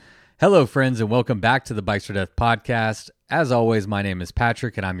Hello, friends, and welcome back to the Bikes for Death podcast. As always, my name is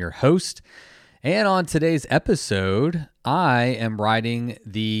Patrick, and I'm your host. And on today's episode, I am riding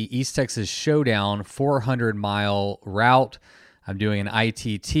the East Texas Showdown 400-mile route. I'm doing an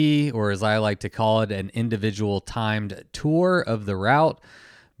ITT, or as I like to call it, an individual timed tour of the route.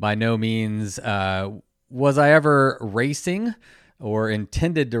 By no means was I ever racing or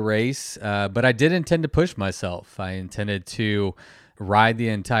intended to race, but I did intend to push myself. I intended to ride the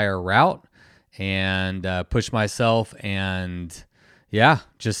entire route and push myself and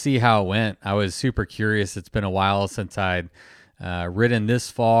just see how it went. I was super curious. It's been a while since I'd ridden this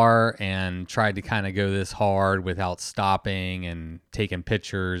far and tried to kind of go this hard without stopping and taking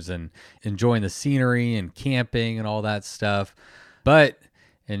pictures and enjoying the scenery and camping and all that stuff. But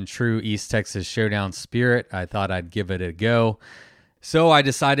in true East Texas Showdown spirit, I thought I'd give it a go. So I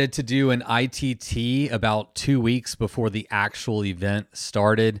decided to do an ITT about 2 weeks before the actual event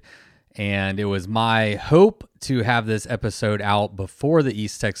started. And it was my hope to have this episode out before the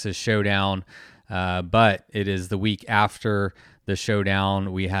East Texas Showdown. But it is the week after the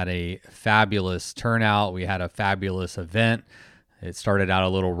Showdown. We had a fabulous turnout. We had a fabulous event. It started out a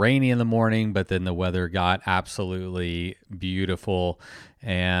little rainy in the morning, but then the weather got absolutely beautiful.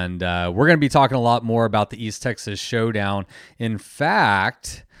 And we're going to be talking a lot more about the East Texas Showdown. In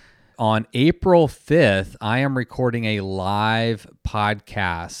fact, on April 5th, I am recording a live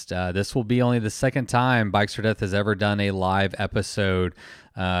podcast. This will be only the second time Bikes for Death has ever done a live episode.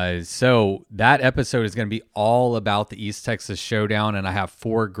 So that episode is going to be all about the East Texas Showdown, and I have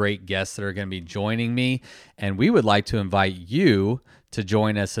 4 great guests that are going to be joining me, and we would like to invite you to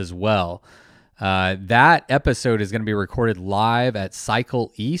join us as well. That episode is going to be recorded live at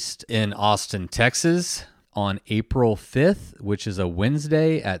Cycle East in Austin, Texas on April 5th, which is a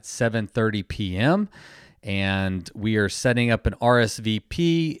Wednesday at 7:30 p.m. And we are setting up an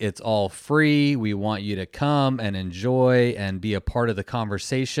RSVP. It's all free. We want you to come and enjoy and be a part of the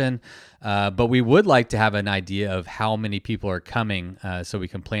conversation. But we would like to have an idea of how many people are coming so we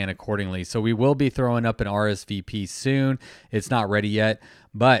can plan accordingly. So we will be throwing up an RSVP soon. It's not ready yet,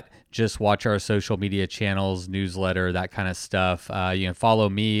 but just watch our social media channels, newsletter, that kind of stuff. You can follow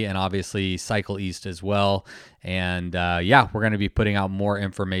me and obviously Cycle East as well. And we're going to be putting out more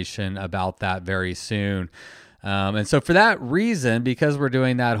information about that very soon. And so for that reason, because we're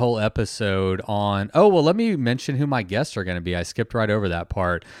doing that whole episode on, let me mention who my guests are going to be. I skipped right over that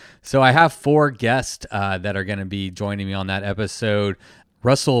part. So I have 4 guests that are going to be joining me on that episode.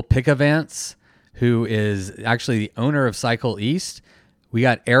 Russell Pickavance, who is actually the owner of Cycle East. We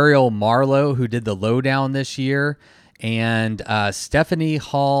got Ariel Marlowe, who did the lowdown this year, and Stephanie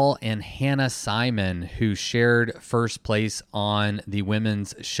Hall and Hannah Simon, who shared first place on the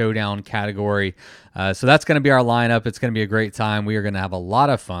women's showdown category. So that's going to be our lineup. It's going to be a great time. We are going to have a lot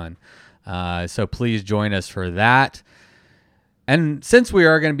of fun. So please join us for that. And since we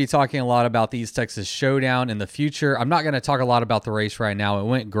are going to be talking a lot about the East Texas Showdown in the future, I'm not going to talk a lot about the race right now. It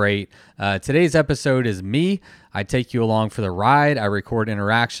went great. Today's episode is me. I take you along for the ride. I record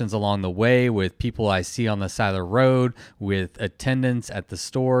interactions along the way with people I see on the side of the road, with attendants at the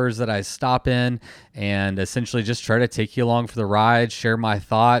stores that I stop in, and essentially just try to take you along for the ride, share my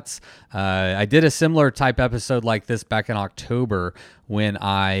thoughts. I did a similar type episode like this back in October when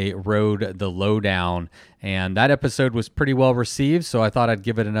I rode the lowdown, and that episode was pretty well received, so I thought I'd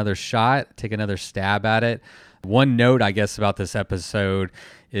give it another shot, take another stab at it. One note, I guess, about this episode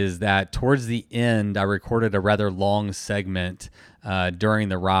is that towards the end, I recorded a rather long segment during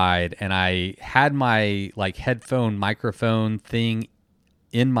the ride, and I had my headphone microphone thing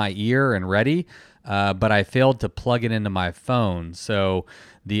in my ear and ready, but I failed to plug it into my phone. So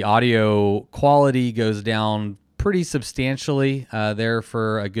the audio quality goes down pretty substantially there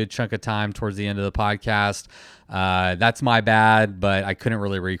for a good chunk of time towards the end of the podcast. That's my bad, but I couldn't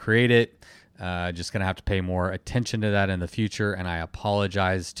really recreate it. Just going to have to pay more attention to that in the future, and I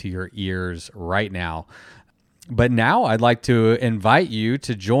apologize to your ears right now. But now I'd like to invite you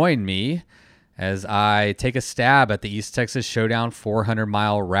to join me as I take a stab at the East Texas Showdown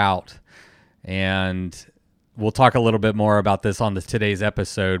 400-mile route. And we'll talk a little bit more about this on today's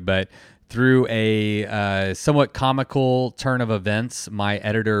episode, but through a somewhat comical turn of events, my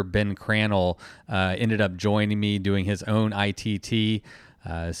editor, Ben Crannell, ended up joining me doing his own ITT.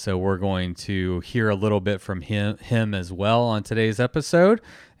 So we're going to hear a little bit from him as well on today's episode.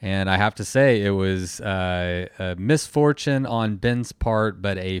 And I have to say, it was a misfortune on Ben's part,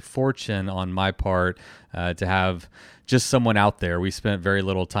 but a fortune on my part to have just someone out there. We spent very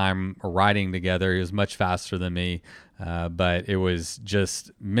little time riding together. He was much faster than me, but it was just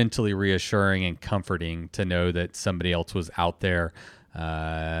mentally reassuring and comforting to know that somebody else was out there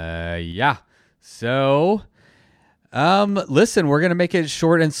Yeah. So, listen, we're going to make it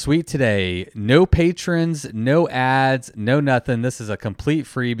short and sweet today. No patrons, no ads, no nothing. This is a complete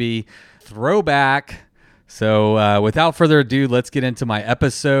freebie throwback. So, without further ado, let's get into my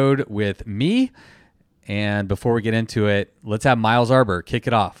episode with me. And before we get into it, let's have Miles Arbor kick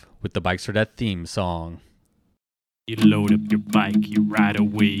it off with the Bikes for Death theme song. You load up your bike, you ride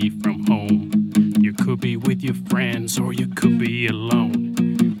away from home. You could be with your friends or you could be alone.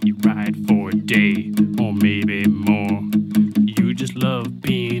 You ride for a day or maybe more. You just love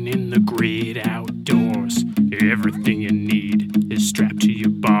being in the great outdoors. Everything you need is strapped to your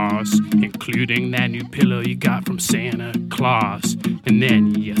bars, including that new pillow you got from Santa Claus. And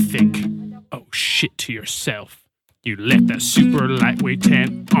then you think, oh shit, to yourself. You left that super lightweight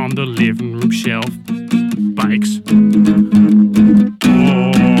tent on the living room shelf. Bikes or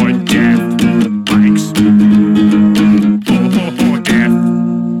death. Bikes or death.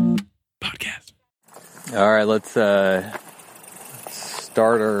 Podcast. All right, let's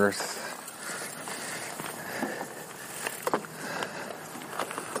start our...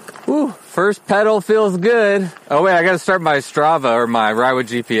 Woo, first pedal feels good. Oh wait, I gotta start my Strava or my Ride with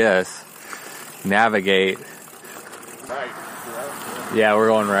GPS. Navigate. Right. Yeah, we're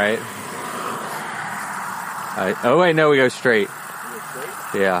going right. Oh wait, no, we go straight.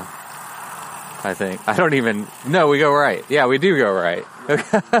 Yeah, I think. I don't even... No, we go right. Yeah, we do go right.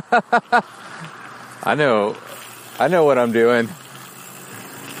 I know what I'm doing.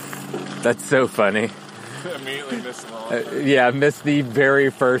 That's so funny. Immediately missed the wrong. Yeah, missed the very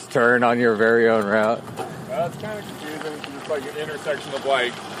first turn on your very own route. Well, it's kind of confusing because it's like an intersection of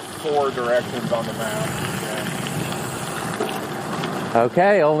like 4 directions on the map. Yeah.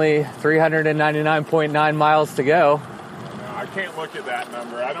 Okay, only 399.9 miles to go. No, I can't look at that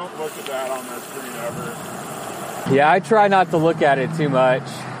number. I don't look at that on the screen ever. Yeah, I try not to look at it too much,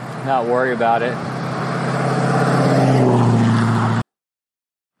 not worry about it.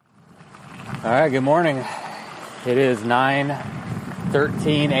 All right, good morning. It is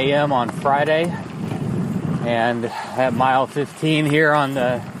 9:13 a.m. on Friday, and at mile 15 here on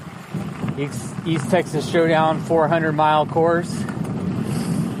the East Texas Showdown 400-mile course.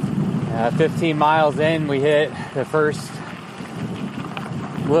 15 miles in, we hit the first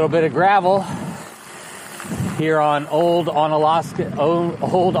little bit of gravel here on Old on Alaska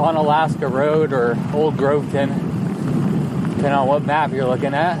Road, or Old Groveton, depending on what map you're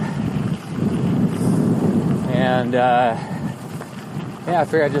looking at. And I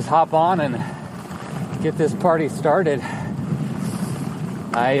figured I'd just hop on and get this party started.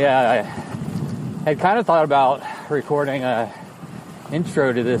 I had kind of thought about recording a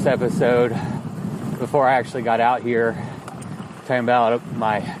intro to this episode before I actually got out here, talking about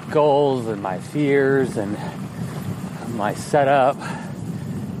my goals and my fears and my setup,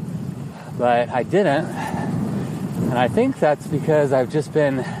 but I didn't, and I think that's because I've just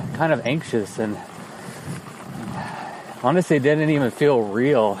been kind of anxious, and honestly it didn't even feel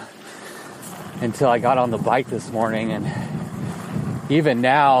real until I got on the bike this morning. And even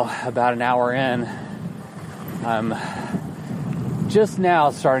now, about an hour in, I'm just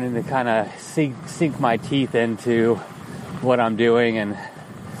now starting to kind of sink my teeth into what I'm doing and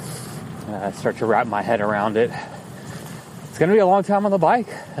start to wrap my head around it. It's going to be a long time on the bike,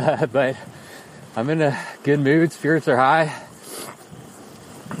 but I'm in a good mood. Spirits are high.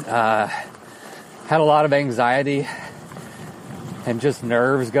 Had a lot of anxiety and just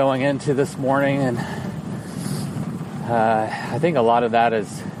nerves going into this morning, and I think a lot of that is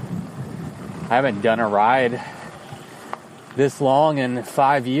I haven't done a ride this long in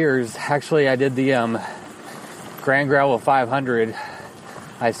 5 years. Actually, I did the Grand Gravel 500.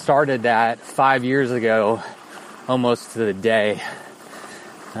 I started that 5 years ago, almost to the day.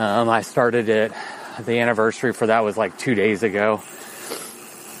 I started it, the anniversary for that was like 2 days ago.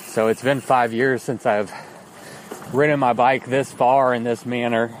 So it's been 5 years since I've ridden my bike this far in this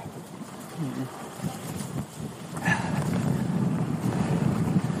manner.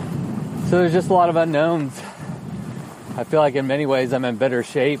 So there's just a lot of unknowns. I feel like in many ways I'm in better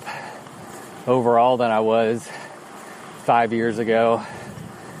shape overall than I was 5 years ago.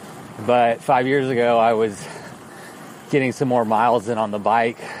 But 5 years ago I was getting some more miles in on the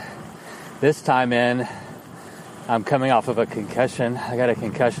bike. This time in, I'm coming off of a concussion. I got a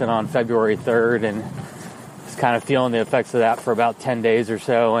concussion on February 3rd and was kind of feeling the effects of that for about 10 days or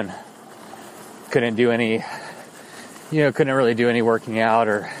so, and couldn't really do any working out,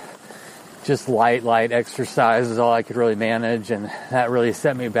 or just light exercise is all I could really manage, and that really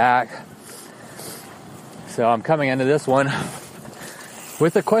set me back. So I'm coming into this one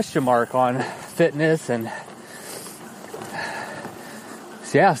with a question mark on fitness and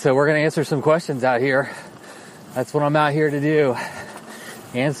So we're going to answer some questions out here. That's what I'm out here to do.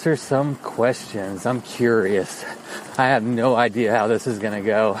 Answer some questions. I'm curious. I have no idea how this is going to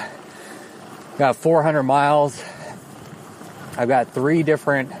go. Got 400 miles. I've got three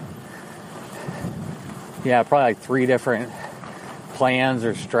different plans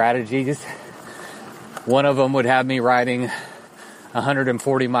or strategies. One of them would have me riding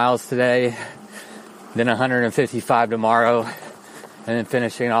 140 miles today, then 155 tomorrow, and then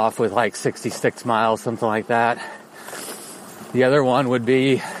finishing off with like 66 miles, something like that. The other one would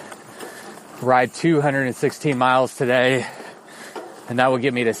be ride 216 miles today, and that would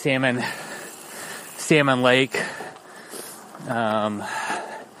get me to Salmon Lake,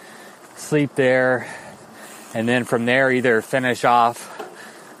 sleep there, and then from there either finish off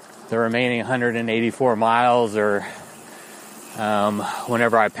the remaining 184 miles or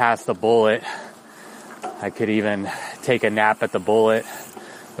whenever I pass the Bullet, I could even take a nap at the Bullet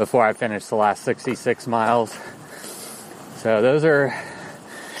before I finish the last 66 miles. So those are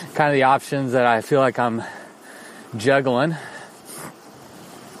kind of the options that I feel like I'm juggling,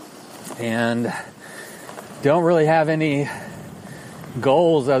 and don't really have any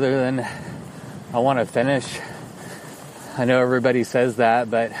goals other than I want to finish. I know everybody says that,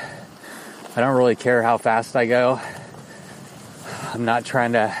 but I don't really care how fast I go. I'm not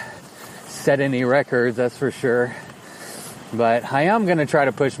trying to set any records, that's for sure. But I am going to try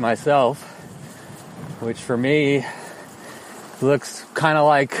to push myself, which for me looks kind of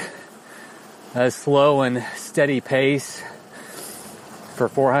like a slow and steady pace for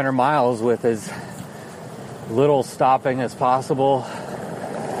 400 miles with as little stopping as possible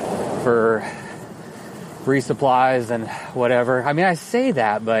for resupplies and whatever. I mean, I say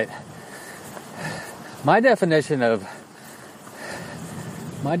that, but my definition of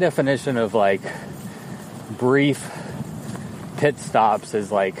like brief pit stops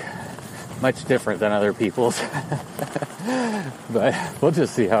is like much different than other people's. But we'll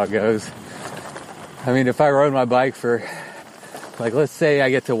just see how it goes. I mean, if I rode my bike for, like, let's say I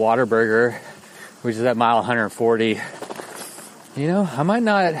get to Whataburger, which is at mile 140, I might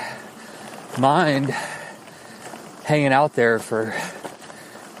not mind hanging out there for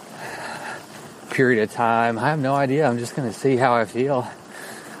a period of time. I have no idea. I'm just going to see how I feel.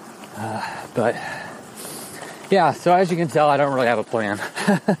 But yeah, so as you can tell, I don't really have a plan.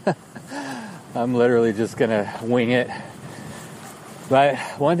 I'm literally just going to wing it. But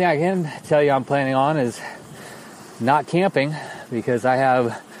one thing I can tell you I'm planning on is not camping, because I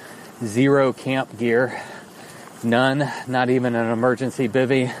have zero camp gear. None, not even an emergency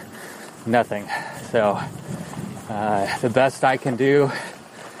bivvy, nothing. So the best I can do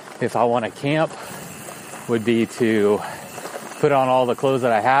if I want to camp would be to put on all the clothes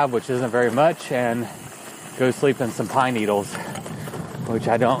that I have, which isn't very much, and go sleep in some pine needles, which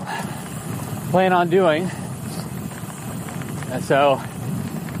I don't plan on doing. And so,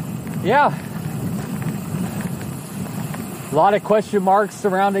 yeah, a lot of question marks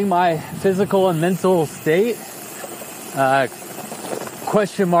surrounding my physical and mental state.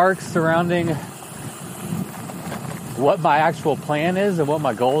 Question marks surrounding what my actual plan is and what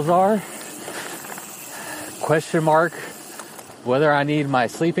my goals are. Question mark whether I need my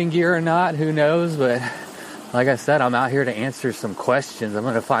sleeping gear or not, who knows? But like I said, I'm out here to answer some questions. I'm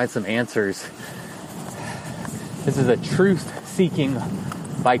going to find some answers. This is a truth-seeking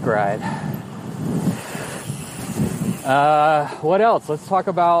bike ride. What else? Let's talk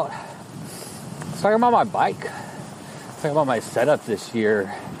about my bike. Let's talk about my setup this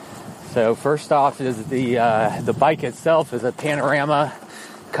year. So first off is the bike itself is a Panorama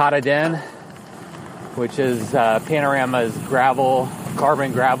Kata-Den, which is Panorama's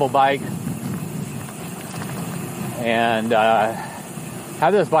carbon gravel bike. And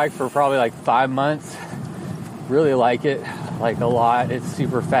had this bike for probably like 5 months. Really like it, like a lot. It's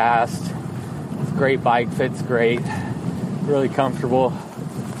super fast. It's a great bike, fits great, really comfortable.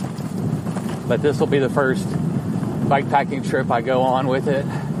 But this will be the first bike packing trip I go on with it.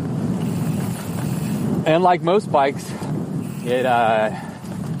 And like most bikes, it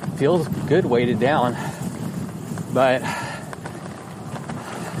feels good weighted down. But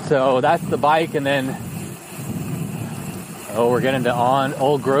so that's the bike, and then we're getting to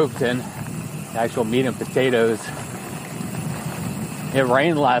Old Groveton, actual meat and potatoes. It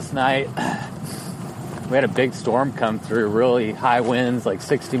rained last night. We had a big storm come through, really high winds, like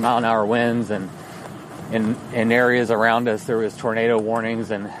 60 mile an hour winds, and in areas around us there was tornado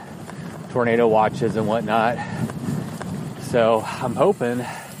warnings and tornado watches and whatnot. So I'm hoping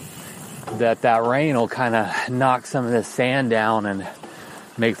that rain will kind of knock some of this sand down and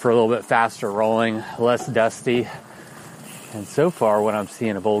make for a little bit faster rolling, less dusty. And so far, what I'm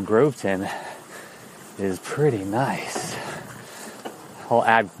seeing of Old Groveton is pretty nice. I'll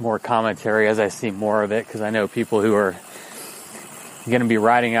add more commentary as I see more of it, because I know people who are going to be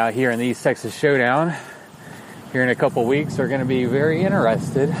riding out here in the East Texas Showdown here in a couple weeks are going to be very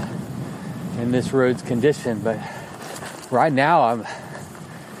interested in this road's condition. But right now, I'm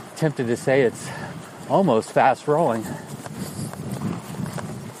tempted to say it's almost fast rolling.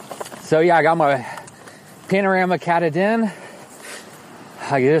 So yeah, I got my panorama catted in.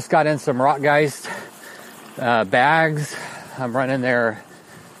 I just got in some Rottgeist bags. I'm running their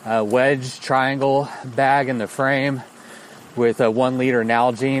wedge triangle bag in the frame with a 1 liter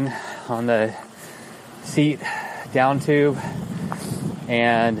Nalgene on the seat down tube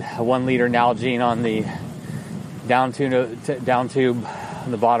and a 1 liter Nalgene on the down tube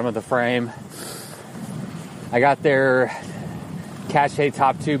on the bottom of the frame. I got their Cache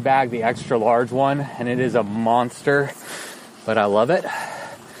top tube bag, the extra large one, and it is a monster, but I love it.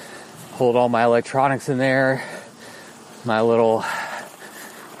 Hold all my electronics in there. My little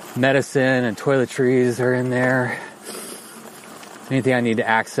medicine and toiletries are in there. Anything I need to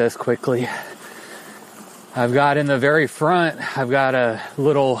access quickly. I've got in the very front, I've got a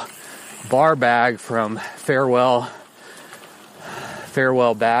little bar bag from Farewell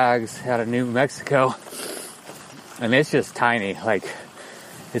Bags out of New Mexico. And it's just tiny. Like,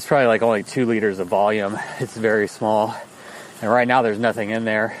 it's probably like only 2 liters of volume. It's very small. And right now there's nothing in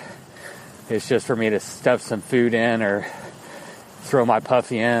there. It's just for me to stuff some food in or throw my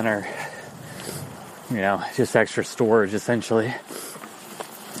puffy in, or, just extra storage essentially.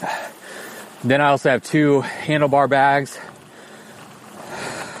 Then I also have 2 handlebar bags.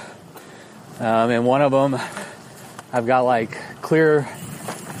 And one of them, I've got like clear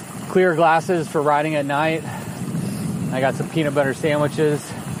glasses for riding at night. I got some peanut butter sandwiches,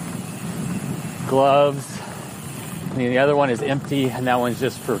 gloves. And the other one is empty, and that one's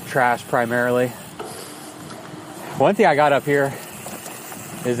just for trash primarily. One thing I got up here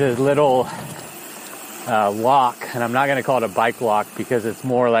is this little lock, and I'm not going to call it a bike lock because it's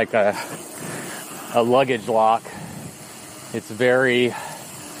more like a luggage lock. It's very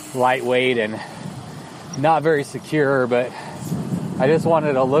lightweight and not very secure, but I just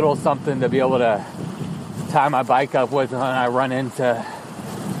wanted a little something to be able to tie my bike up with when I run into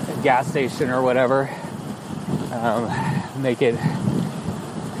a gas station or whatever. Make it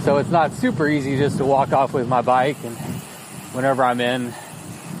so it's not super easy just to walk off with my bike. And whenever I'm in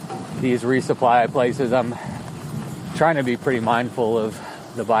these resupply places, I'm trying to be pretty mindful of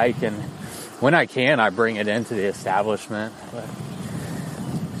the bike, and when I can, I bring it into the establishment. But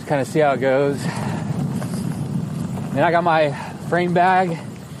just kind of see how it goes. Then I got my frame bag.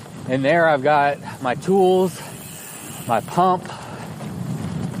 In there I've got my tools, my pump,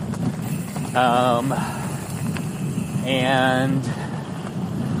 and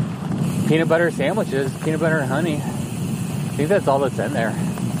peanut butter sandwiches, peanut butter and honey. I think that's all that's in there.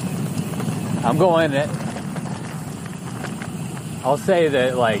 I'm going it. I'll say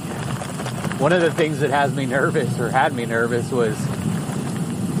that, like, one of the things that had me nervous was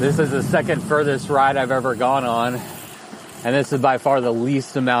this is the second furthest ride I've ever gone on, and this is by far the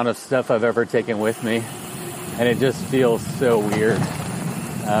least amount of stuff I've ever taken with me, and it just feels so weird.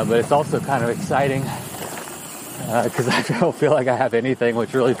 But it's also kind of exciting because I don't feel like I have anything,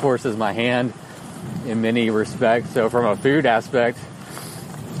 which really forces my hand in many respects. So from a food aspect,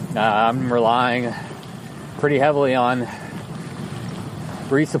 I'm relying pretty heavily on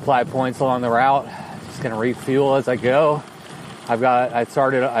resupply points along the route. Just gonna refuel as I go. I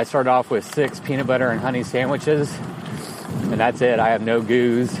started off with 6 peanut butter and honey sandwiches, and that's it. I have no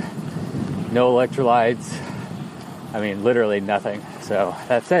goos, no electrolytes. I mean, literally nothing. So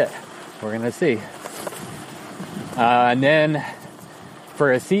that's it. We're gonna see. And then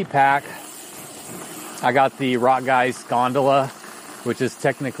for a seat pack, I got the Rottgeist Gondola, which is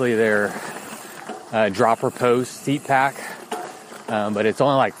technically their dropper post seat pack. But it's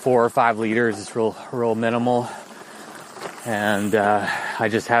only like 4 or 5 liters. It's real minimal. And I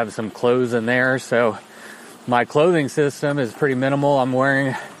just have some clothes in there. So my clothing system is pretty minimal. I'm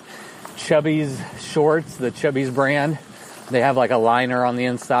wearing Chubby's shorts, the Chubby's brand. They have like a liner on the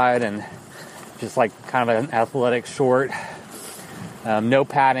inside and just like kind of an athletic short. No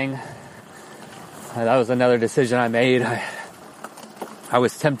padding. That was another decision I made. I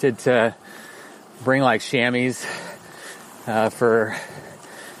was tempted to bring like chamois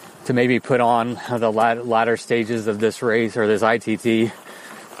to maybe put on the latter stages of this race or this ITT,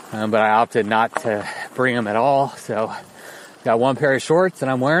 but I opted not to bring them at all. So got 1 pair of shorts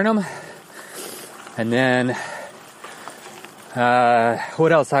and I'm wearing them. And then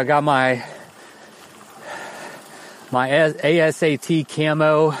what else? I got my my ASAT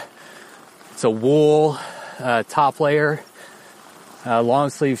camo. It's a wool top layer, long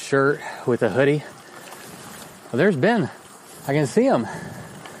sleeve shirt with a hoodie. Well, there's Ben. I can see him.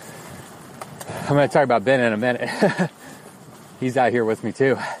 I'm going to talk about Ben in a minute. He's out here with me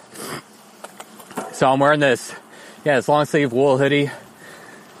too. So I'm wearing this long sleeve wool hoodie.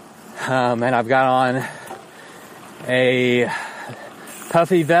 And I've got on a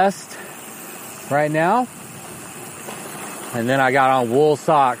puffy vest right now. And then I got on wool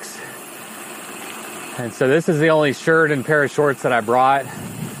socks. And so this is the only shirt and pair of shorts that I brought.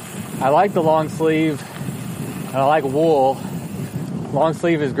 I like the long sleeve and I like wool. Long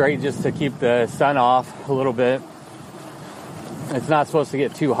sleeve is great just to keep the sun off a little bit. It's not supposed to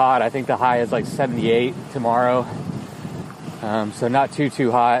get too hot. I think the high is like 78 tomorrow. So not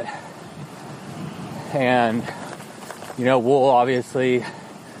too hot. And, wool obviously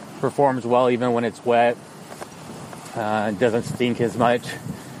performs well even when it's wet. It doesn't stink as much.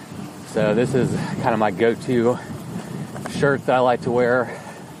 So this is kind of my go-to shirt that I like to wear.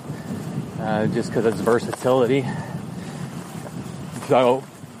 Just because it's versatility. So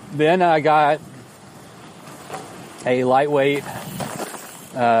then I got a lightweight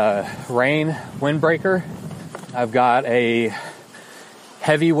rain windbreaker. I've got a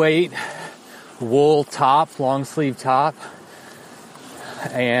heavyweight wool top, long sleeve top,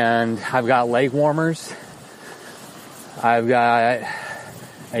 and I've got leg warmers. I've got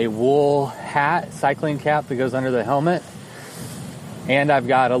a wool hat, cycling cap that goes under the helmet, and I've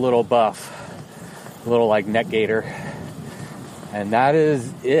got a little buff, a little like neck gaiter. And that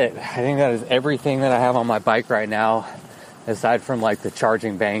is it. I think that is everything that I have on my bike right now, aside from like the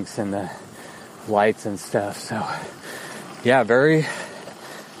charging banks and the lights and stuff. So yeah, very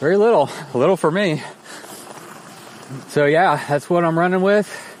little for me. So yeah, that's what I'm running with.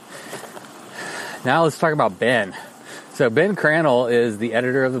 Now let's talk about Ben. So Ben Crannell is the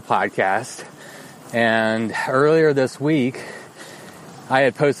editor of the podcast. And earlier this week, I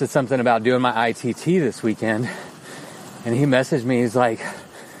had posted something about doing my ITT this weekend. And he messaged me, he's like,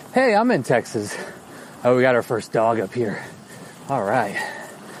 hey, I'm in Texas. Oh, we got our first dog up here. All right.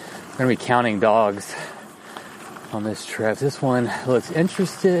 We're going to be counting dogs on this trip. This one looks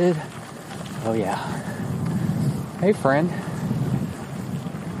interested. Oh, yeah. Hey, friend.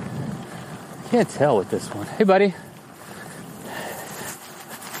 Can't tell with this one. Hey, buddy.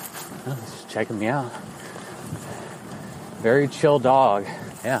 Oh, he's checking me out. Very chill dog.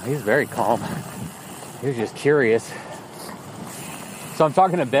 Yeah, he's very calm. He was just curious. So I'm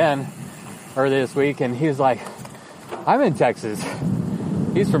talking to Ben earlier this week, and he was like, I'm in Texas.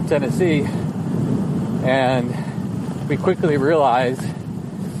 He's from Tennessee. And we quickly realized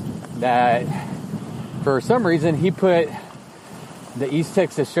that for some reason he put the East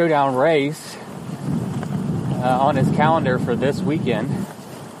Texas Showdown race on his calendar for this weekend,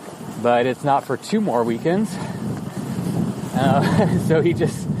 but it's not for 2 more weekends. So he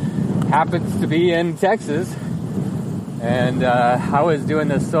just happens to be in Texas. And I was doing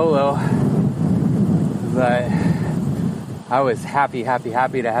this solo, but I was happy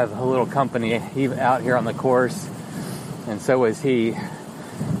to have a little company out here on the course, and so was he.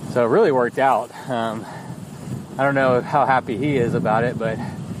 So it really worked out. I don't know how happy he is about it, but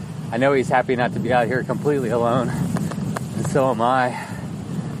I know he's happy not to be out here completely alone, and so am I.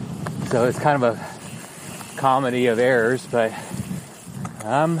 So it's kind of a comedy of errors, but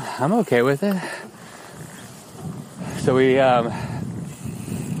I'm okay with it. So we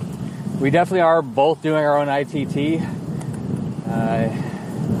definitely are both doing our own ITT.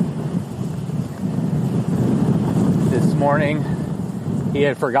 This morning, he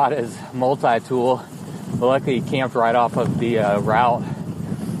had forgot his multi-tool, but luckily he camped right off of the route.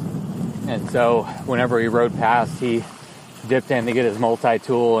 And so whenever he rode past, he dipped in to get his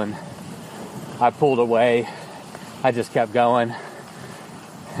multi-tool, and I pulled away. I just kept going.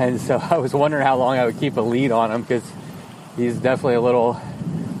 And so I was wondering how long I would keep a lead on him, because he's definitely a little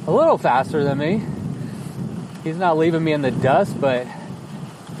faster than me. He's not leaving me in the dust, but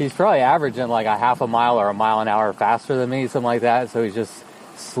he's probably averaging like a half a mile or a mile an hour faster than me, something like that. So he's just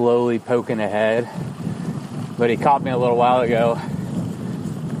slowly poking ahead. But he caught me a little while ago.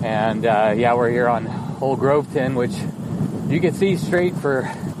 And we're here on Old Groveton, which you can see straight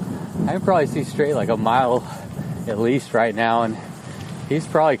I can probably see straight like a mile at least right now. And he's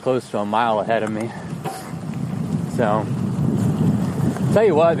probably close to a mile ahead of me. So, tell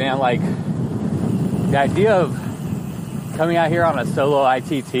you what, man, like, the idea of coming out here on a solo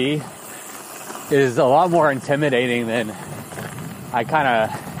ITT is a lot more intimidating than I kind of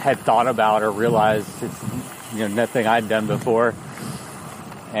had thought about or realized. It's, nothing I'd done before.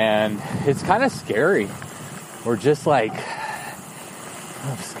 And it's kind of scary. were just like, I don't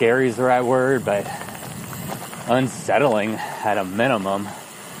know if scary is the right word, but unsettling at a minimum.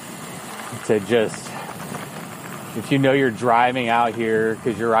 To just, if you know you're driving out here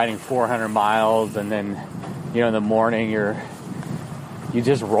because you're riding 400 miles and then, in the morning you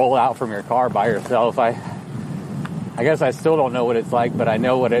just roll out from your car by yourself. I guess I still don't know what it's like, but I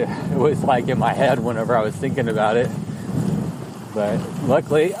know what it was like in my head whenever I was thinking about it. But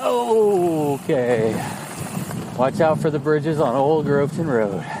luckily, okay. Watch out for the bridges on Old Groveton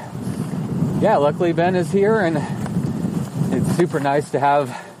Road. Yeah, luckily Ben is here, and it's super nice to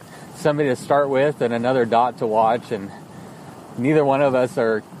have somebody to start with and another dot to watch. And neither one of us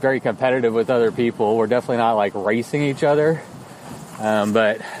are very competitive with other people. We're definitely not like racing each other,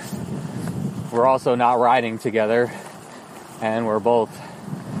 but we're also not riding together, and we're both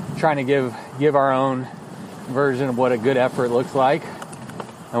trying to give our own version of what a good effort looks like,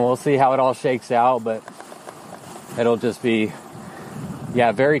 and we'll see how it all shakes out. But it'll just be,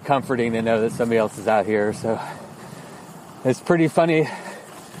 very comforting to know that somebody else is out here. So it's pretty funny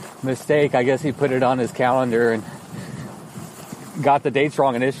mistake. I guess he put it on his calendar and got the dates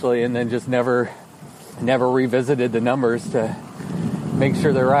wrong initially, and then just never revisited the numbers to make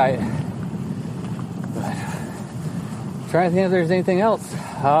sure they're right. But I'm trying to think if there's anything else.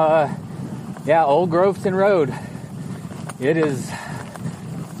 Old Groveton Road. It is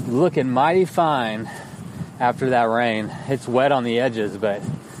looking mighty fine after that rain. It's wet on the edges, but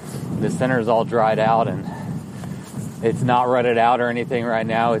the center is all dried out, and it's not rutted out or anything right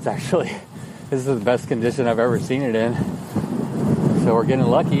now. It's actually, this is the best condition I've ever seen it in. So we're getting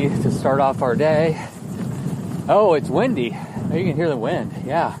lucky to start off our day. Oh, it's windy. Oh, you can hear the wind.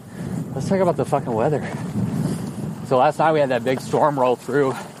 Yeah. Let's talk about the fucking weather. So last night we had that big storm roll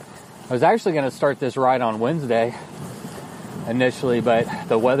through. I was actually going to start this ride on Wednesday initially, but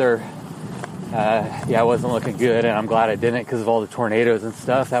the weather, wasn't looking good, and I'm glad I didn't because of all the tornadoes and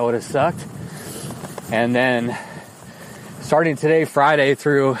stuff. That would have sucked. And then starting today, Friday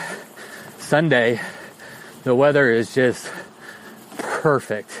through Sunday, the weather is just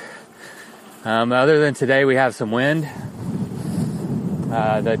perfect. Other than today, we have some wind.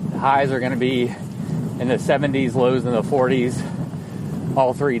 The highs are going to be in the 70s, lows in the 40s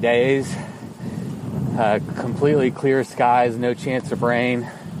all 3 days. Completely clear skies, no chance of rain.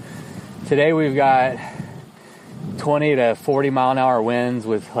 Today we've got 20 to 40 mile an hour winds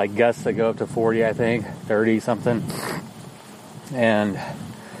with like gusts that go up to 40, I think, 30 something. And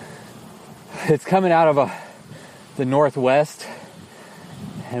it's coming out of the northwest,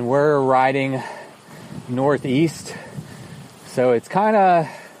 and we're riding northeast. So it's kind of,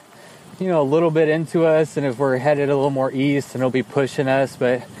 a little bit into us, and if we're headed a little more east, and it'll be pushing us.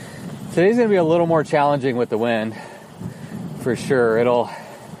 But today's going to be a little more challenging with the wind, for sure. It'll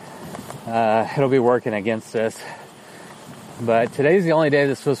be working against us. But today's the only day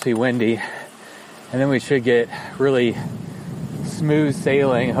that's supposed to be windy, and then we should get really smooth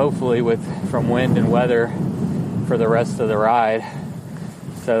sailing, hopefully, from wind and weather for the rest of the ride.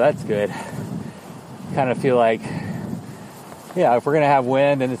 So that's good. Kind of feel like, if we're going to have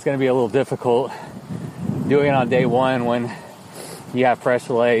wind, and it's going to be a little difficult, doing it on day one when you have fresh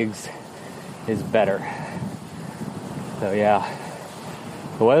legs is better. So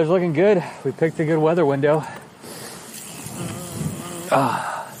the weather's looking good. We picked a good weather window.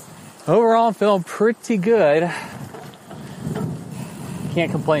 Overall, I'm feeling pretty good. Can't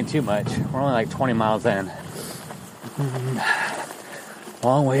complain too much. We're only like 20 miles in.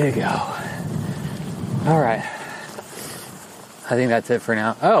 Long way to go. All right. I think that's it for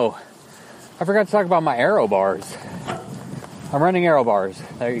now. Oh, I forgot to talk about my aero bars. I'm running aero bars.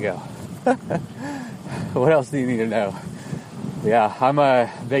 There you go. What else do you need to know? Yeah, I'm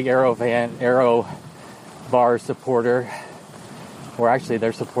a big aero fan, aero bar supporter. Or actually,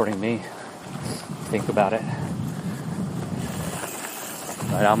 they're supporting me. Think about it.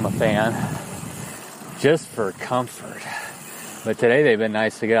 But I'm a fan just for comfort. But today they've been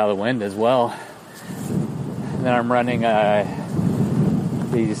nice to get out of the wind as well. And then I'm running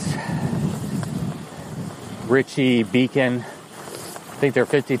these Ritchie Beacon. I think they're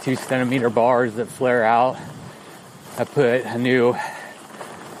 52 centimeter bars that flare out. I put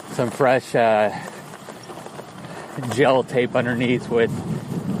some fresh gel tape underneath with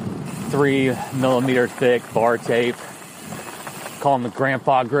 3 millimeter thick bar tape. Call them the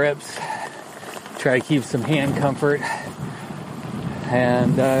grandpa grips. Try to keep some hand comfort.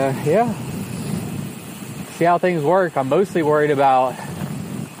 And see how things work. I'm mostly worried about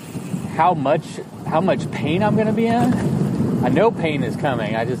how much pain I'm going to be in. I know pain is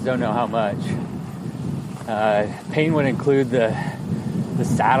coming. I just don't know how much. Pain would include the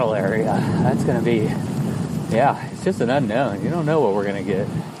saddle area. That's going to be yeah, it's just an unknown. You don't know what we're going to get.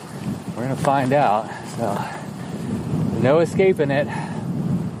 We're going to find out. So, no escaping it.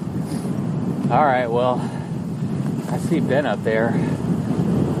 All right, well, I see Ben up there.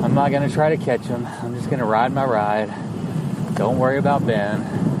 I'm not going to try to catch him. I'm just going to ride my ride. Don't worry about Ben.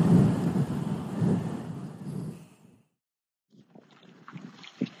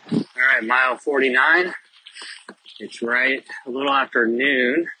 All right, mile 49. It's right a little after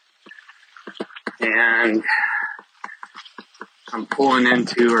noon. And I'm coming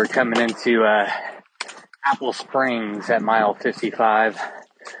into Apple Springs at mile 55.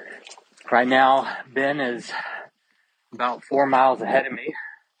 Right now, Ben is about 4 miles ahead of me,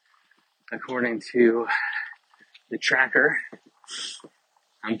 according to the tracker.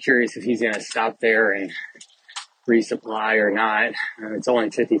 I'm curious if he's going to stop there and resupply or not. It's only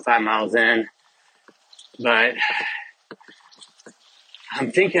 55 miles in, but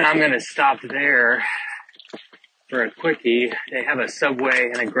I'm thinking I'm going to stop there for a quickie. They have a Subway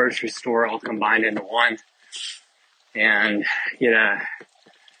and a grocery store all combined into one, and get a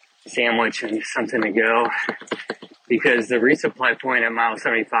sandwich and something to go, because the resupply point at mile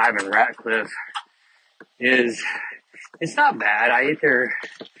 75 in Ratcliffe it's not bad. I ate there,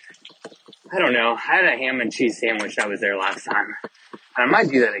 I don't know, I had a ham and cheese sandwich that was there last time. I might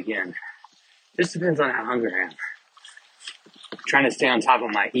do that again. Just depends on how hungry I am. I'm trying to stay on top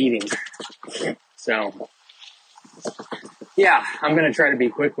of my eating. So, yeah, I'm going to try to be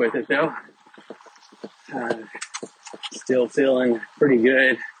quick with it though. Still feeling pretty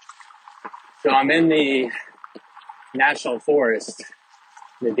good. So I'm in the National Forest,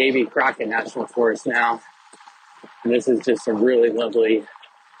 the Davy Crockett National Forest now. And this is just a really lovely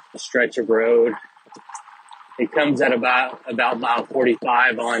stretch of road. It comes at about mile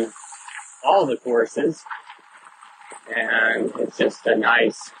 45 on all the courses. And it's just a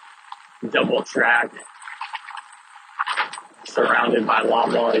nice double track surrounded by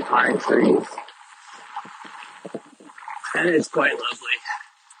loblolly pine trees. And it's quite lovely,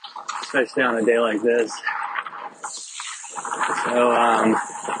 especially on a day like this. So,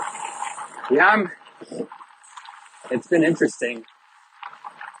 yeah, it's been interesting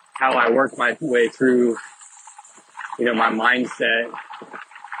how I work my way through, my mindset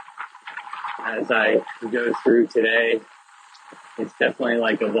as I go through today. It's definitely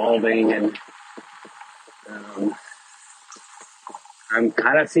like evolving, and I'm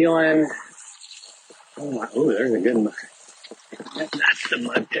kind of feeling, there's a good mud. That's the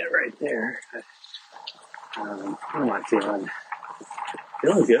mud pit right there. What am I feeling?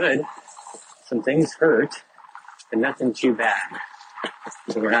 Feeling good. Some things hurt, but nothing too bad.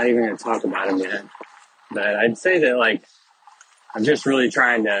 So we're not even going to talk about them yet. But I'd say that, I'm just really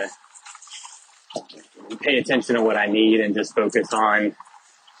trying to pay attention to what I need and just focus on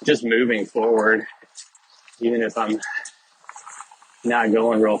just moving forward. Even if I'm not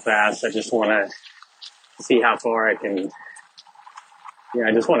going real fast, I just want to see how far I can,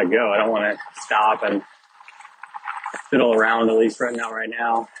 I just want to go. I don't want to stop and fiddle around, at least right now.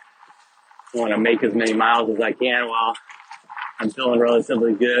 I want to make as many miles as I can while I'm feeling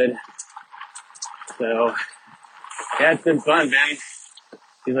relatively good. So, yeah, it's been fun, Ben.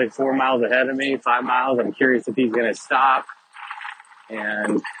 He's like 4 miles ahead of me, 5 miles. I'm curious if he's going to stop.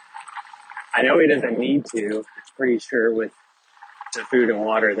 And I know he doesn't need to. I'm pretty sure with the food and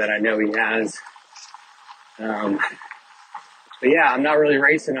water that I know he has. But yeah, I'm not really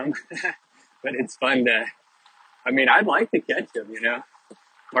racing him. But it's fun I'd like to catch him,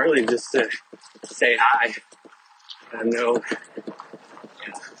 partly just to say hi. I know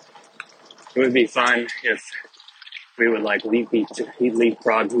it would be fun if we would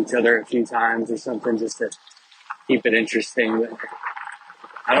leapfrog each other a few times or something, just to keep it interesting. But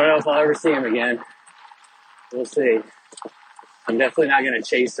I don't know if I'll ever see him again. We'll see. I'm definitely not going to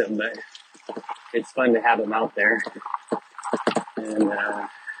chase him, but it's fun to have him out there and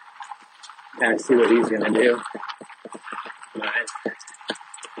kind of see what he's going to do. But,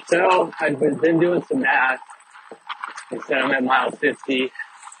 so I've been doing some math. Instead, I'm at mile 50.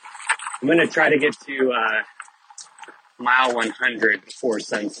 I'm going to try to get to mile 100 before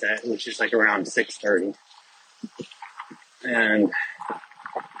sunset, which is around 6:30. And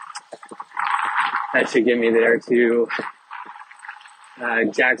that should get me there to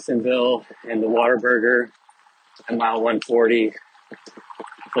Jacksonville and the Whataburger at mile 140,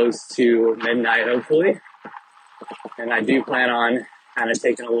 close to midnight, hopefully. And I do plan on kind of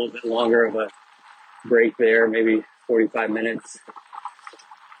taking a little bit longer of a break there, maybe 45 minutes.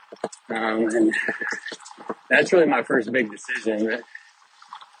 And that's really my first big decision. But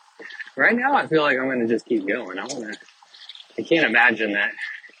right now, I feel like I'm going to just keep going. I can't imagine that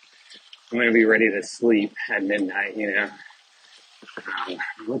I'm going to be ready to sleep at midnight, you know. I'm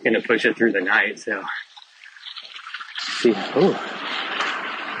looking to push it through the night, so. See, oh,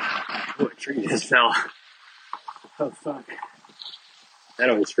 a tree just fell. Oh, fuck. That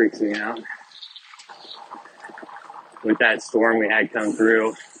always freaks me out. With that storm we had come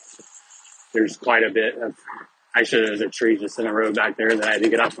through, there's quite a bit of, actually there's a tree just in the road back there that I had to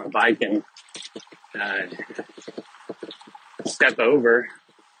get off my bike and step over.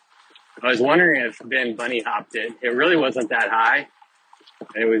 I was wondering if Ben bunny hopped it. It really wasn't that high.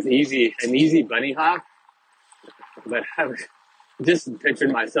 It was an easy bunny hop, but I was just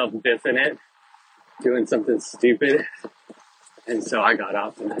pictured myself biffing it, doing something stupid. And so I got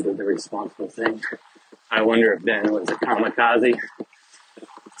off and I did the responsible thing. I wonder if Ben was a kamikaze.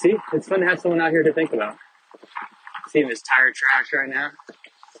 See, it's fun to have someone out here to think about. Seeing this tire trash right now.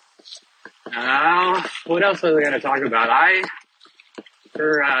 What else was I going to talk about?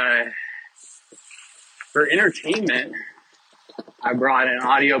 For entertainment, I brought an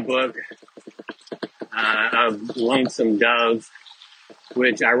audiobook of Lonesome Dove,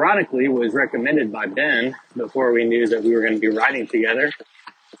 which ironically was recommended by Ben before we knew that we were going to be riding together.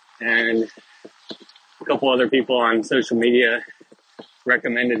 And a couple other people on social media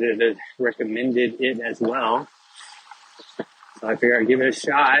recommended it as well. So I figured I'd give it a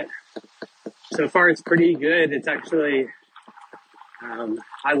shot. So far it's pretty good. It's actually,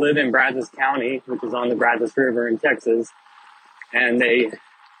 I live in Brazos County, which is on the Brazos River in Texas, and they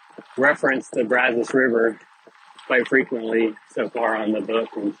reference the Brazos River quite frequently so far on the book,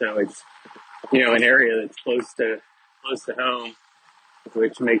 and so it's, you know, an area that's close to home,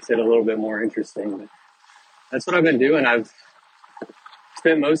 which makes it a little bit more interesting. But that's what I've been doing. I've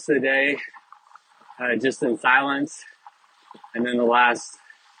spent most of the day just in silence, and then the last,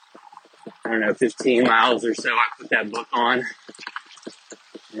 15 miles or so, I put that book on,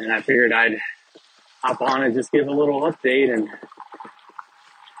 and I figured I'd hop on and just give a little update and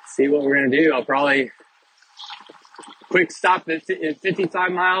see what we're going to do. I'll probably quick stop at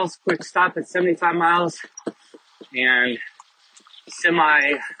 55 miles, quick stop at 75 miles, and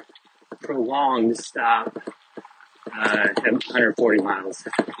semi-prolonged stop at 140 miles.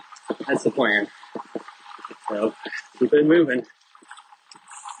 That's the plan. So keep it moving.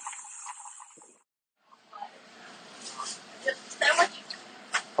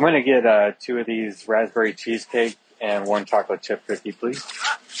 I'm going to get 2 of these raspberry cheesecake and 1 chocolate chip cookie, please.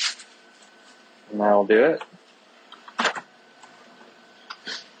 And that'll do it.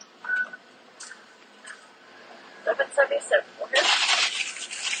 $7.77.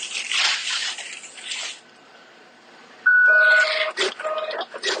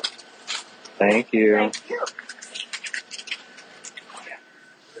 Thank you. Thank you.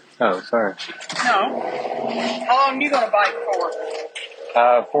 Oh, sorry. No. How long are you going to bike for?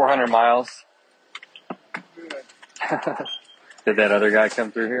 400 miles. Good. Did that other guy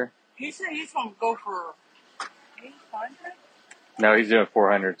come through here? He said he's going to go for 800? No, he's doing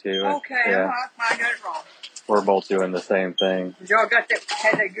 400 too. Okay, Yeah. I got it wrong. We're both doing the same thing. Y'all had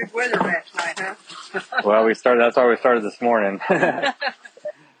that good weather last night, huh? Well, that's why we started this morning.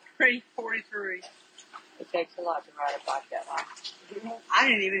 3:43. It takes a lot to ride a bike that long. I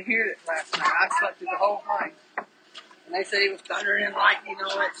didn't even hear it last night. I slept through the whole thing. And they said it was thundering and lightning and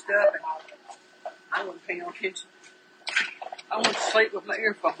all that stuff, and I wasn't paying no attention. I went to sleep with my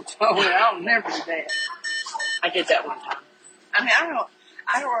earphones on, and I'll never do that. I did that one time. I mean,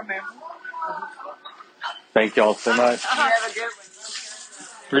 I don't remember. Thank y'all so much. You have a good one.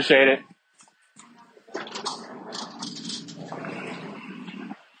 Appreciate it.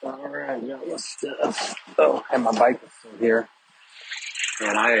 All right, got my stuff. Oh, and my bike is still here.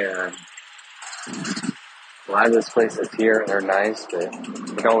 And glad this place is here and they're nice, but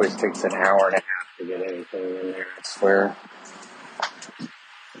it always takes an hour and a half to get anything in there, I swear.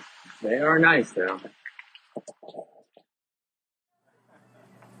 They are nice though. Did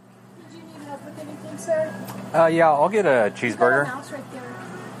you need help with anything, sir? Yeah, I'll get a cheeseburger. There's a mouse right there.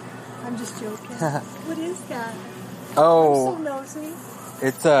 I'm just joking. What is that? Oh, I'm so nosy.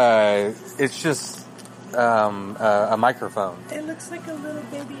 it's just a microphone. It looks like a little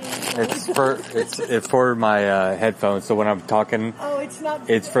baby angel. It's for my headphones. So when I'm talking, Oh, it's not.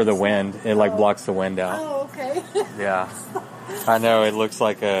 it's for the wind. It blocks the wind out. Oh, okay. Yeah, I know. It looks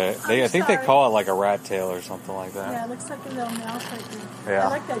like I think they sorry. call it like a rat tail or something like that. Yeah, it looks like a little mouse right there. Yeah. I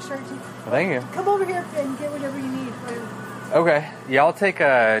like that shirt too. Thank you. Come over here and get whatever you need. Okay. Yeah, I'll take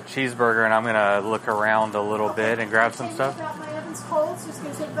a cheeseburger and I'm gonna look around a little bit and grab some stuff. My oven's cold, so it's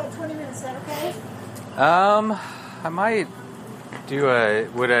gonna take about 20 minutes. Is that okay? I might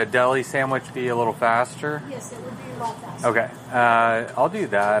Would a deli sandwich be a little faster? Yes, it would be a lot faster. Okay. I'll do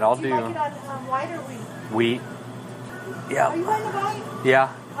that. I'll Do you like it on white or wheat? wheat. Yeah. Are you going to white?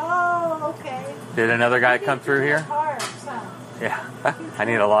 Yeah. Oh, okay. Did another guy come through here? Carbs, huh? Yeah. I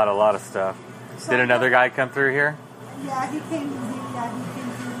need a lot of stuff. Did another guy come through here? Yeah, he came through.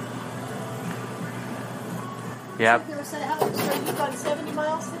 Yep. So you've gone 70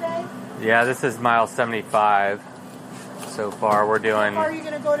 miles today? Yeah, this is mile 75 so far. We're doing... How far are you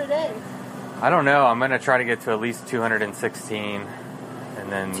going to go today? I don't know. I'm going to try to get to at least 216.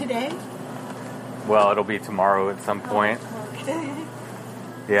 And then... Today? Well, it'll be tomorrow at some point. Oh, okay.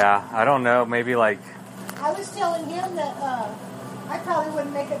 Yeah, I don't know. Maybe like... I was telling him that I probably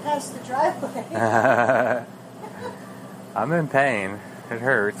wouldn't make it past the driveway. I'm in pain. It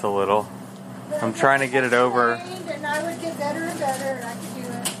hurts a little. But I'm trying to get it over. And I would get better and better, and I could do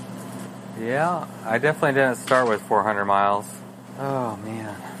it. Yeah, I definitely didn't start with 400 miles. Oh,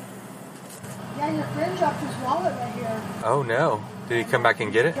 man. Yeah, your friend dropped his wallet right here. Oh, no. Did he come back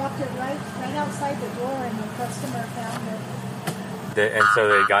and get it? Dropped it right outside the door, and the customer found it. And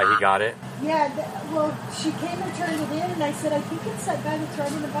so he got it? Yeah, well, she came and turned it in, and I said, I think it's that guy that's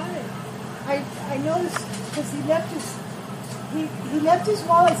riding the bike. I noticed, because he left his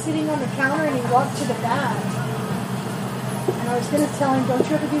wallet sitting on the counter, and he walked to the back. And I was going to tell him, don't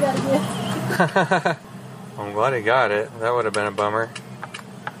you ever do that again. I'm glad he got it. That would have been a bummer.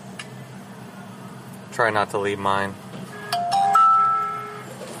 Try not to leave mine.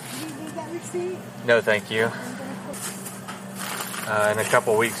 Do you need that receipt? No, thank you. In a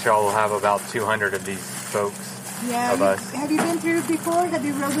couple weeks, y'all will have about 200 of these folks. Yeah. Of us. Have you been through before? Have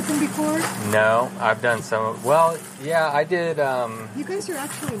you rode with them before? No, I've done some. Well, yeah, I did. You guys are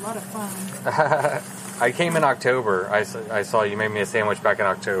actually a lot of fun. I came in October. I saw you made me a sandwich back in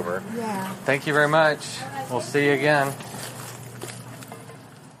October. Yeah. Thank you very much. We'll see you again.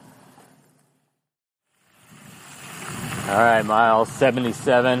 All right, mile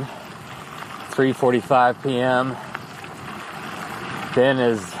 77, 3:45 p.m. Ben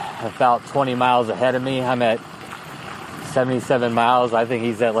is about 20 miles ahead of me. I'm at 77 miles. I think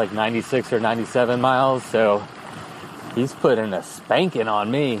he's at like 96 or 97 miles. So he's putting a spanking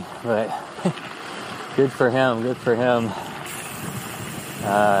on me. But good for him. Good for him.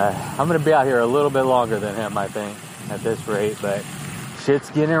 I'm going to be out here a little bit longer than him, I think, at this rate. But shit's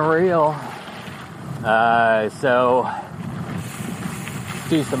getting real. So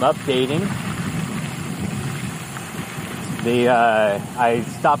do some updating. I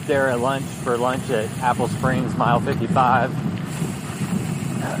stopped there at for lunch at Apple Springs, mile 55.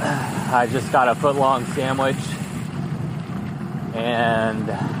 I just got a foot-long sandwich and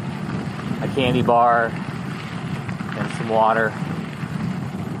a candy bar and some water.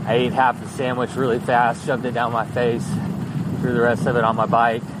 I ate half the sandwich really fast, shoved it down my face, threw the rest of it on my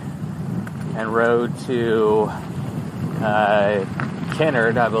bike, and rode to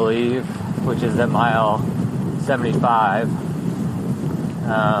Kennard, I believe, which is at mile 75,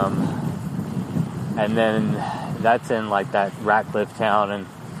 and then that's in like that Ratcliffe town, and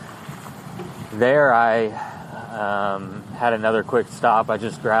there I had another quick stop. I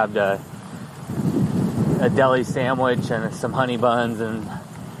just grabbed a deli sandwich and some honey buns, and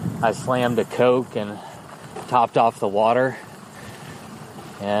I slammed a Coke and topped off the water.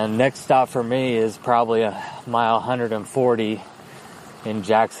 And next stop for me is probably a mile 140 in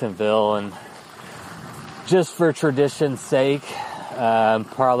Jacksonville, and just for tradition's sake, I'm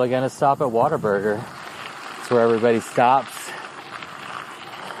probably going to stop at Whataburger. It's where everybody stops.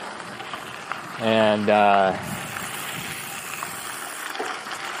 And,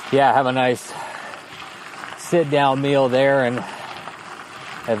 have a nice sit-down meal there and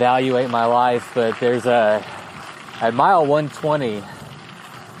evaluate my life. But there's at mile 120,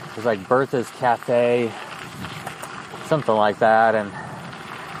 there's like Bertha's Cafe, something like that, and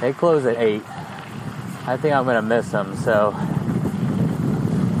they close at 8. I think I'm going to miss them, so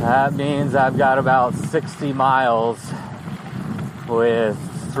that means I've got about 60 miles with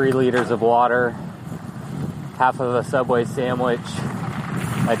 3 liters of water, half of a Subway sandwich,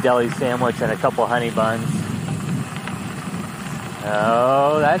 a deli sandwich, and a couple honey buns.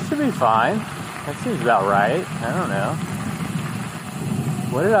 Oh, that should be fine. That seems about right. I don't know.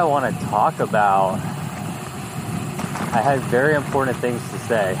 What did I want to talk about? I had very important things to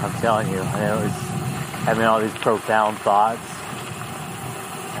say, I'm telling you. And it was having all these profound thoughts,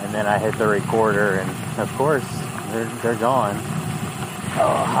 and then I hit the recorder, and of course they're gone.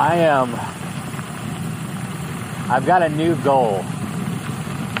 I've got a new goal.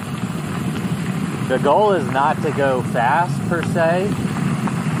 The goal is not to go fast per se,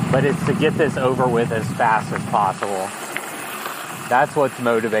 but it's to get this over with as fast as possible. That's what's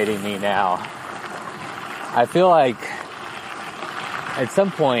motivating me now. I feel like at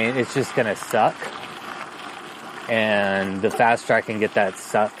some point it's just going to suck. And the faster I can get that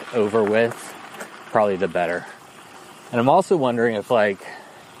suck over with, probably the better. And I'm also wondering if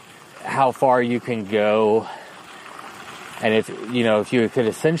how far you can go, and if you could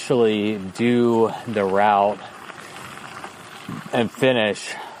essentially do the route and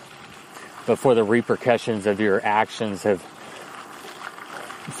finish before the repercussions of your actions have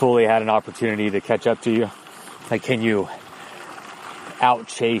fully had an opportunity to catch up to you. Like, can you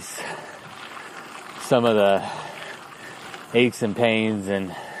outchase some of the aches and pains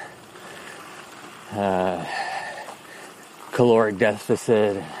and caloric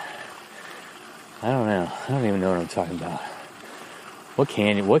deficit? I don't know. I don't even know what I'm talking about. What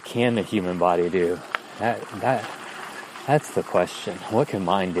can the human body do? That's the question. What can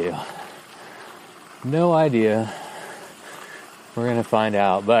mine do? No idea. We're going to find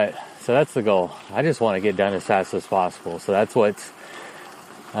out. So that's the goal. I just want to get done as fast as possible. So that's what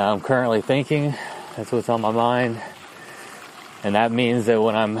I'm currently thinking. That's what's on my mind. And that means that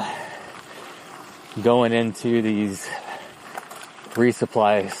when I'm going into these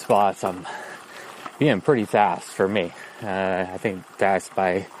resupply spots, I'm being pretty fast for me. I think fast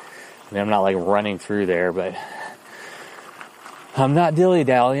I'm not like running through there, but I'm not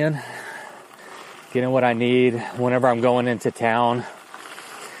dilly-dallying. Getting what I need. Whenever I'm going into town,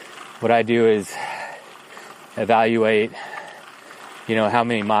 what I do is evaluate, how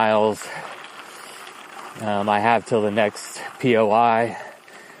many miles I have till the next POI,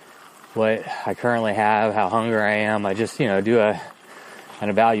 what I currently have, how hungry I am. I just, do an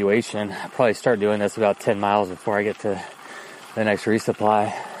evaluation. I'll probably start doing this about 10 miles before I get to the next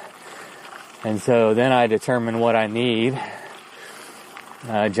resupply. And so then I determine what I need.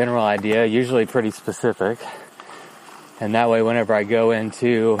 General idea, usually pretty specific. And that way, whenever I go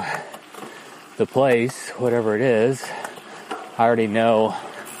into the place, whatever it is, I already know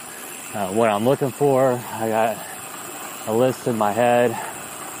what I'm looking for. I got a list in my head.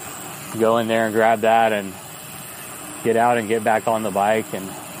 Go in there and grab that and get out and get back on the bike. And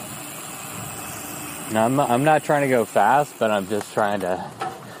I'm not trying to go fast, but I'm just trying to.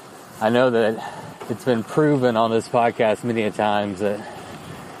 I know that it's been proven on this podcast many a times that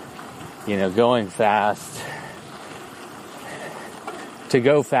going fast. To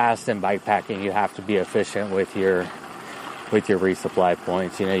go fast in bikepacking, you have to be efficient with your resupply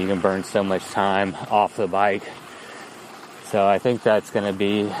points. You can burn so much time off the bike. So I think that's going to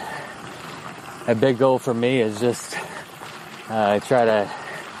be a big goal for me, is just try to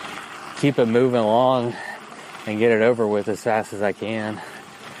keep it moving along and get it over with as fast as I can.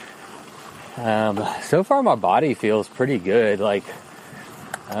 So far my body feels pretty good.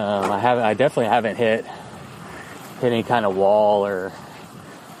 I definitely haven't hit any kind of wall or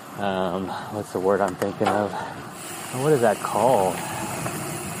what's the word I'm thinking of? What is that called?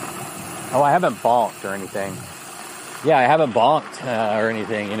 Oh, I haven't bonked or anything. Yeah, I haven't bonked or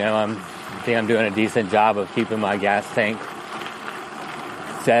anything. I think I'm doing a decent job of keeping my gas tank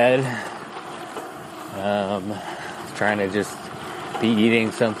fed. Trying to just be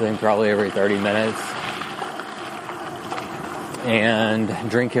eating something probably every 30 minutes. And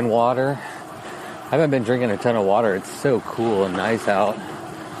drinking water. I haven't been drinking a ton of water. It's so cool and nice out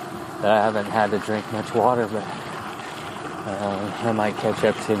that I haven't had to drink much water, but that might catch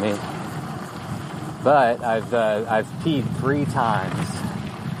up to me. But I've peed 3 times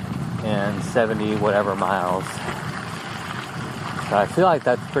in 70 whatever miles. So I feel like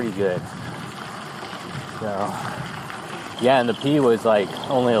that's pretty good. So yeah, and the pee was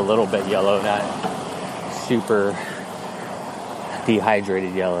only a little bit yellow, not super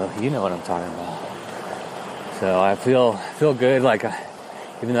dehydrated yellow. You know what I'm talking about. So I feel good,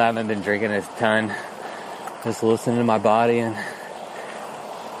 even though I haven't been drinking a ton, just listening to my body and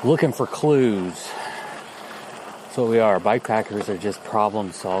looking for clues. That's what we are. Bikepackers are just problem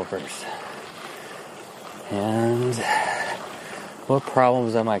solvers. And what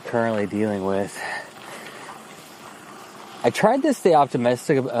problems am I currently dealing with? I tried to stay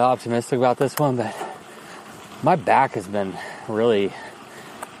optimistic about this one, but my back has been really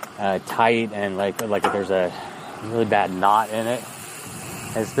tight, and like there's a really bad knot in it.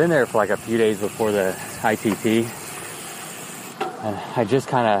 And it's been there for a few days before the ITT, and I just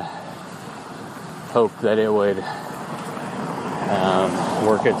kind of hoped that it would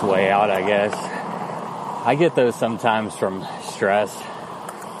work its way out, I guess. I get those sometimes from stress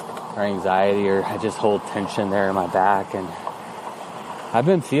or anxiety, or I just hold tension there in my back, and I've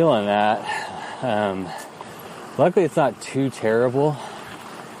been feeling that. Luckily, it's not too terrible.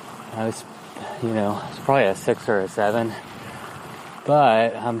 It's probably a 6 or a 7.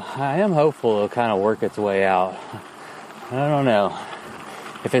 But I am hopeful it'll kind of work its way out. I don't know.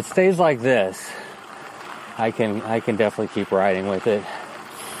 If it stays like this, I can definitely keep riding with it.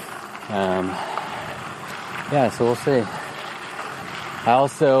 Yeah, so we'll see. I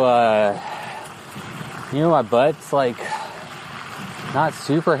also, my butt's like not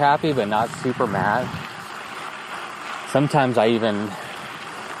super happy, but not super mad. Sometimes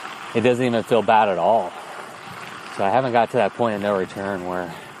it doesn't even feel bad at all. So I haven't got to that point of no return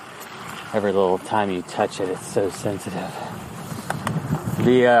where every little time you touch it, it's so sensitive.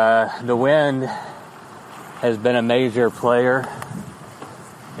 The wind has been a major player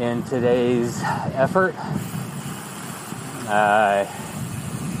in today's effort.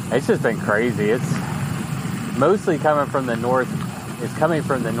 It's just been crazy. It's mostly coming from the north. It's coming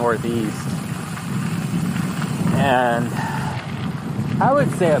from the northeast. And I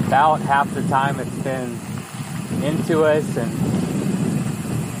would say about half the time it's been into us, and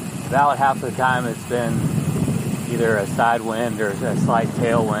about half the time it's been either a side wind or a slight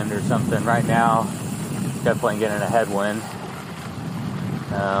tailwind or something. Right now, definitely getting a headwind.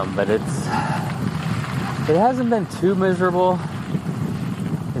 But it hasn't been too miserable.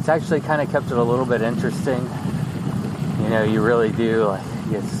 It's actually kind of kept it a little bit interesting. You really do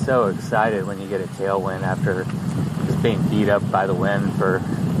get so excited when you get a tailwind after just being beat up by the wind for,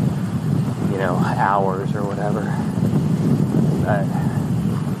 hours or whatever. But,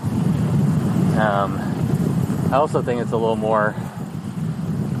 I also think it's a little more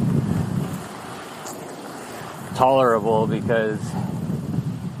tolerable because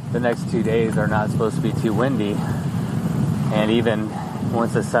the next 2 days are not supposed to be too windy. And even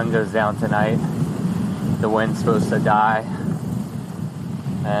once the sun goes down tonight, the wind's supposed to die.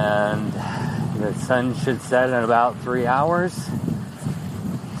 And the sun should set in about 3 hours.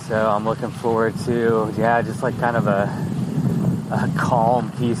 So I'm looking forward to, just like kind of a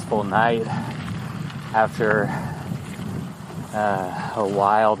calm, peaceful night after a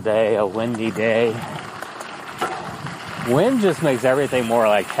wild day, a windy day. Wind just makes everything more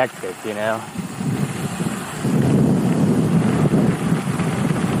like hectic,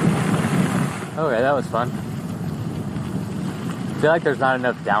 Okay, that was fun. I feel like there's not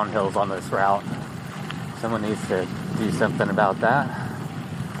enough downhills on this route. Someone needs to do something about that.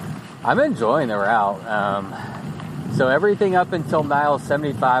 I'm enjoying the route. So everything up until mile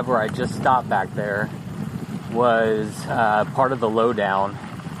 75, where I just stopped back there, was part of the lowdown.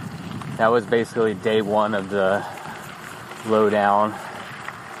 That was basically day one of the lowdown.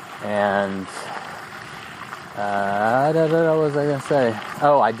 And what was I gonna say?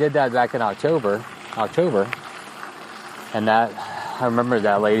 Oh, I did that back in October, and that I remember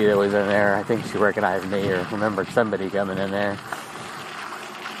that lady that was in there. I think she recognized me or remembered somebody coming in there.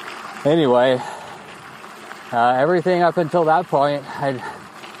 Anyway, everything up until that point I'd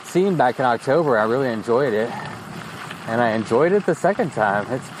seen back in October. I really enjoyed it, and I enjoyed it the second time.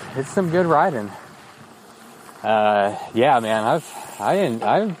 It's some good riding. Yeah, man,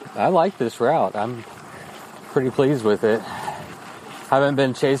 I like this route. I'm pretty pleased with it. Haven't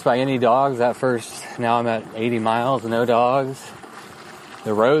been chased by any dogs at first. Now I'm at 80 miles, no dogs.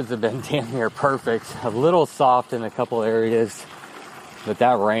 The roads have been damn near perfect. A little soft in a couple areas, but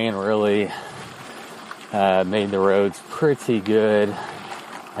that rain really made the roads pretty good,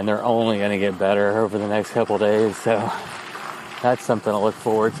 and they're only going to get better over the next couple days, so that's something to look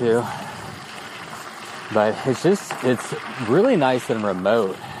forward to. But it's really nice and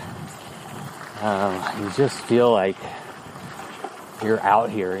remote. You just feel like you're out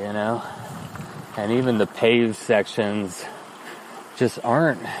here, and even the paved sections just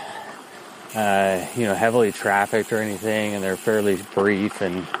aren't heavily trafficked or anything, and they're fairly brief,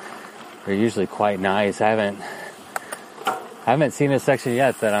 and they're usually quite nice. I haven't seen a section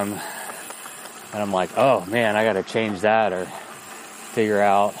yet that I'm like, oh man, I got to change that or figure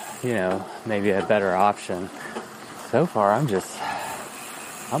out, maybe a better option. So far, I'm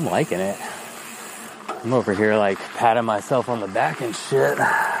liking it. I'm over here like patting myself on the back and shit.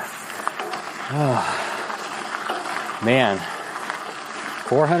 Oh, man.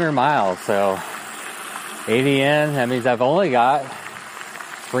 400 miles, so 80 in, that means I've only got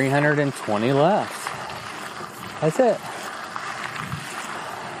 320 left. That's it.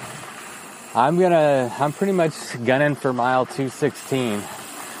 I'm pretty much gunning for mile 216.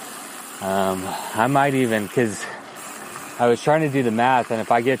 I might even, because I was trying to do the math, and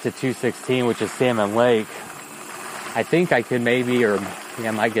if I get to 216, which is Salmon Lake, I think I could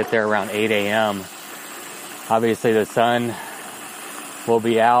I might get there around 8 a.m. Obviously the sun will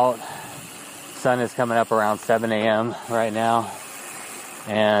be out. Sun is coming up around 7 a.m. right now.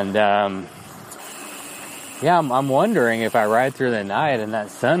 And yeah, I'm wondering if I ride through the night and that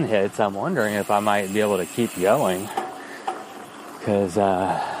sun hits, I'm wondering if I might be able to keep going. Because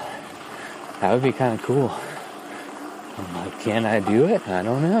that would be kind of cool. I'm like, can I do it? I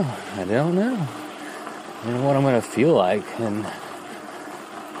don't know. I don't know what I'm going to feel like in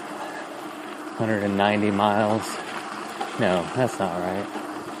 190 miles. No, that's not right.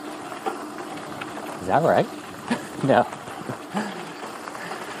 Is that right? No.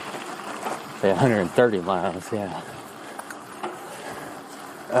 Say 130 miles, yeah.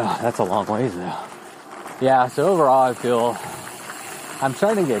 Oh, that's a long ways though. Yeah, so overall I feel I'm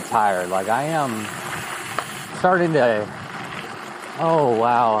starting to get tired. Like I am starting to, oh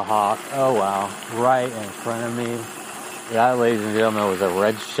wow, a hawk. Oh wow, right in front of me. That, ladies and gentlemen, was a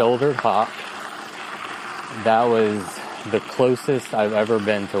red-shouldered hawk. That was the closest I've ever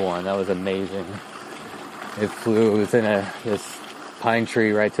been to one. That was amazing. It flew, it was in this pine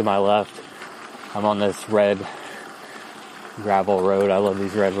tree right to my left. I'm on this red gravel road. I love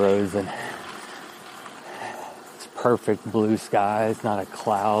these red roads, and it's perfect blue skies, not a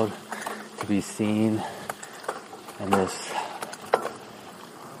cloud to be seen. And this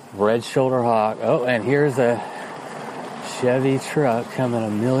red shoulder hawk. Oh, and here's a Chevy truck coming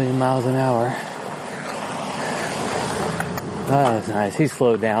 1,000,000 miles an hour. Oh, that's nice. He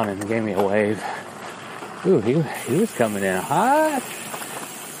slowed down and gave me a wave. Ooh, he was coming in hot.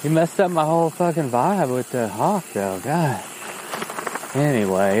 He messed up my whole fucking vibe with the hawk, though. God.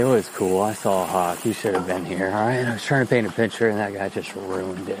 Anyway, it was cool. I saw a hawk. You should have been here, alright? I was trying to paint a picture, and that guy just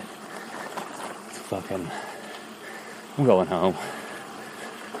ruined it. It's fucking... I'm going home.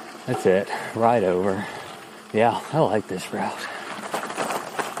 That's it. Ride over. Yeah, I like this route.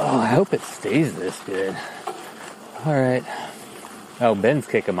 Oh, I hope it stays this good. Alright. Oh, Ben's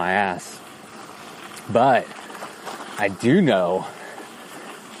kicking my ass. But I do know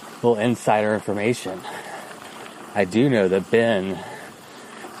a little insider information. I do know that Ben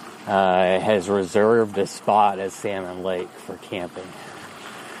has reserved a spot at Salmon Lake for camping.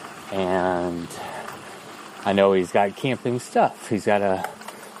 And I know he's got camping stuff. He's got a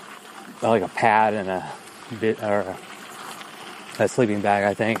pad and a sleeping bag,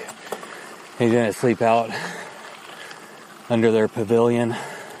 I think. He's gonna sleep out under their pavilion.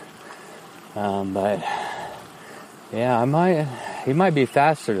 But yeah, he might be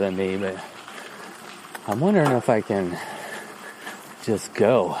faster than me, but I'm wondering if I can just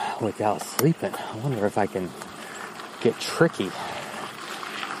go without sleeping. I wonder if I can get tricky.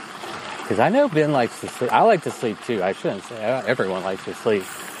 Because I know Ben likes to sleep. I like to sleep too. I shouldn't say everyone likes to sleep.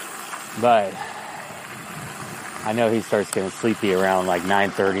 But I know he starts getting sleepy around like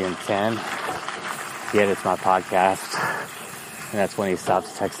 9:30 and 10. He edits my podcast. And that's when he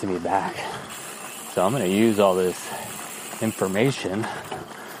stops texting me back. So I'm going to use all this information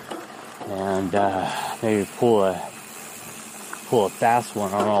and maybe pull a fast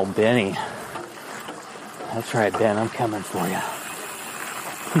one on old Benny. That's right, Ben. I'm coming for you.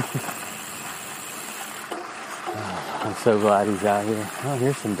 I'm so glad he's out here. Oh,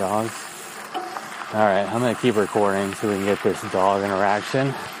 here's some dogs. Alright, I'm going to keep recording so we can get this dog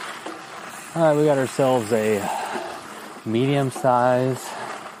interaction. Alright, we got ourselves a medium size,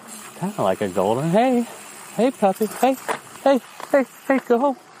 kind of like a golden. Hey puppy. Hey, go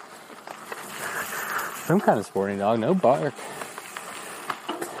home. Some kind of sporting dog, no bark.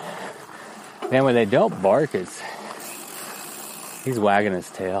 Man, when they don't bark, he's wagging his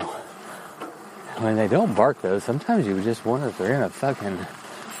tail. When they don't bark, though, sometimes you just wonder if they're gonna fucking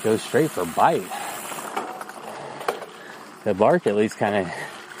go straight for bite. The bark at least kind of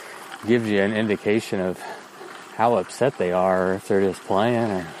gives you an indication of how upset they are, or if they're just playing,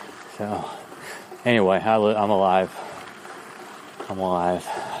 or so. Anyway, I'm alive.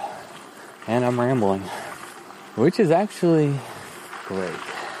 And I'm rambling, which is actually great.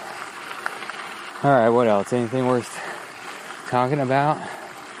 Alright, what else? Anything worth talking about?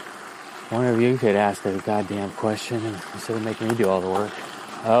 One of you could ask a goddamn question instead of making me do all the work.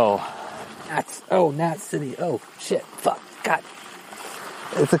 Nat City. Oh, shit. Fuck. God.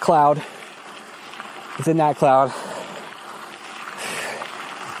 It's a cloud. It's a gnat cloud.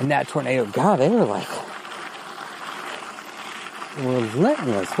 A gnat tornado. God, they were like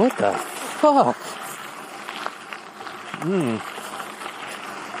relentless. What the fuck?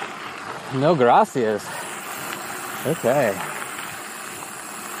 No gracias. Okay.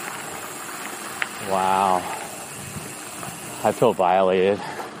 Wow. I feel violated.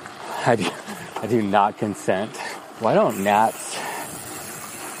 I do not consent. Why don't gnats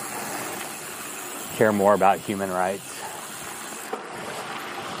care more about human rights?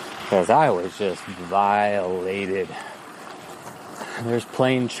 Because I was just violated. There's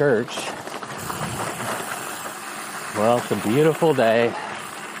Plain Church. Well, it's a beautiful day.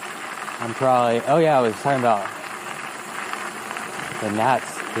 I was talking about the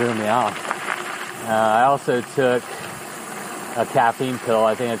gnats threw me off. I also took a caffeine pill.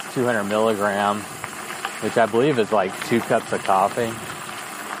 I think it's 200 milligram, which I believe is like 2 cups of coffee,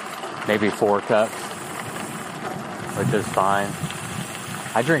 maybe 4 cups, which is fine.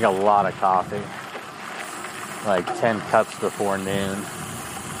 I drink a lot of coffee, like 10 cups before noon.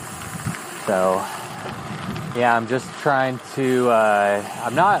 So, yeah, I'm just trying to,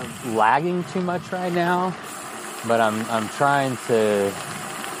 I'm not lagging too much right now, but I'm trying to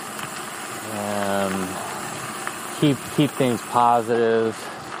keep things positive.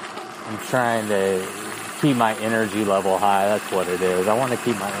 I'm trying to keep my energy level high. That's what it is. I want to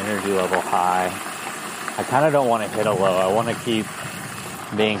keep my energy level high. I kind of don't want to hit a low. I want to keep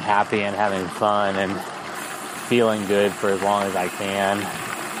being happy and having fun and feeling good for as long as I can.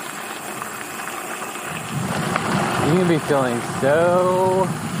 You can be feeling so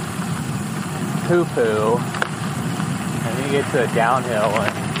poo-poo, and then you get to a downhill,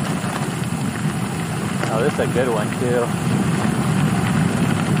 and oh, this is a good one too.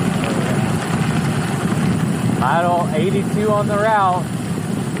 Mile 82 on the route.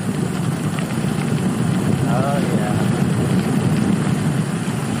 Oh yeah.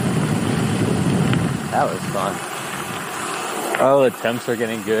 That was fun. Oh, the temps are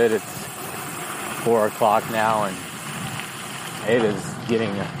getting good. It's 4 o'clock now, and it is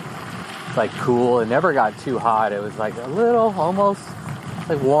getting like cool. It never got too hot. It was like a little, almost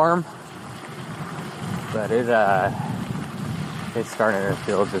like warm, but it's starting to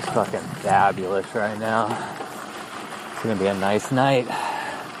feel just fucking fabulous right now. It's gonna be a nice night.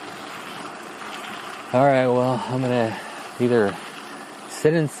 All right, well, I'm gonna either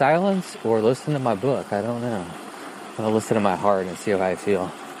sit in silence or listen to my book. I don't know. I'm gonna listen to my heart and see how I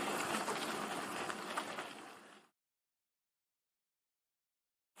feel.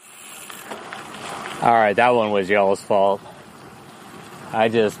 Alright, that one was y'all's fault. I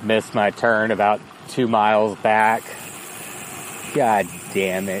just missed my turn about 2 miles back. God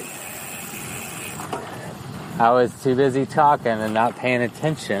damn it. I was too busy talking and not paying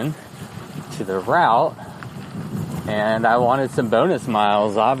attention to the route. And I wanted some bonus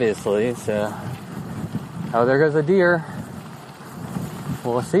miles, obviously, so... Oh, there goes a deer.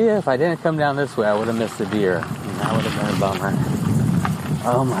 We'll see. If I didn't come down this way, I would have missed the deer. And that would have been a bummer.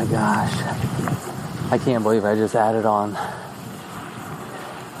 Oh my gosh. I can't believe I just added on.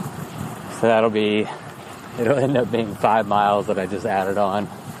 So it'll end up being 5 miles that I just added on.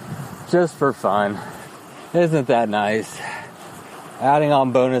 Just for fun. Isn't that nice? Adding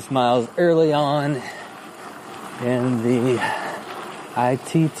on bonus miles early on in the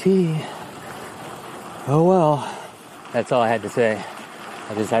ITT. Oh well. That's all I had to say.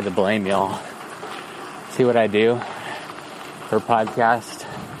 I just had to blame y'all. See what I do for podcast?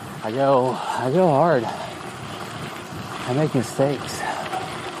 I go hard. I make mistakes.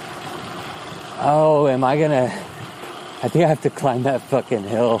 Oh, I think I have to climb that fucking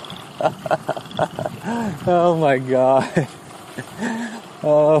hill. Oh my god.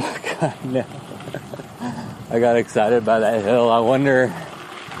 Oh god, no. I got excited by that hill. I wonder,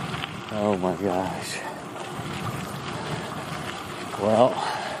 oh my gosh. Well,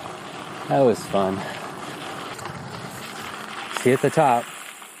 that was fun. See you at the top.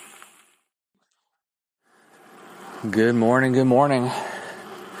 Good morning, good morning.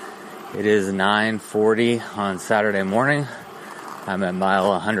 It is 9:40 on Saturday morning. I'm at mile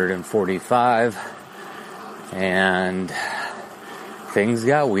 145, and things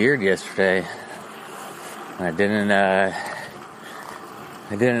got weird yesterday. I didn't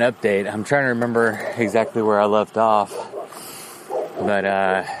update. I'm trying to remember exactly where I left off, but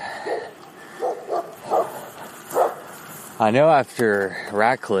I know after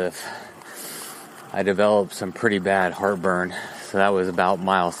Ratcliffe, I developed some pretty bad heartburn. So that was about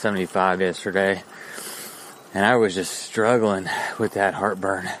mile 75 yesterday. And I was just struggling with that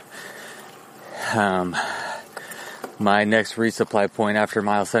heartburn. My next resupply point after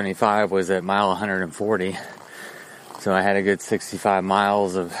mile 75 was at mile 140. So I had a good 65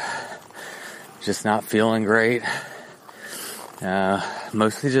 miles of just not feeling great.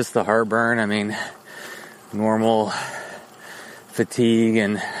 Mostly just the heartburn. I mean, normal fatigue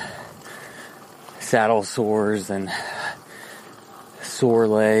and saddle sores and sore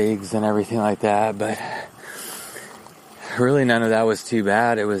legs and everything like that, but really none of that was too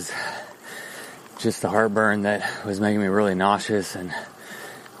bad. It was just the heartburn that was making me really nauseous and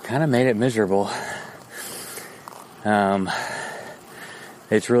kind of made it miserable.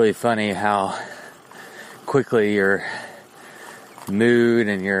 It's really funny how quickly your mood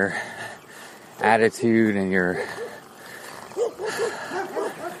and your attitude and your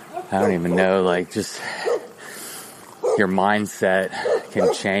I don't even know, like, just your mindset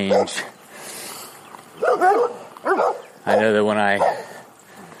can change. I know that when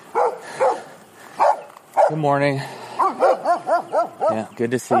good morning. Yeah,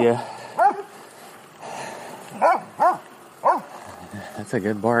 good to see you. That's a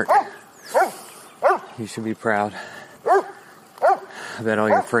good bark. You should be proud. I bet all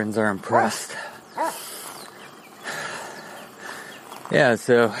your friends are impressed. Yeah,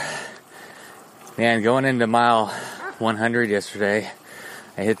 so, man, going into mile 100 yesterday,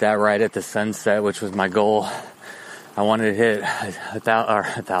 I hit that right at the sunset, which was my goal. I wanted to hit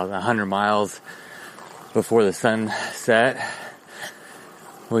 100 miles before the sun set,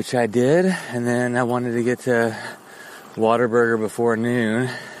 which I did, and then I wanted to get to Whataburger before noon.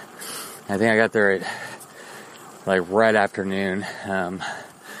 I think I got there at like right after noon.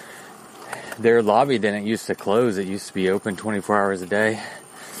 Their lobby didn't used to close. It used to be open 24 hours a day.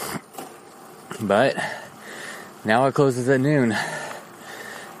 But now it closes at noon,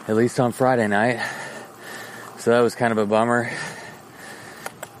 at least on Friday night. So that was kind of a bummer.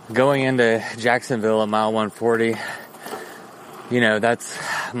 Going into Jacksonville at mile 140, that's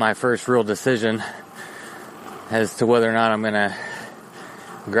my first real decision as to whether or not I'm going to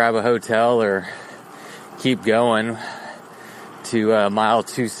grab a hotel or keep going to mile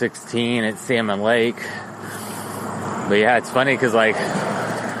 216 at Salmon Lake. But yeah, it's funny because like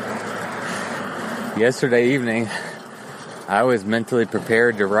yesterday evening, I was mentally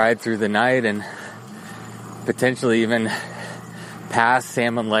prepared to ride through the night and potentially even pass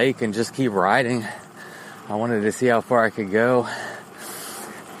Salmon Lake and just keep riding. I wanted to see how far I could go.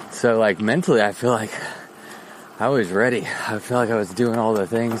 So like mentally, I feel like I was ready. I feel like I was doing all the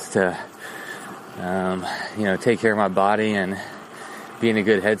things to, take care of my body and be in a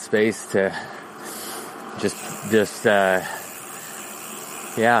good headspace to just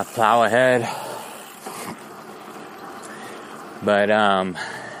plow ahead. But,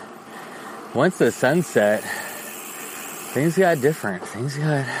 once the sun set, things got different. Things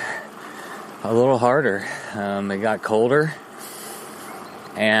got a little harder. It got colder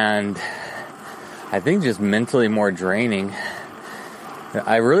and I think just mentally more draining.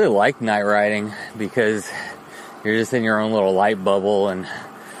 I really like night riding because you're just in your own little light bubble and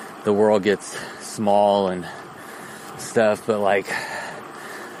the world gets small and stuff. But like,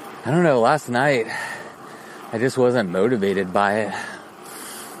 I don't know, last night I just wasn't motivated by it.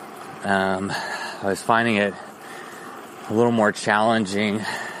 I was finding it a little more challenging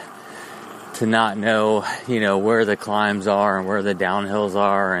to not know, where the climbs are and where the downhills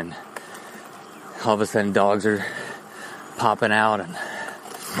are, and all of a sudden dogs are popping out, and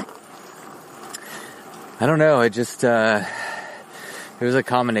I don't know, it just, it was a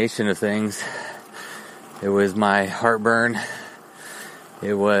combination of things. It was my heartburn.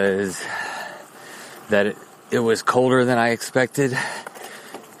 It was that it was colder than I expected,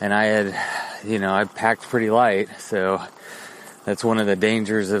 and I had, I packed pretty light, so that's one of the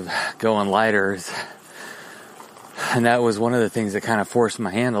dangers of going lighter. And that was one of the things that kind of forced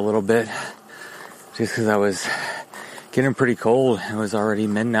my hand a little bit, just because I was getting pretty cold. It was already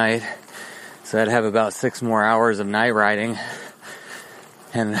midnight, so I'd have about 6 more hours of night riding,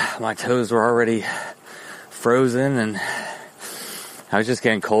 and my toes were already frozen, and I was just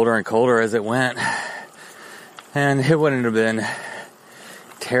getting colder and colder as it went. And it wouldn't have been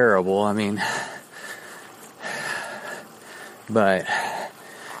terrible, but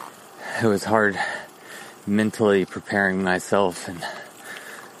it was hard mentally preparing myself and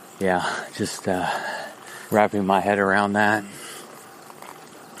just wrapping my head around that.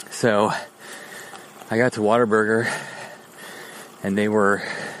 So I got to Whataburger and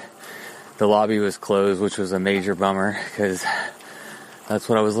the lobby was closed, which was a major bummer because that's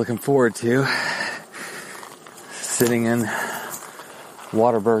what I was looking forward to. Sitting in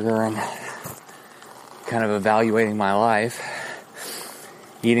Whataburger and kind of evaluating my life,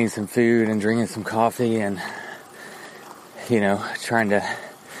 eating some food and drinking some coffee and, trying to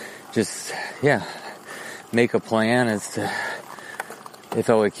just, make a plan as to if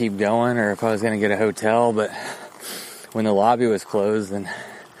I would keep going or if I was going to get a hotel. But when the lobby was closed and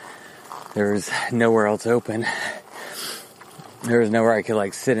there was nowhere else open, there was nowhere I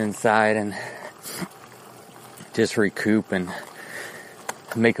could sit inside and just recoup and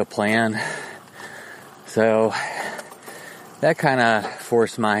make a plan. So that kind of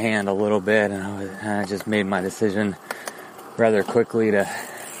forced my hand a little bit, and I just made my decision rather quickly to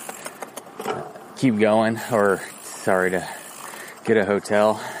keep going, to get a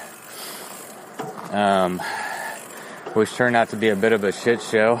hotel. Which turned out to be a bit of a shit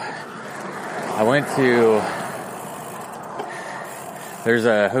show. I went to There's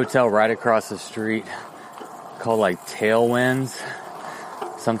a hotel right across the street called like Tailwinds,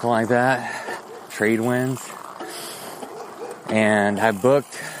 something like that, Tradewinds. And I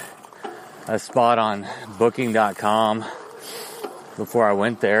booked a spot on booking.com before I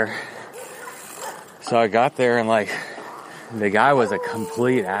went there. So I got there and like the guy was a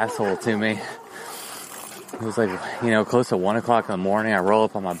complete asshole to me. It was like, close to 1 o'clock in the morning. I roll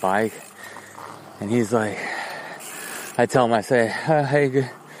up on my bike and he's like, I tell him, I say, hey, good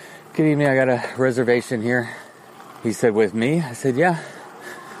evening. I got a reservation here. He said, with me? I said, yeah.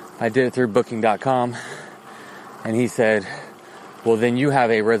 I did it through booking.com. And he said, well, then you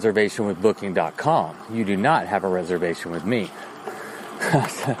have a reservation with booking.com. You do not have a reservation with me. I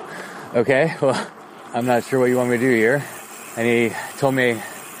said, okay, well, I'm not sure what you want me to do here. And he told me,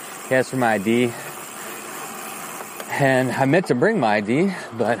 he asked for my ID. And I meant to bring my ID,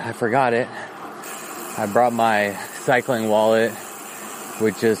 but I forgot it. I brought my cycling wallet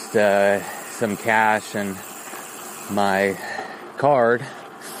with just some cash and my card,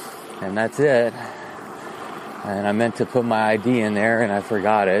 and that's it. And I meant to put my ID in there, and I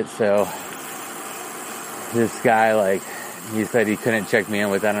forgot it. So this guy, he said he couldn't check me in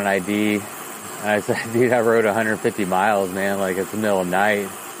without an ID. And I said, dude, I rode 150 miles, man. It's the middle of the night.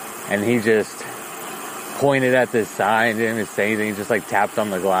 And he just pointed at this sign, didn't even say anything. He just tapped on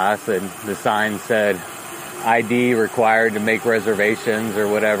the glass, and the sign said, ID required to make reservations or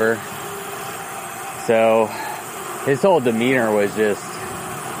whatever. So his whole demeanor was just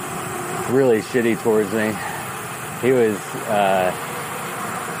really shitty towards me. He was,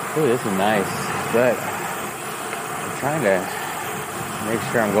 ooh, this is nice, but I'm trying to make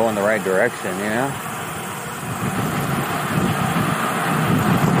sure I'm going the right direction,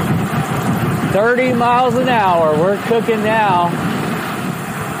 30 miles an hour, we're cooking now.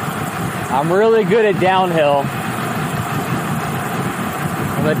 I'm really good at downhill.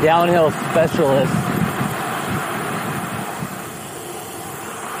 I'm a downhill specialist.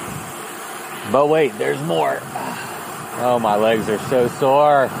 But wait, there's more. Oh, my legs are so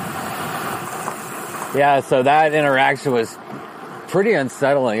sore. Yeah, so that interaction was pretty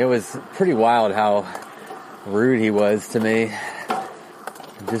unsettling. It was pretty wild how rude he was to me.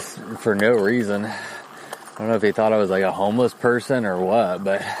 Just for no reason. I don't know if he thought I was a homeless person or what,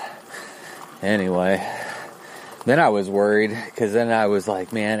 but anyway. Then I was worried, because then I was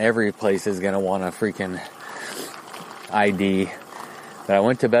like, man, every place is going to want a freaking ID. But I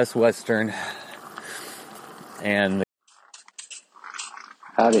went to Best Western, and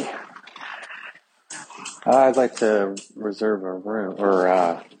howdy. I'd like to reserve a room,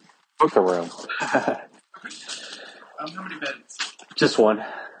 or book a room. How many beds? Just one.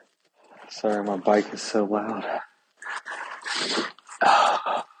 Sorry, my bike is so loud.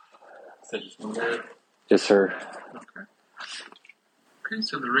 So just one bed? Yes, sir. Okay,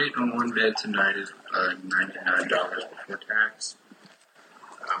 so the rate on one bed tonight is $99 before tax.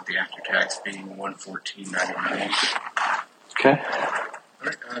 The after tax being $114.99. Okay. All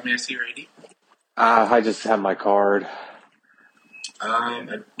right, may I see your ID? I just have my card.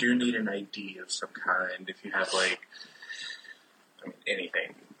 I do need an ID of some kind. If you have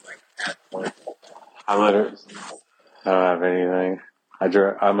anything, passport. I don't have anything.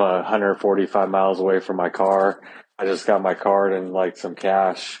 I'm 145 miles away from my car. I just got my card and some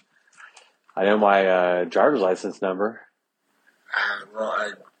cash. I know my driver's license number.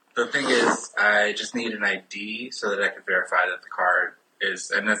 The thing is, I just need an ID so that I can verify that the card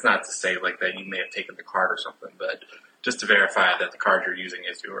is, and that's not to say that you may have taken the card or something, but just to verify that the card you're using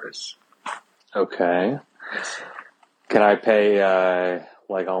is yours. Okay. Yes. Can I pay on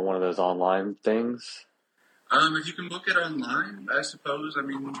one of those online things? If you can book it online, I suppose.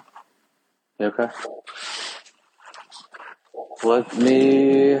 Okay. Let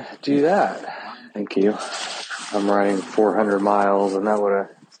me do that. Thank you. I'm riding 400 miles, and that would have...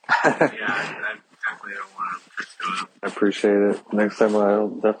 Yeah, I definitely don't want to risk it. I appreciate it. Next time I'll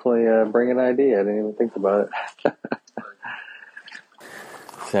definitely bring an ID. I didn't even think about it.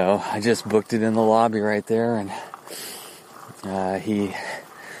 So I just booked it in the lobby right there, and he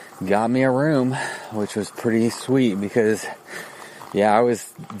got me a room, which was pretty sweet because, I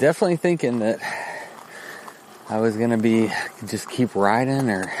was definitely thinking that I was going to just keep riding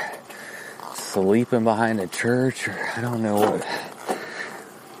or sleeping behind a church, or I don't know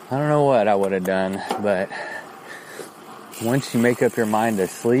what I would have done, but once you make up your mind to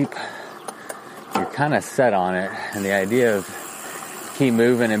sleep, you're kind of set on it, and the idea of keep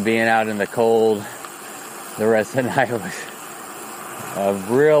moving and being out in the cold the rest of the night was a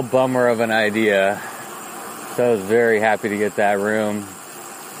real bummer of an idea. So I was very happy to get that room.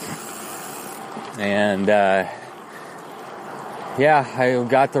 And yeah, I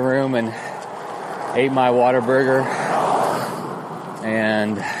got the room and ate my Whataburger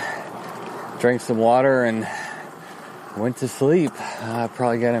and drank some water and went to sleep. I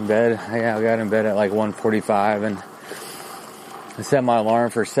probably got in bed. Yeah, I got in bed at like 1:45 and I set my alarm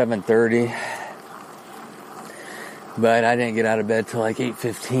for 7:30. But I didn't get out of bed till like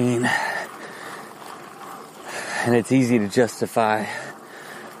 8:15. And it's easy to justify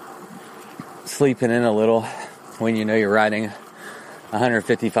sleeping in a little when you know you're riding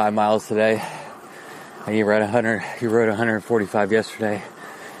 155 miles today. And you rode 145 yesterday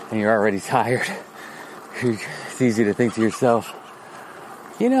and you're already tired. It's easy to think to yourself,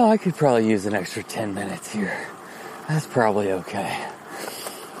 you know, I could probably use an extra 10 minutes here. That's probably okay.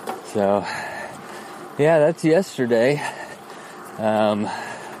 So, yeah, that's yesterday.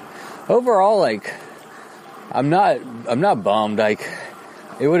 Overall, like, I'm not bummed. Like,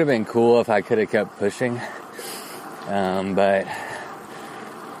 it would have been cool if I could have kept pushing. But,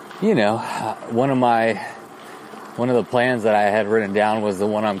 you know, one of the plans that I had written down was the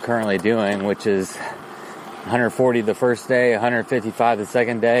one I'm currently doing, which is 140 the first day, 155 the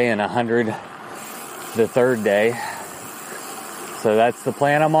second day, and 100 the third day. So that's the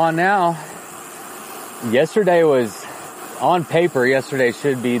plan I'm on now. Yesterday was, on paper, yesterday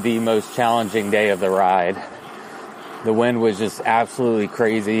should be the most challenging day of the ride. The wind was just absolutely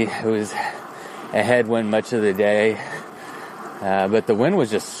crazy. It was a headwind much of the day. But the wind was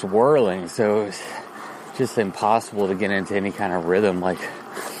just swirling, so it was just impossible to get into any kind of rhythm. Like,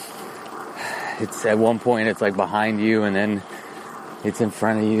 it's at one point it's like behind you and then it's in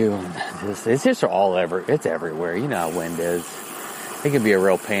front of you, and it's just it's everywhere. You know how wind is. It can be a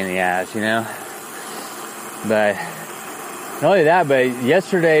real pain in the ass, you know? But not only that, but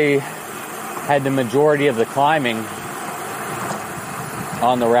yesterday had the majority of the climbing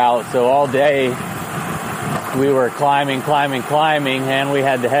on the route. So all day we were climbing, and we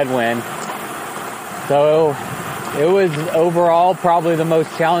had the headwind. So it was overall probably the most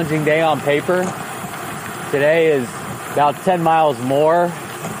challenging day on paper. Today is about 10 miles more,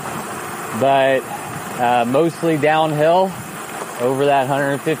 but mostly downhill over that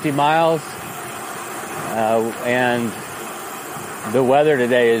 150 miles. And the weather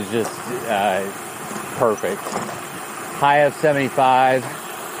today is just perfect. High of 75,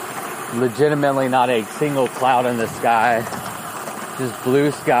 legitimately not a single cloud in the sky, just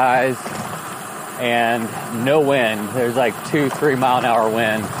blue skies and no wind. There's like 2-3 mile an hour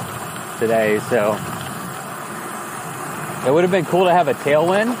wind today, so it would have been cool to have a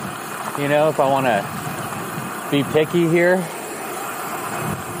tailwind, you know, if I want to be picky here.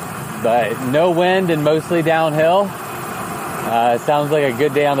 But no wind and mostly downhill. Sounds like a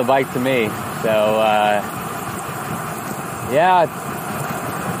good day on the bike to me. So, yeah,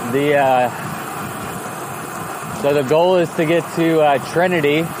 so the goal is to get to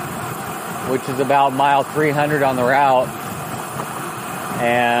Trinity, which is about mile 300 on the route,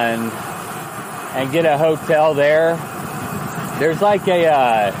 and get a hotel there. There's like they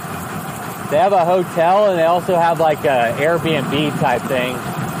have a hotel and they also have like a Airbnb type thing,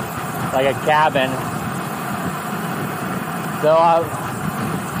 like a cabin. So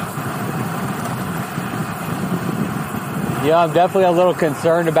I'm definitely a little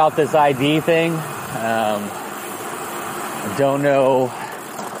concerned about this ID thing. I don't know.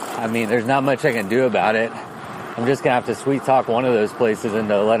 I mean, there's not much I can do about it. I'm just gonna have to sweet talk one of those places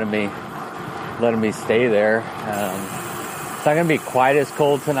into letting me stay there. It's not gonna be quite as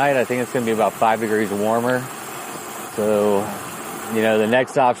cold tonight. I think it's gonna be about 5 degrees warmer. So, you know, the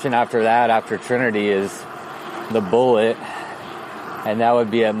next option after that, after Trinity, is the Bullet, and that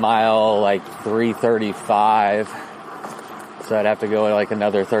would be at mile like 335. So I'd have to go like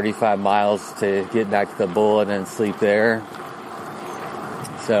another 35 miles to get back to the Bullet and sleep there.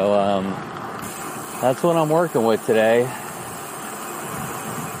 So that's what I'm working with today.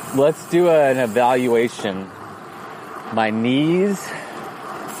 Let's do an evaluation. My knees,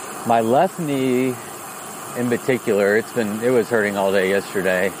 my left knee in particular, it was hurting all day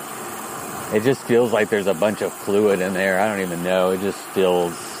yesterday. It just feels like there's a bunch of fluid in there. I don't even know. It just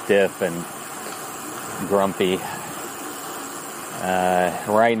feels stiff and grumpy.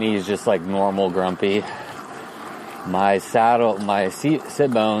 Right knee is just like normal grumpy. My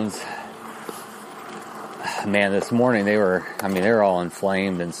sit bones, man, this morning they were all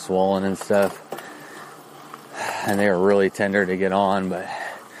inflamed and swollen and stuff. And they were really tender to get on, but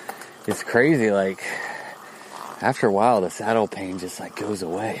it's crazy, like, after a while the saddle pain just like goes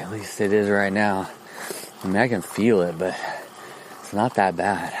away. At least it is right now. I mean, I can feel it, but it's not that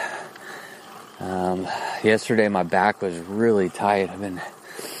bad. Yesterday my back was really tight. I've been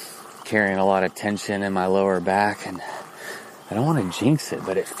carrying a lot of tension in my lower back, and I don't want to jinx it,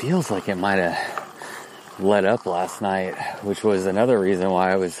 but it feels like it might have let up last night, which was another reason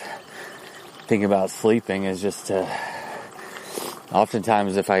why I was thinking about sleeping, is just to,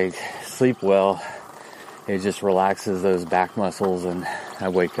 oftentimes if I sleep well, it just relaxes those back muscles and I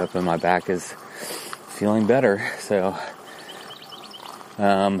wake up and my back is feeling better. So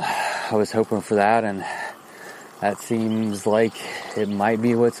I was hoping for that, and that seems like it might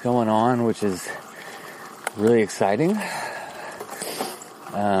be what's going on, which is really exciting.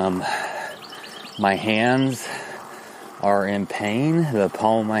 My hands are in pain, the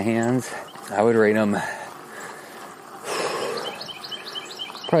palm of my hands. I would rate them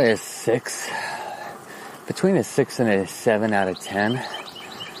probably a 6, between a 6 and a 7 out of 10.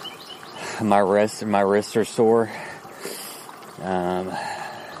 My wrists are sore.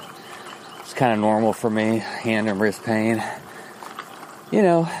 It's kind of normal for me, hand and wrist pain. You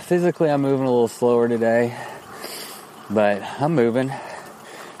know, physically I'm moving a little slower today, but I'm moving,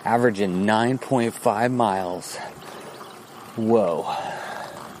 averaging 9.5 miles. Whoa.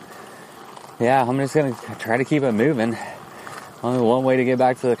 Yeah, I'm just going to try to keep it moving. Only one way to get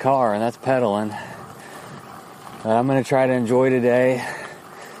back to the car, and that's pedaling. But I'm going to try to enjoy today.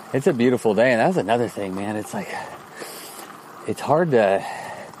 It's a beautiful day, and that's another thing, man. It's like, it's hard to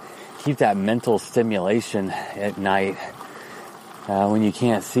keep that mental stimulation at night when you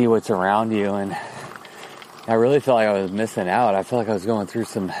can't see what's around you. And I really felt like I was missing out. I feel like I was going through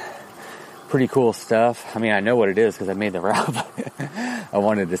some pretty cool stuff. I mean, I know what it is because I made the route, but I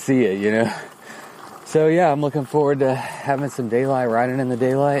wanted to see it, you know. So yeah, I'm looking forward to having some daylight, riding in the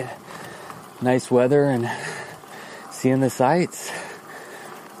daylight, nice weather, and seeing the sights.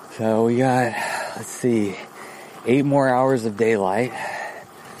 So we got, let's see, 8 more hours of daylight.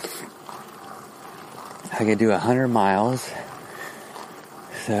 I could do 100 miles.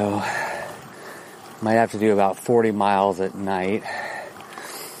 So might have to do about 40 miles at night,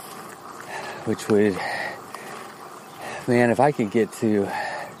 which would, man, if I could get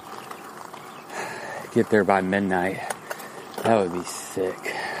there by midnight, that would be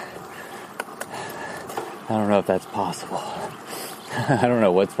sick. I don't know if that's possible. I don't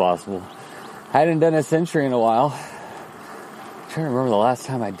know what's possible. I hadn't done a century in a while. I'm trying to remember the last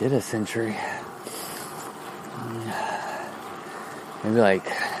time I did a century. Maybe like,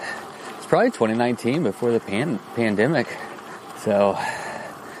 it's probably 2019 before the pandemic. So,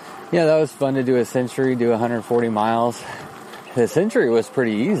 yeah, that was fun to do a century, do 140 miles. The century was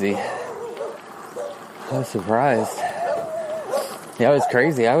pretty easy. I was surprised. Yeah, it was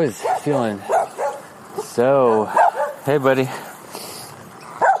crazy. I was feeling so... Hey, buddy.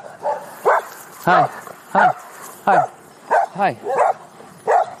 Hi. Hi. Hi. Hi.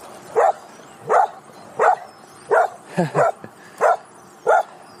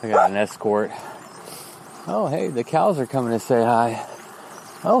 I got an escort. Oh, hey, the cows are coming to say hi.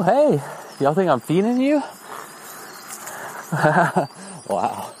 Oh, hey, y'all think I'm feeding you?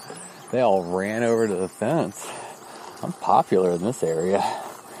 Wow. They all ran over to the fence. I'm popular in this area.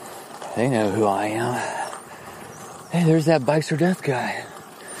 They know who I am. Hey, there's that Bikes or Death guy.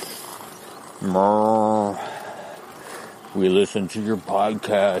 We listen to your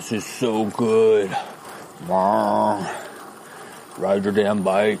podcast. It's so good. Ride your damn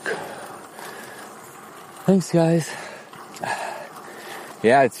bike. Thanks, guys.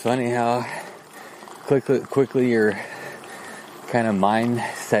 Yeah, it's funny how quickly your kind of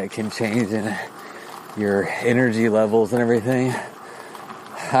mindset can change and your energy levels and everything.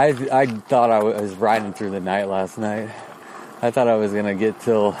 I thought I was riding through the night last night. I thought I was going to get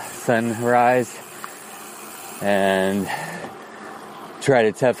till sunrise and try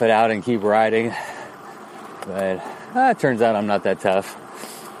to tough it out and keep riding. But it turns out I'm not that tough,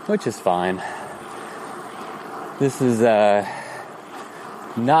 which is fine. This is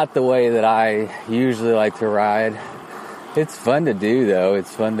not the way that I usually like to ride. It's fun to do, though.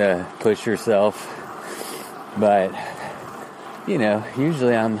 It's fun to push yourself. But, you know,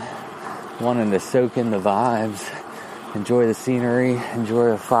 usually I'm wanting to soak in the vibes, enjoy the scenery,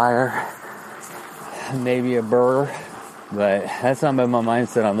 enjoy a fire, maybe a burr. But that's not been my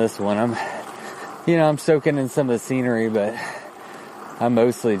mindset on this one. I'm soaking in some of the scenery, but I'm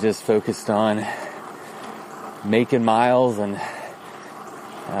mostly just focused on making miles and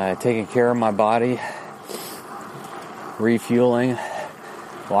taking care of my body, refueling,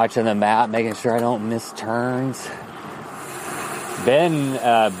 watching the map, making sure I don't miss turns. Ben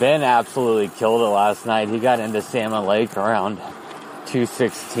absolutely killed it last night. He got into Salmon Lake around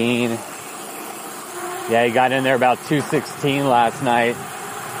 2:16. Yeah, he got in there about 2:16 last night.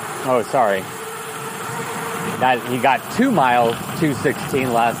 Oh, sorry. He got 2 miles,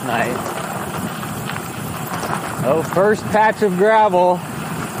 2:16 last night. Oh, first patch of gravel.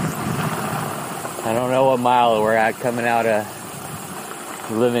 I don't know what mile we're at coming out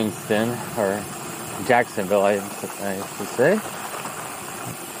of Livingston or Jacksonville, I should say.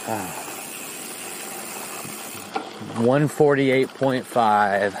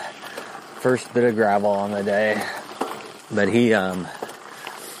 148.5. First bit of gravel on the day. But he got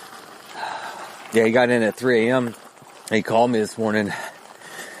in at 3 a.m. He called me this morning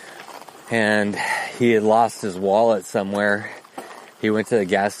and he had lost his wallet somewhere. He went to the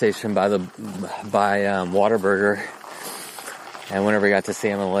gas station by Whataburger, and whenever he got to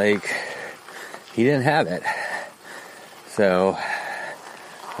Salmon Lake, he didn't have it. So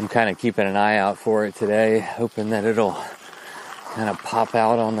I'm kind of keeping an eye out for it today, hoping that it'll kind of pop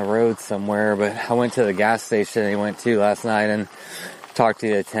out on the road somewhere. But I went to the gas station he went to last night and talked to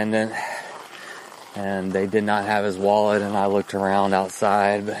the attendant, and they did not have his wallet, and I looked around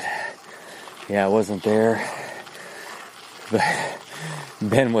outside, but yeah, it wasn't there. But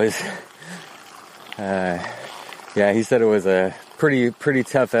Ben was, he said it was a pretty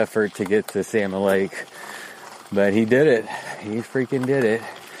tough effort to get to Salmon Lake, but he did it. He freaking did it.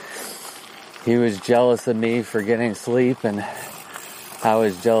 He was jealous of me for getting sleep, and I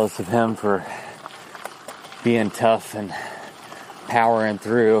was jealous of him for being tough and powering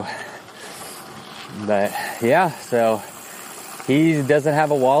through. But yeah, so he doesn't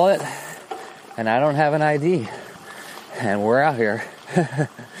have a wallet, and I don't have an ID, and we're out here.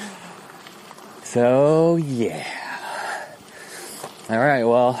 So yeah. All right,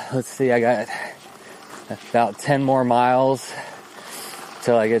 well, let's see. I got about 10 more miles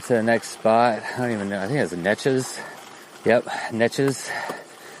till I get to the next spot. I don't even know. I think it's Netches. Yep, Netches.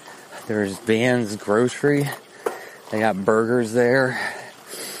 There's Van's Grocery. They got burgers there.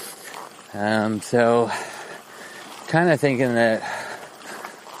 So kind of thinking that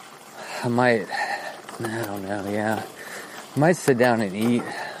I don't know, yeah. I might sit down and eat,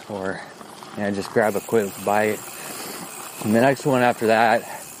 or just grab a quick bite. And the next one after that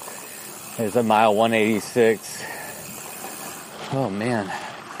is a mile 186. Oh man,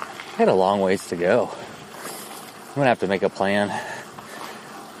 I had a long ways to go. I'm gonna have to make a plan.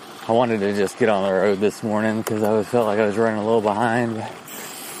 I wanted to just get on the road this morning because I felt like I was running a little behind, but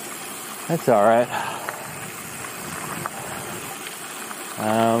that's all right.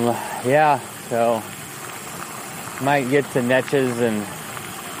 So might get to Netches and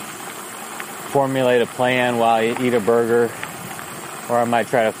formulate a plan while I eat a burger, or I might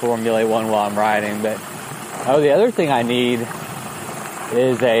try to formulate one while I'm riding. But the other thing I need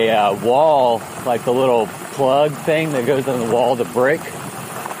is a wall, like the little plug thing that goes in the wall, the brick.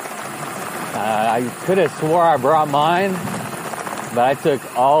 I could have swore I brought mine, but I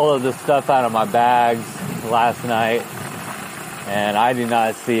took all of the stuff out of my bags last night, and I do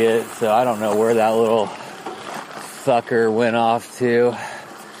not see it, so I don't know where that little sucker went off to.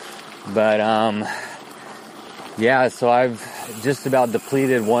 But so I've just about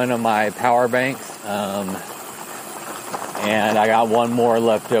depleted one of my power banks, and I got one more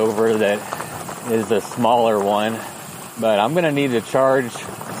left over that is a smaller one, but I'm gonna need to charge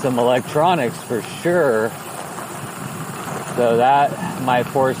some electronics for sure, so that might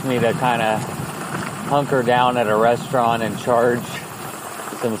force me to kind of hunker down at a restaurant and charge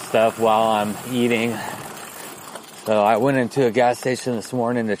some stuff while I'm eating. So I went into a gas station this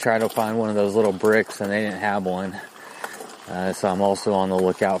morning to try to find one of those little bricks, and they didn't have one. So I'm also on the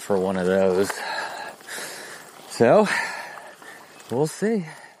lookout for one of those. So, we'll see.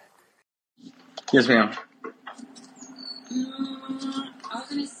 Yes, ma'am. I was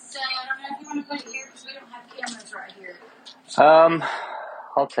going to say, I don't know if you want to put it here because we don't have cameras right here.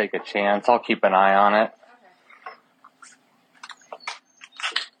 I'll take a chance. I'll keep an eye on it.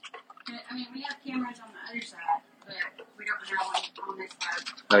 Okay. I mean, we have cameras on the other side, but we don't have one on this side.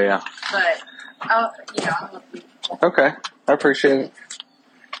 Oh, yeah. But, I'll look. Okay. I appreciate it.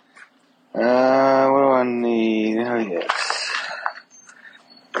 What do I need? Oh, yes.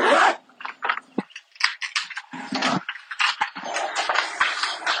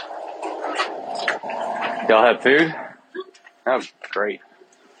 Y'all have food? Oh, great.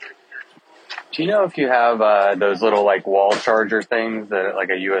 Do you know if you have those little like wall charger things that like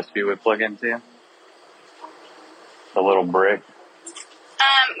a USB would plug into? The little brick?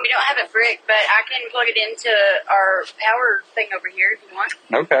 We don't have a brick, but I can plug it into our power thing over here if you want.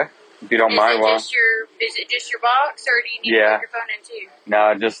 Okay. If you don't mind, is it just your box, or do you need to plug your phone in too?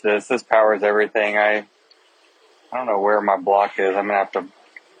 No, just this. This powers everything. I don't know where my block is. I'm gonna have to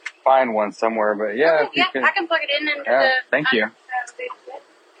find one somewhere, but yeah. Okay, I can plug it in into the... Thank you.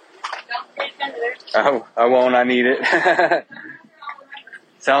 Don't forget it under there. Oh, I won't. I need it.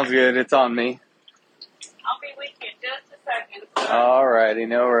 Sounds good. It's on me. I'll be with you. Alrighty,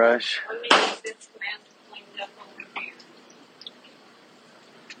 no rush. Let me get this man cleaned up over here.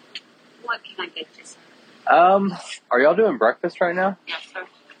 What can I get you, sir? Are y'all doing breakfast right now? Yes, sir.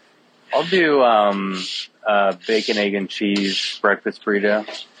 I'll do bacon, egg, and cheese breakfast burrito.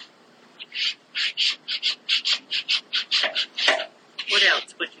 What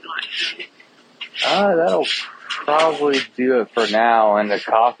else would you like? That'll probably do it for now. And a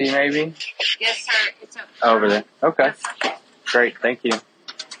coffee, maybe? Yes, sir. It's over there. Okay. Yes, sir. Great, thank you. And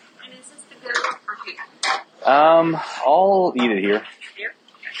is this the good one for here? I'll eat it here. Here?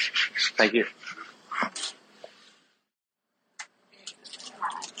 Thank you.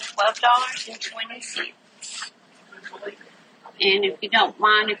 $12.20. And if you don't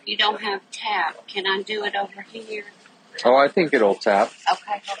mind, if you don't have tap, can I do it over here? Oh, I think it'll tap.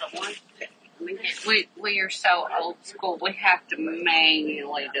 Okay, hold on one. We are so old school. We have to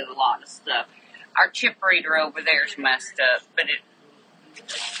manually do a lot of stuff. Our chip reader over there is messed up, but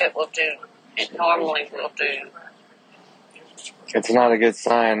it will do. It normally will do. It's not a good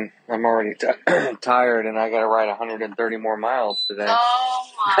sign. I'm already tired, and I got to ride 130 more miles today. Oh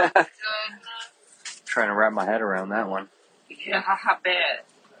my goodness! Trying to wrap my head around that one. Yeah, I bet.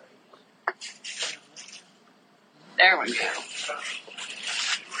 There we go.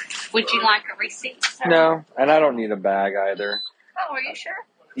 Would you like a receipt, sir? No, and I don't need a bag either. Oh, are you sure?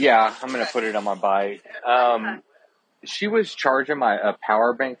 Yeah, I'm going to put it on my bike. She was charging a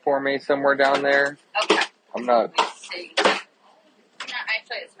power bank for me somewhere down there. Okay. I'm not... Let me see. No,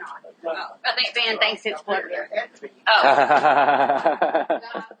 actually, it's not. Oh, I think Ben thinks it's plugged in. Oh.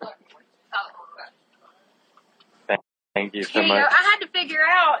 Thank you so Here you much. go. I had to figure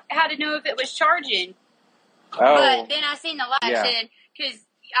out how to know if it was charging. Oh, But then I seen the lights yeah. in, because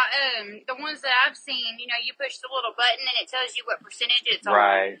the ones that I've seen, you push the little button and it tells you what percentage it's on.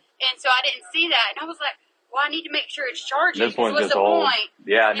 right. And so I didn't see that. And I was like, well, I need to make sure it's charging. This one's What's just the old. point?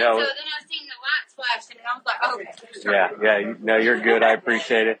 Yeah, And no. so then I seen the lights flashing and I was like, oh, it's charging. Yeah. No, you're good. I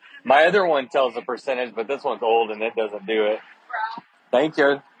appreciate it. My other one tells the percentage, but this one's old and it doesn't do it. Right. Thank you.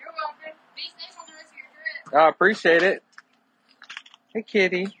 You're welcome. Be safe on the rest of your trip. I appreciate it. Hey,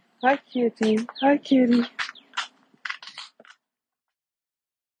 kitty. Hi, kitty. Hi, kitty.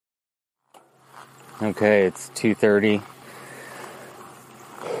 Okay, it's 2:30.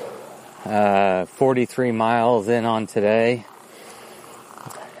 43 miles in on today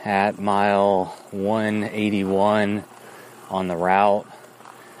at mile 181 on the route.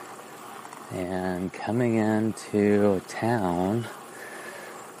 And coming into town,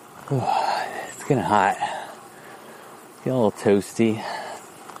 it's getting hot. Getting a little toasty.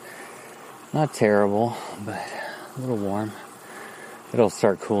 Not terrible, but a little warm. It'll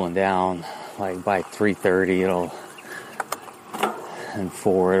start cooling down. Like by 3:30, and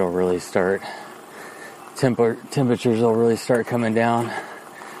 4, it'll really start. Temperatures will really start coming down.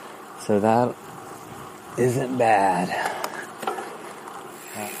 So that isn't bad.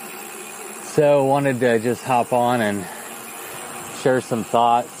 So wanted to just hop on and share some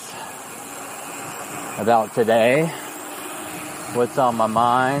thoughts about today. What's on my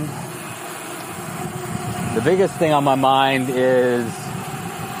mind? The biggest thing on my mind is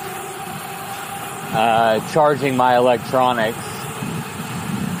charging my electronics.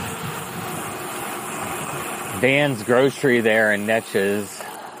 Dan's Grocery there in Netches.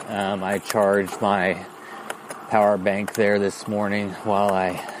 I charged my power bank there this morning while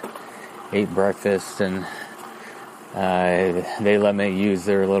I ate breakfast, and they let me use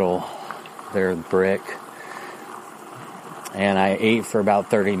their brick. And I ate for about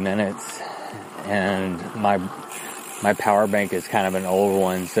 30 minutes, and my power bank is kind of an old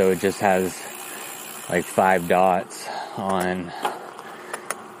one, so it just has like 5 dots on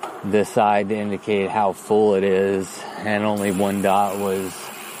this side to indicate how full it is, and only 1 dot was...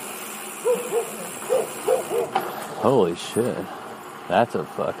 Holy shit. That's a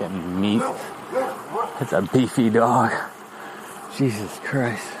fucking meat. That's a beefy dog. Jesus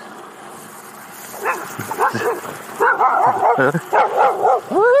Christ.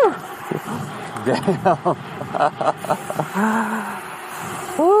 Woo! Damn.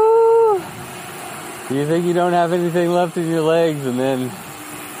 Woo! You think you don't have anything left in your legs, and then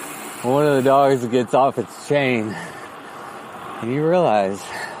one of the dogs gets off its chain, and you realize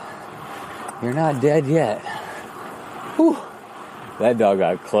you're not dead yet. Whew. That dog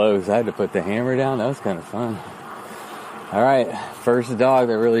got close. I had to put the hammer down. That was kind of fun. All right, first dog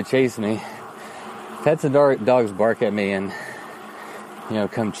that really chased me. Pets and dogs bark at me and,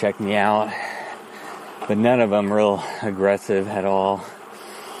 come check me out. But none of them real aggressive at all.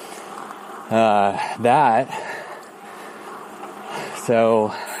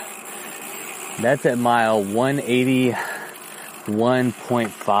 So that's at mile 181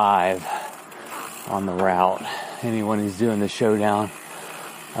 1.5 on the route. Anyone who's doing the Showdown.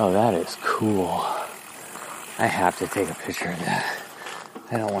 Oh, that is cool. I have to take a picture of that.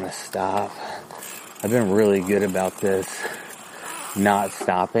 I don't want to stop. I've been really good about this, not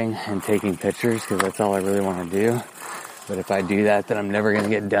stopping and taking pictures, because that's all I really want to do. But if I do that, then I'm never going to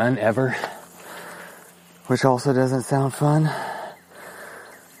get done, ever. Which also doesn't sound fun.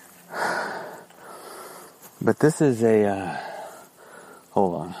 But this is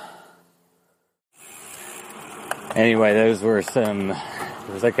hold on. Anyway, those were it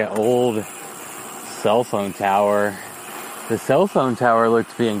was like an old cell phone tower. The cell phone tower looked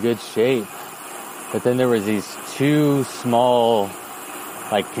to be in good shape. But then there was these two small,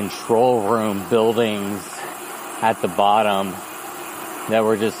 like, control room buildings at the bottom that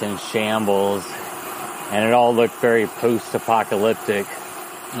were just in shambles. And it all looked very post-apocalyptic.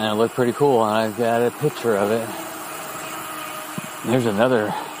 And it looked pretty cool, and I've got a picture of it. There's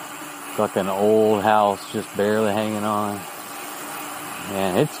another fucking old house just barely hanging on.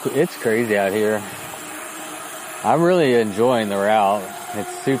 Man, it's crazy out here. I'm really enjoying the route. It's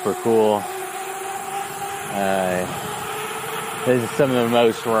super cool. This is some of the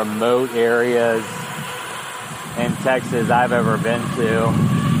most remote areas in Texas I've ever been to.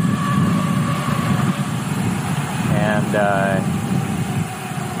 And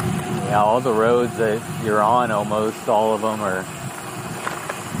yeah, all the roads that you're on, almost all of them are,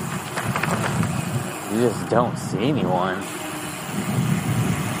 you just don't see anyone.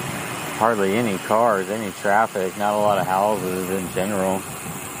 Hardly any cars, any traffic, not a lot of houses in general.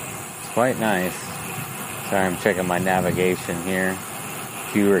 It's quite nice. Sorry, I'm checking my navigation here.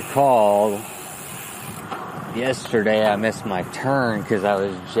 If you recall, yesterday I missed my turn because I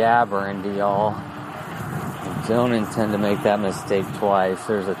was jabbering to y'all. I don't intend to make that mistake twice.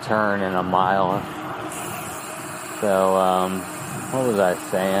 There's a turn in a mile. So, what was I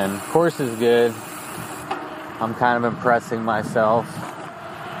saying? Course is good. I'm kind of impressing myself.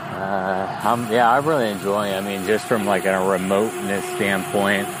 I'm really enjoying it. I mean, just from like a remoteness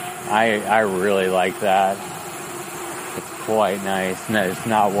standpoint, I really like that. It's quite nice. No, it's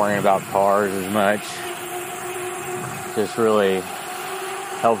not worrying about cars as much. Just really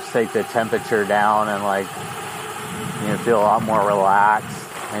helps take the temperature down and, like, you know, feel a lot more relaxed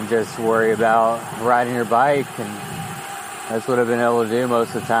and just worry about riding your bike. And that's what I've been able to do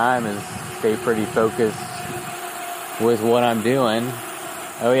most of the time, is stay pretty focused with what I'm doing.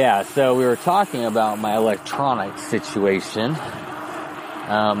 Oh yeah, so we were talking about my electronics situation.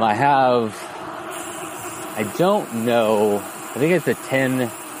 I don't know, I think it's a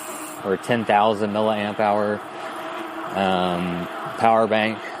 10 or 10,000 milliamp hour power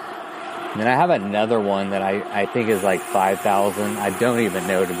bank. And then I have another one that I think is like 5,000. I don't even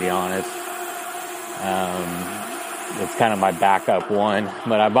know, to be honest. It's kind of my backup one,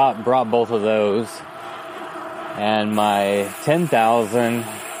 but I brought both of those. And my 10,000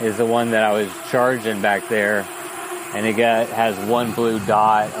 is the one that I was charging back there, and it has one blue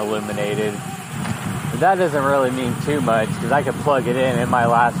dot illuminated. But that doesn't really mean too much, because I could plug it in. It might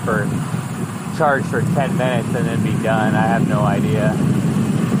last for charge for 10 minutes and then be done. I have no idea.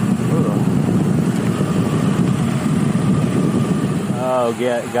 Ooh. Oh,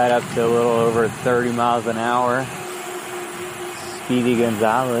 got up to a little over 30 miles an hour. Speedy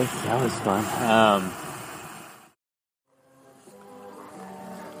Gonzalez. That was fun.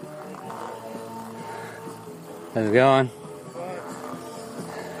 How's it going? We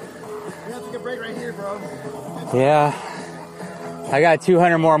have to take a break right here, bro. Yeah. I got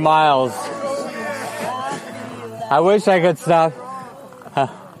 200 more miles. I wish I could stop. Y'all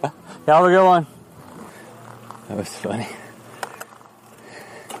have a good one. That was funny.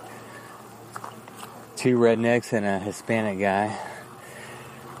 Two rednecks and a Hispanic guy.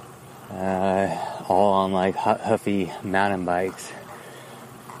 All on like huffy mountain bikes.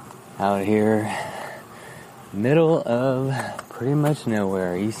 Out here. Middle of pretty much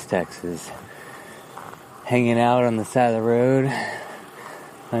nowhere, East Texas. Hanging out on the side of the road,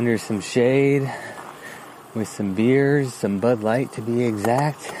 under some shade, with some beers, some Bud Light to be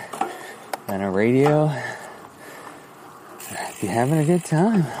exact, and a radio. Be having a good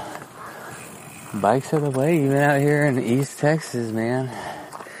time. Bikes are the way, even out here in East Texas, man.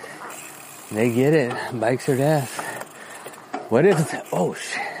 They get it. Bikes are death. What if, oh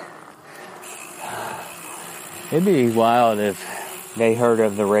shit. It'd be wild if they heard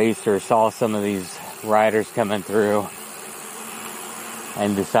of the race or saw some of these riders coming through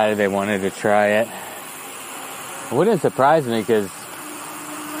and decided they wanted to try it. It wouldn't surprise me, because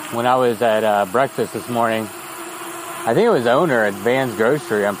when I was at breakfast this morning, I think it was owner at Van's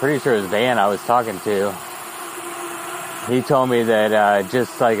Grocery. I'm pretty sure it was Van I was talking to. he told me that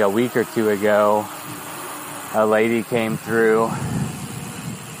just like a week or two ago, a lady came through,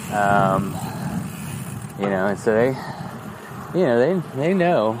 and so they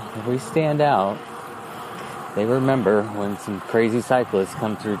know if we stand out, they remember when some crazy cyclists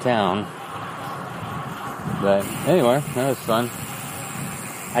come through town. But anyway, that was fun.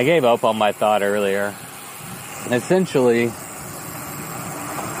 I gave up on my thought earlier. Essentially,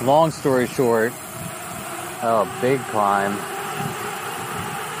 long story short, big climb.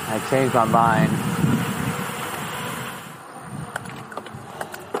 I changed my mind.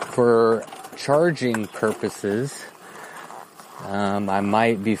 For charging purposes, I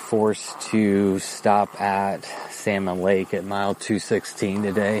might be forced to stop at Salmon Lake at mile 216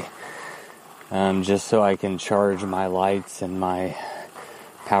 today, just so I can charge my lights and my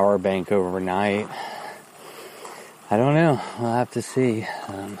power bank overnight. I don't know. I'll have to see.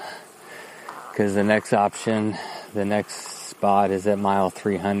 Because the next spot is at mile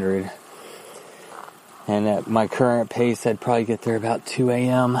 300. And at my current pace, I'd probably get there about 2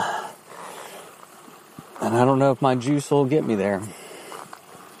 a.m. And I don't know if my juice will get me there.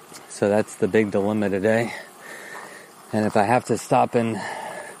 So that's the big dilemma today. And if I have to stop in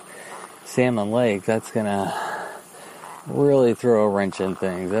Salmon Lake, that's going to really throw a wrench in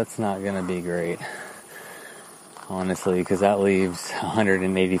things. That's not going to be great, honestly, because that leaves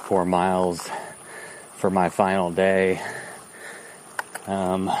 184 miles for my final day,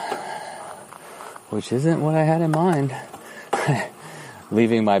 which isn't what I had in mind.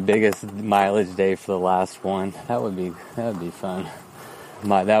 Leaving my biggest mileage day for the last one. That would be fun.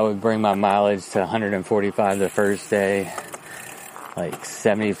 That would bring my mileage to 145 the first day, like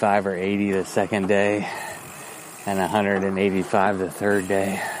 75 or 80 the second day, and 185 the third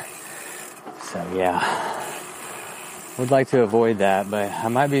day. So yeah, would like to avoid that, but I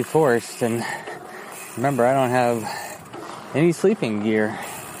might be forced. And remember, I don't have any sleeping gear,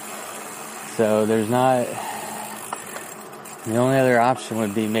 so there's not. The only other option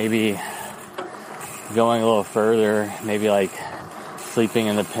would be maybe going a little further, maybe like sleeping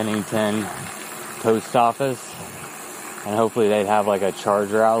in the Pennington post office, and hopefully they'd have like a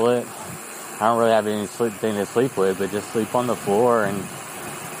charger outlet. I don't really have anything to sleep with, but just sleep on the floor and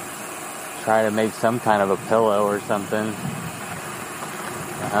try to make some kind of a pillow or something.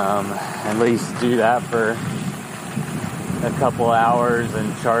 At least do that for a couple hours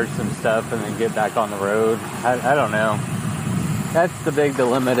and charge some stuff and then get back on the road. I don't know. That's the big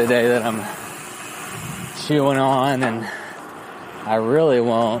dilemma today that I'm chewing on, and I really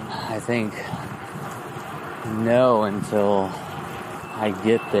won't, I think, know until I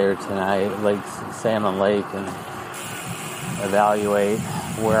get there tonight, like Salmon Lake, and evaluate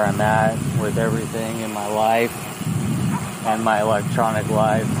where I'm at with everything in my life and my electronic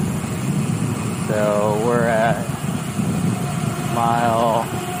life. So we're at mile,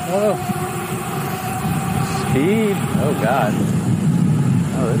 speed, oh God.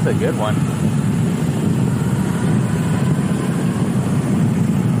 Oh, this is a good one.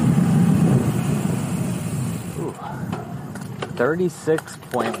 Ooh.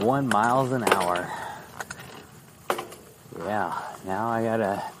 36.1 miles an hour. Yeah, now I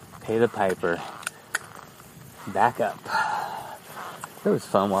gotta pay the piper. Back up. It was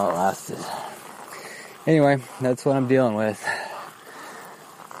fun while it lasted. Anyway, that's what I'm dealing with.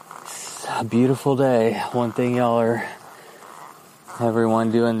 It's a beautiful day. One thing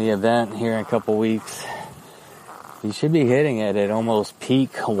everyone doing the event here in a couple weeks, you should be hitting it at almost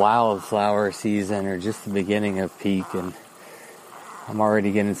peak wildflower season, or just the beginning of peak, and I'm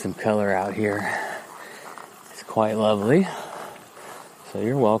already getting some color out here. It's quite lovely, so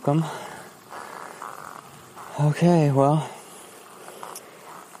you're welcome. Okay, well,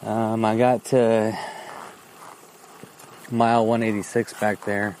 I got to mile 186 back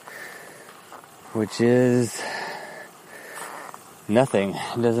there, which is nothing.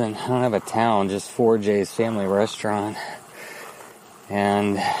 I don't have a town, just 4J's Family Restaurant,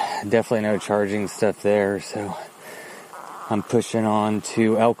 and definitely no charging stuff there. So I'm pushing on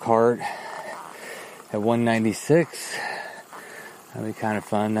to Elkhart at 196. That'll be kind of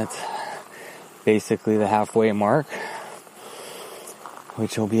fun. That's basically the halfway mark,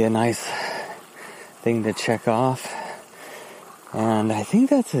 which will be a nice thing to check off. And I think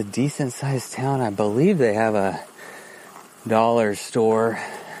that's a decent sized town. I believe they have a dollar store.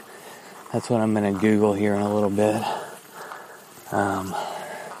 That's what I'm going to Google here in a little bit.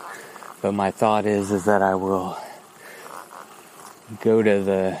 But my thought is that I will go to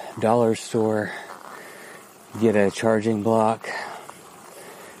the dollar store, get a charging block,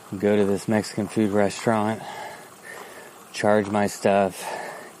 go to this Mexican food restaurant, charge my stuff,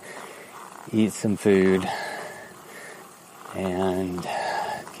 eat some food, and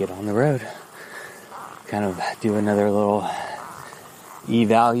get on the road. Kind of do another little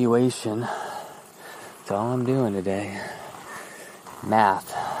evaluation. That's all I'm doing today.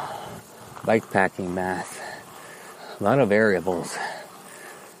 Math. Bikepacking math. A lot of variables.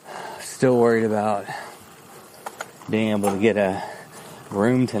 Still worried about being able to get a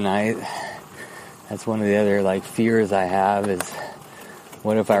room tonight. That's one of the other fears I have is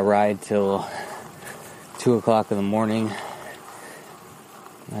what if I ride till 2 o'clock in the morning,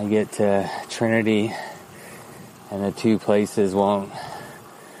 I get to Trinity and the two places won't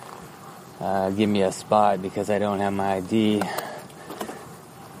give me a spot because I don't have my ID.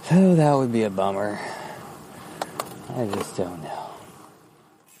 So that would be a bummer. I just don't know.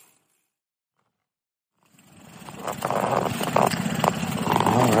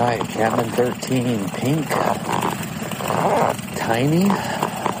 Alright, cabin 13, pink, tiny,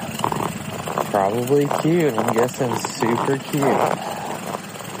 probably cute. I'm guessing super cute.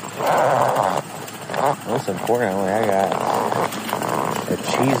 Most importantly, I got a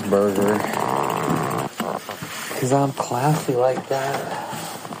cheeseburger because I'm classy like that.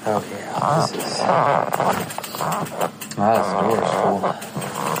 Oh yeah, this is... Wow, this door is full.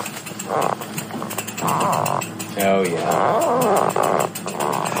 Oh yeah.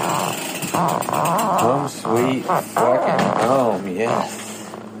 Home sweet fucking home, yes.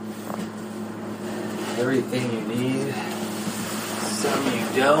 Everything you need, some you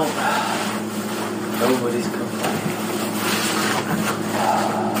don't. Nobody's complaining.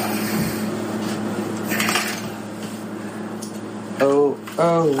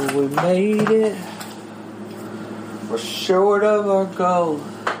 Oh, we made it. We're short of our goal.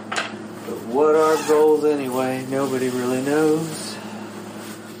 But what are goals anyway? Nobody really knows.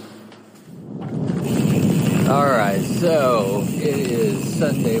 Alright, so it is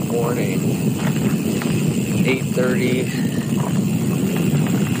Sunday morning,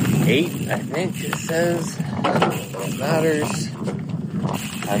 8:38, I think it says. It matters.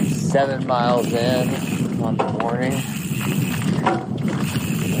 I'm 7 miles in on the morning.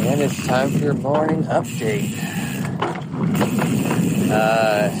 And it's time for your morning update.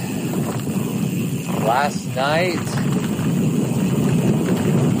 Last night,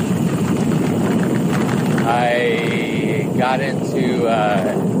 I got into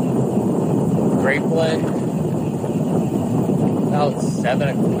Grapeland about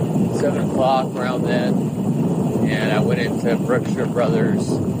 7 o'clock around then, and I went into Brookshire Brothers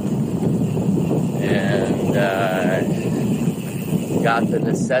and got the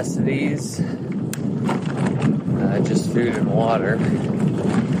necessities, just food and water.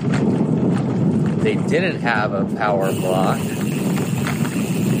 They didn't have a power block.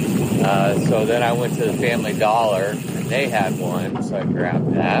 So then I went to the Family Dollar, and they had one, so I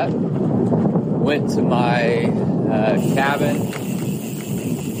grabbed that. Went to my cabin,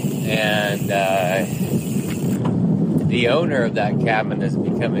 and the owner of that cabin is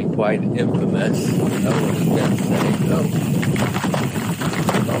becoming quite infamous. Oh, what he's going to say. Oh.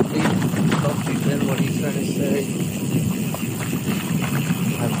 Bumpy Ben, what are you trying to say?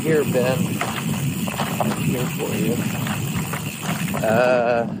 I'm here, Ben. I'm here for you.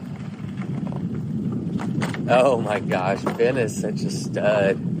 Oh my gosh, Ben is such a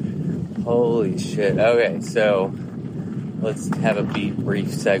stud. Holy shit. Okay, so let's have a brief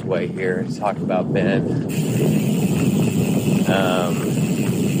segue here and talk about Ben.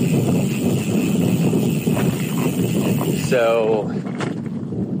 So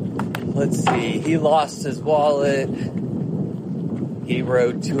let's see, he lost his wallet. He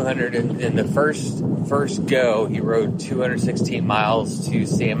rode 200 in the first go. He rode 216 miles to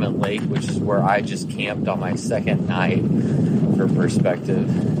Salmon Lake, which is where I just camped on my second night. For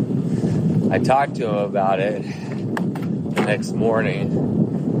perspective, I talked to him about it the next morning,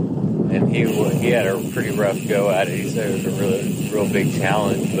 and he had a pretty rough go at it. He said it was a real big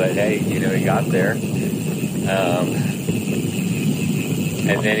challenge, but hey, he got there.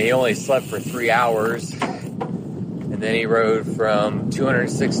 And then he only slept for 3 hours. And then he rode from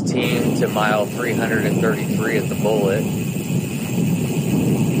 216 to mile 333 at the Bullet.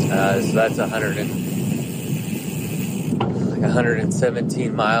 So that's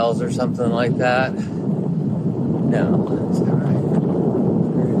 117 miles or something like that. No, that's not right.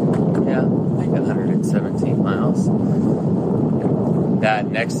 Yeah, I think 117 miles. That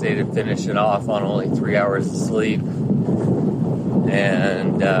next day to finish it off on only 3 hours of sleep.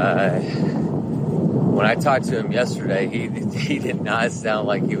 And when I talked to him yesterday, he did not sound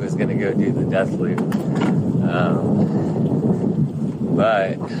like he was going to go do the death loop.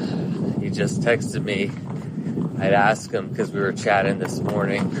 But he just texted me. I'd asked him because we were chatting this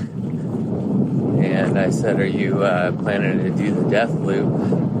morning. And And I said, are you planning to do the death loop?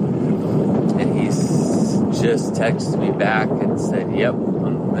 And he just texted me back and said, yep,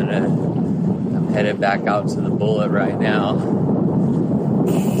 I'm headed back out to the Bullet right now.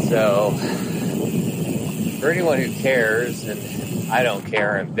 So, for anyone who cares, and I don't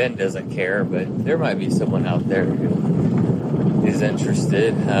care, and Ben doesn't care, but there might be someone out there who is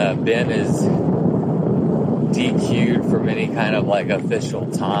interested. Ben is DQ'd from any kind of like official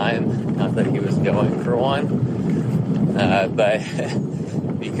time. Not that he was going for one, but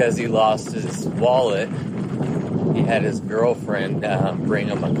because he lost his wallet, he had his girlfriend bring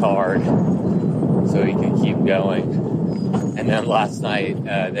him a card so he could keep going. And then last night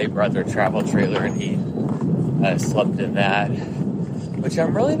they brought their travel trailer and he slept in that, which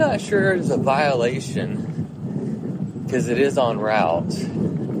I'm really not sure is a violation because it is en route.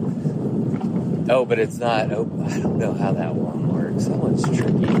 Oh, but it's not. Oh, I don't know how that one works. That one's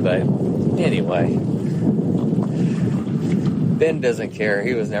tricky, but anyway. Ben doesn't care.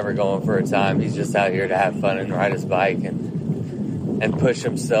 He was never going for a time. He's just out here to have fun and ride his bike and push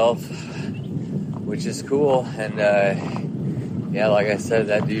himself, which is cool. And, yeah, like I said,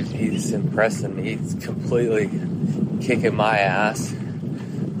 that dude, he's impressing me. He's completely kicking my ass.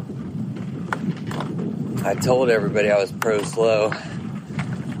 I told everybody I was pro slow.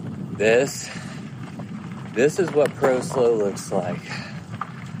 This is what pro slow looks like.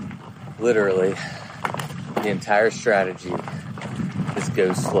 Literally, the entire strategy is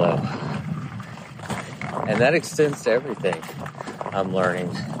go slow. And that extends to everything I'm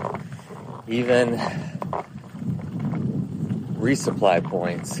learning. Even resupply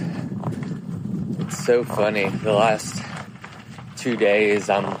points. It's so funny. The last 2 days,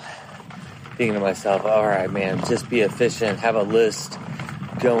 I'm thinking to myself, all right, man, just be efficient. Have a list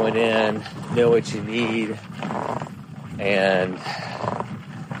going in. Know what you need. And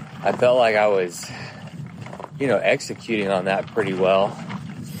I felt like I was, executing on that pretty well.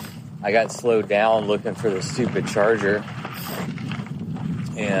 I got slowed down looking for the stupid charger.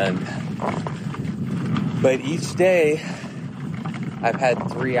 But each day, I've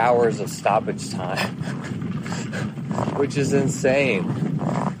had 3 hours of stoppage time, which is insane.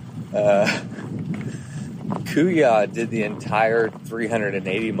 Kuya did the entire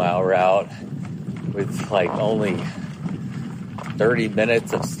 380 mile route with like only 30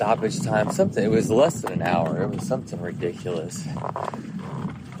 minutes of stoppage time. It was less than an hour. It was something ridiculous.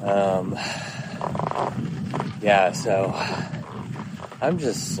 Yeah, so I'm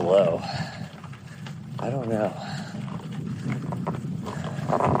just slow. I don't know.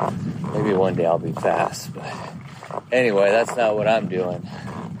 Maybe one day I'll be fast, but anyway, that's not what I'm doing.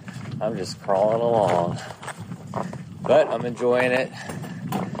 I'm just crawling along. But I'm enjoying it.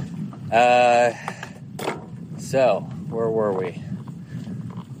 So, where were we?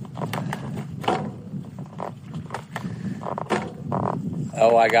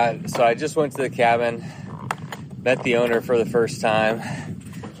 I just went to the cabin, met the owner for the first time.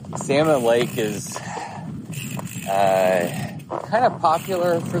 Salmon Lake is kind of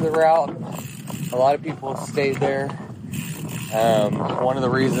popular for the route. A lot of people stay there. One of the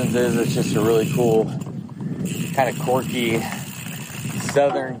reasons is it's just a really cool, kind of quirky,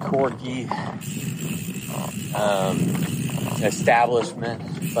 southern quirky establishment.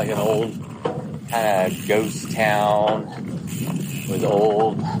 It's like an old kind of ghost town with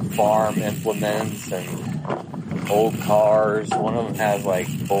old farm implements and old cars. One of them has like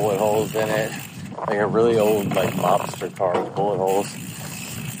bullet holes in it, like a really old like mobster car with bullet holes.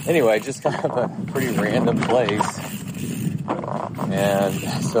 Anyway, just kind of a pretty random place. And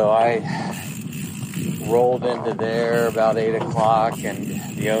so I rolled into there about 8 o'clock, and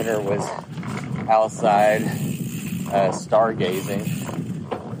the owner was outside stargazing.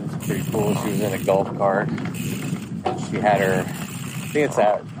 It was pretty cool. She was in a golf cart, and she had her, I think it's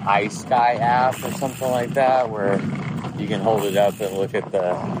that iSky app or something like that, where you can hold it up and look at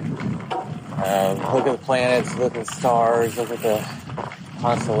the planets, look at stars, look at the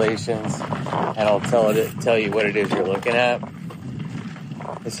constellations, and it'll tell you what it is you're looking at.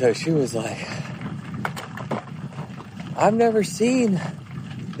 And so she was like, I've never seen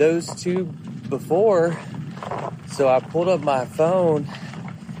those two before. So I pulled up my phone,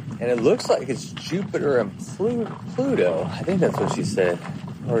 and it looks like it's Jupiter and Pluto. I think that's what she said.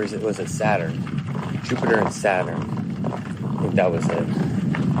 Or was it Saturn? Jupiter and Saturn. I think that was it.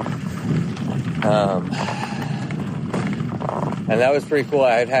 And that was pretty cool.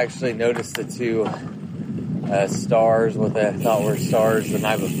 I had actually noticed the two stars, what I thought were stars, the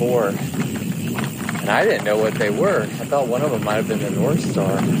night before. And I didn't know what they were. I thought one of them might have been the North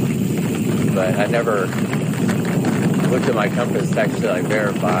Star. But I never looked at my compass to actually like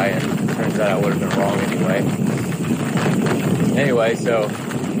verify, and it turns out I would have been wrong anyway. Anyway, so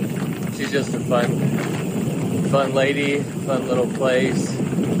she's just a fun lady, fun little place.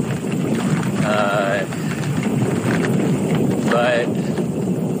 But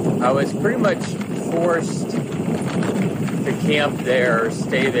I was pretty much forced to camp there,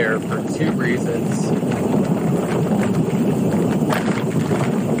 stay there for two reasons.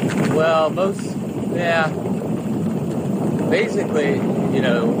 Well, basically,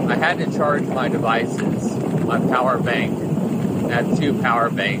 I had to charge my devices, my power bank. I have two power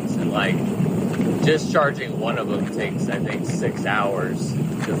banks, and just charging one of them takes, I think, 6 hours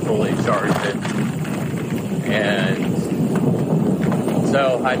to fully charge it. And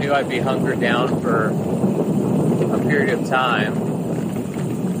so I knew I'd be hunkered down for a period of time.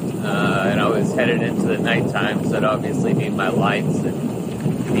 And I was headed into the night times that obviously need my lights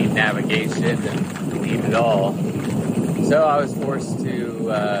and need navigation and need it all. So I was forced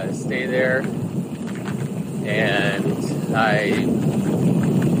to stay there, and I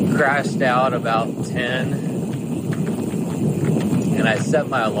crashed out about 10, and I set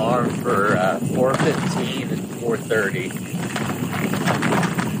my alarm for 4:15 and 4:30,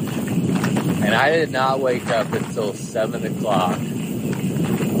 and I did not wake up until 7 o'clock,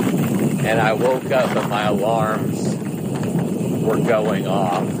 and I woke up and my alarms were going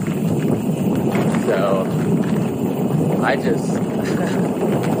off. So I just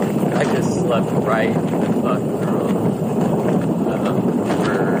slept right the fuck through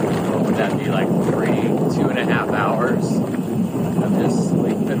for, what would that be, 2.5 hours of just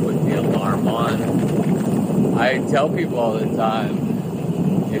sleeping with the alarm on. I tell people all the time,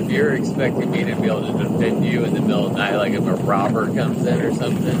 if you're expecting me to be able to defend you in the middle of the night, like if a robber comes in or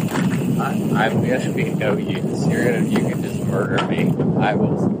something, I'm gonna be no use. You can just murder me. I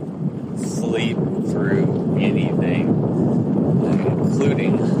will sleep through anything,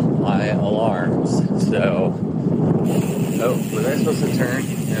 including my alarms. So, was I supposed to turn?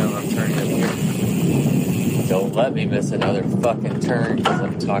 No, I'm turning up here. Don't let me miss another fucking turn because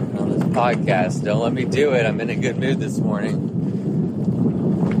I'm talking on this podcast. Don't let me do it. I'm in a good mood this morning.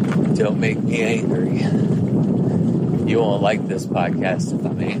 Don't make me angry. You won't like this podcast if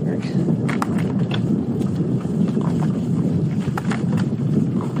I'm angry.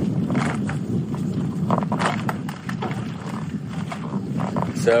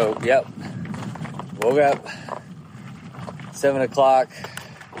 So, yep, woke up, 7 o'clock,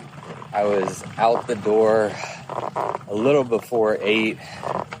 I was out the door a little before 8.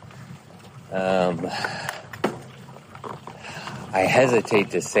 I hesitate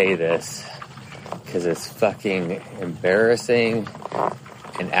to say this because it's fucking embarrassing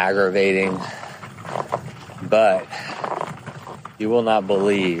and aggravating, but you will not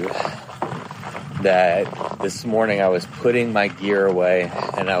believe that this morning I was putting my gear away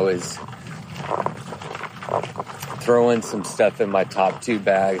and I was throwing some stuff in my top tube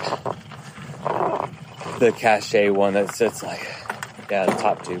bag, the cachet one that sits the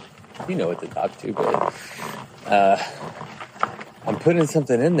top tube. You know what the top tube is. I'm putting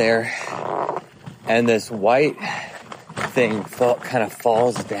something in there and this white thing kind of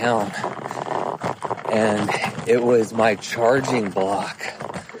falls down, and it was my charging block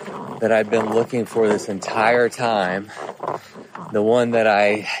that I've been looking for this entire time, the one that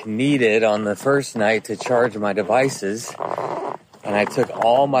I needed on the first night to charge my devices. And I took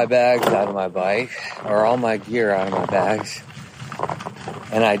all my bags out of my bike, or all my gear out of my bags,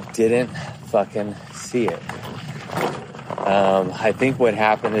 and I didn't fucking see it. I think what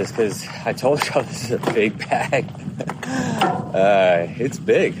happened is because I told y'all this is a big bag. It's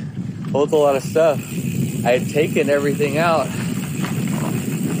big. Holds a lot of stuff. I had taken everything out.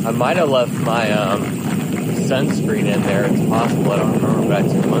 I might have left my sunscreen in there. It's possible. I don't remember, but I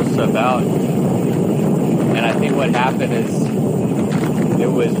took most stuff out. And I think what happened is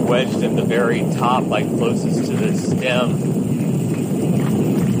it was wedged at the very top, closest to the stem.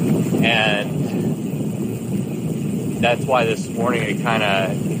 And that's why this morning it kind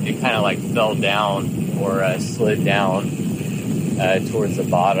of fell down or slid down towards the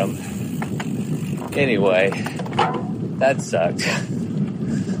bottom. Anyway, that sucked.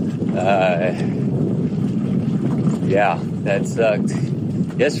 That sucked.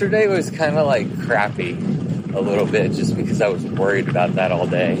 Yesterday was kind of crappy a little bit just because I was worried about that all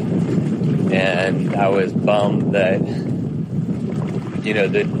day. And I was bummed that,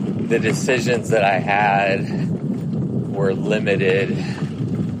 the decisions that I had were limited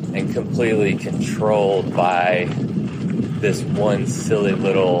and completely controlled by this one silly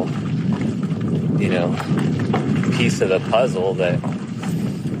little, piece of the puzzle that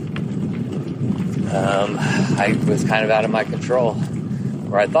I was kind of out of my control,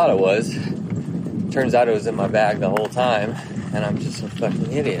 or I thought it was. Turns out it was in my bag the whole time, and I'm just a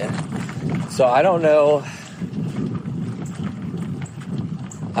fucking idiot. So I don't know.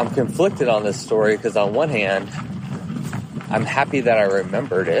 I'm conflicted on this story because on one hand, I'm happy that I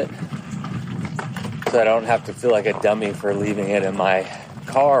remembered it, so I don't have to feel like a dummy for leaving it in my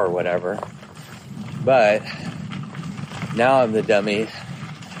car or whatever. But now I'm the dummy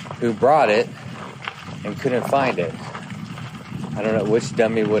who brought it and couldn't find it. I don't know, which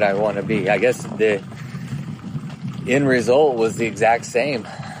dummy would I want to be? I guess the end result was the exact same.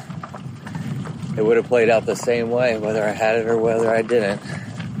 It would have played out the same way, whether I had it or whether I didn't.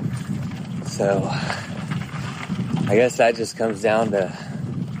 So I guess that just comes down to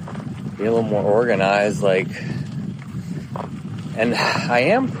being a little more organized, and I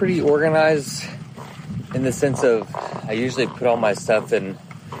am pretty organized in the sense of I usually put all my stuff in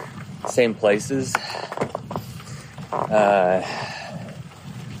same places.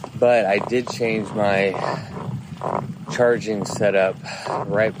 But I did change my charging setup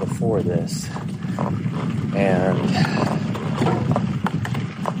right before this. And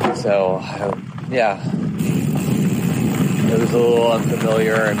so, yeah, it was a little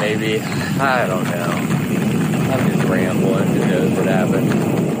unfamiliar, and maybe, I don't know, I'm just rambling, who knows what happened.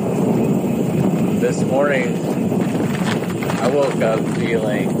 This morning, I woke up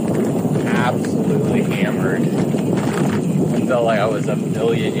feeling absolutely hammered. I felt like I was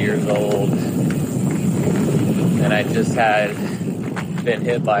 1,000,000 years old, and I just had been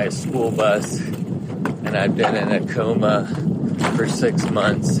hit by a school bus, and I'd been in a coma for 6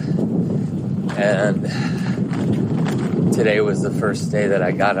 months, and today was the first day that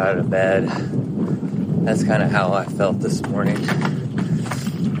I got out of bed. That's kind of how I felt this morning.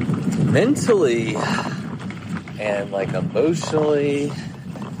 Mentally and emotionally,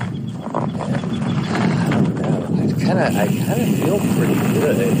 and I kind of feel pretty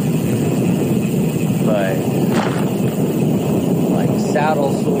good, but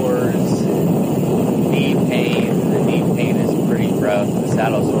saddle sores, knee pain. The knee pain is pretty rough. The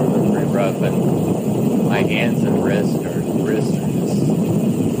saddle sores are pretty rough, and my hands and wrists are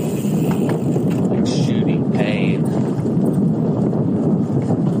just shooting pain.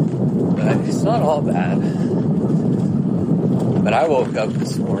 But it's not all bad. But I woke up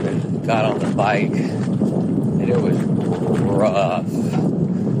this morning, got on the bike, and it was rough.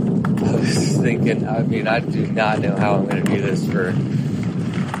 I was thinking, I do not know how I'm going to do this for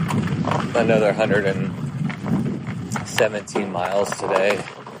another 117 miles today.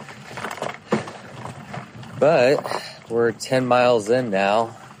 But we're 10 miles in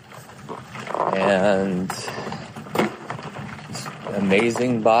now, and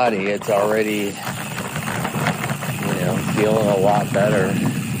amazing body. It's already, feeling a lot better.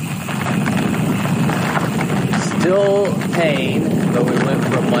 Still pain, but we went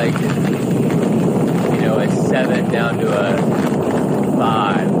from a 7 down to a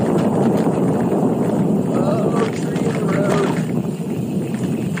 5. Oh, tree in the road.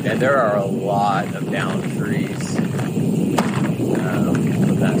 And there are a lot of downed trees from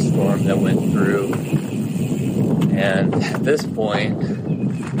that storm that went through. And at this point,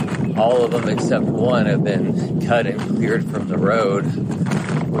 all of them except one have been cut and cleared from the road,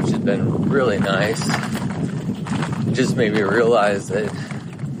 which has been really nice. It just made me realize that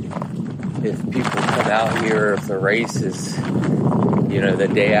if people come out here, if the race is, the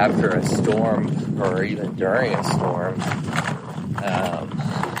day after a storm or even during a storm, got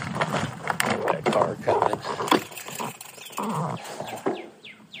a car coming.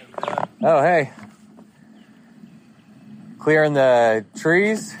 Oh, hey. Clearing the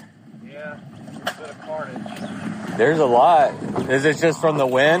trees? Yeah, there's a bit of carnage. There's a lot. Is it just from the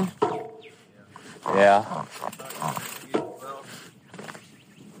wind? Yeah. Well,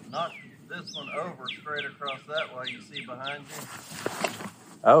 knock this one over straight across that way you see behind you.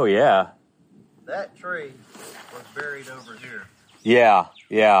 Oh, yeah. That tree was buried over here. Yeah.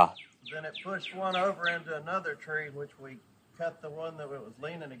 Then it pushed one over into another tree, which we cut the one that it was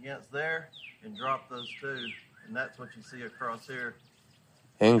leaning against there and dropped those two. And that's what you see across here.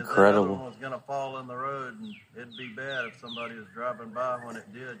 Incredible. The other one was going to fall in the road, and it'd be bad if somebody was driving by when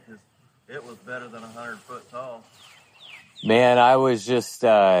it did, because it was better than 100 foot tall. Man, I was just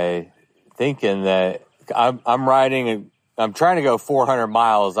thinking that I'm trying to go 400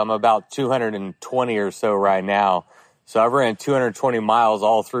 miles. I'm about 220 or so right now. So I've ran 220 miles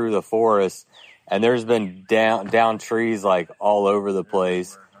all through the forest, and there's been down trees all over the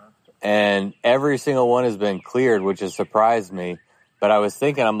place. And every single one has been cleared, which has surprised me. But I was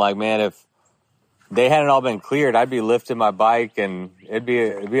thinking, I'm like, man, if they hadn't all been cleared, I'd be lifting my bike and it'd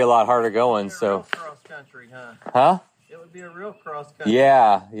be a lot harder going. So Strong. country, huh? Huh? It would be a real cross country.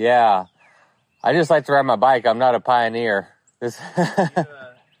 Yeah. I just like to ride my bike. I'm not a pioneer. This. You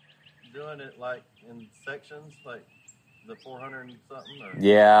doing it like in sections, like the 400 and something? Or?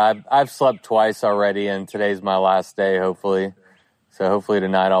 Yeah, I've slept twice already, and today's my last day, hopefully. Okay. So hopefully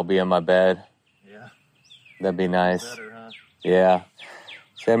tonight I'll be in my bed. Yeah. That'd be nice. Better, huh? Yeah.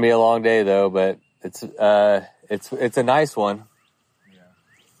 It's gonna be a long day though, but it's a nice one. Yeah.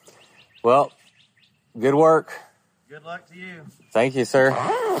 Well, good work. Good luck to you. Thank you, sir.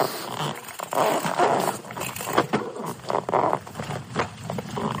 How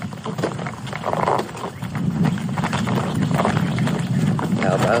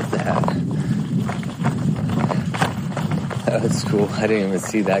about that? That was cool. I didn't even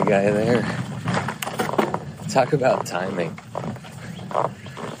see that guy there. Talk about timing.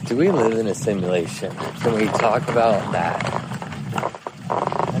 Do we live in a simulation? Can we talk about that?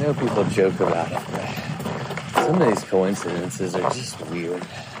 I know people joke about it, but some of these coincidences are just weird.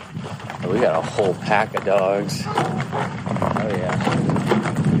 We got a whole pack of dogs. Oh yeah.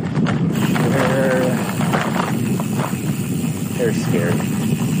 They're scared.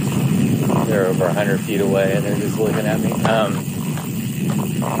 They're over 100 feet away and they're just looking at me.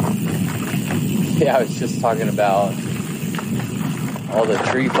 Yeah, I was just talking about all the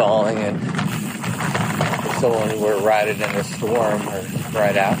tree falling, and if someone were riding in a storm or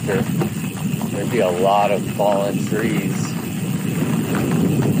right after, there'd be a lot of fallen trees.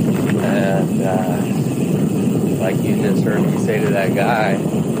 And like you just heard me say to that guy,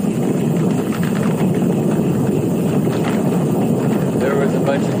 if there was a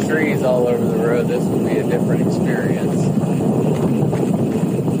bunch of trees all over the road, this would be a different experience.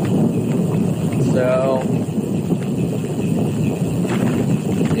 So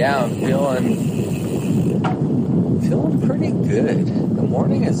yeah, I'm feeling pretty good. The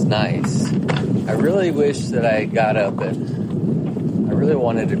morning is nice. I really wish that I got up I really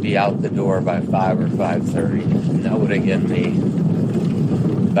wanted to be out the door by 5 or 5:30. And that would have given me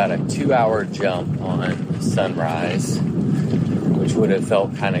about a 2-hour jump on sunrise, which would have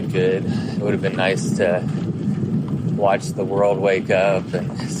felt kind of good. It would have been nice to watch the world wake up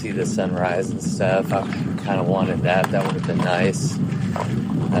and see the sunrise and stuff. I kind of wanted that. That would have been nice.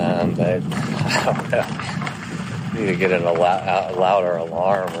 But I don't know. I need to get a louder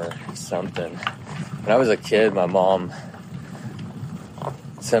alarm or something. When I was a kid, my mom,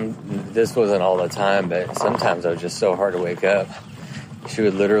 this wasn't all the time, but sometimes I was just so hard to wake up. She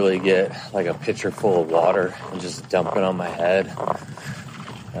would literally get like a pitcher full of water and just dump it on my head.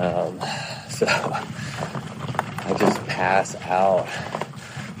 So I just pass out.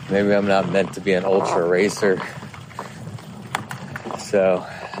 Maybe I'm not meant to be an ultra racer. So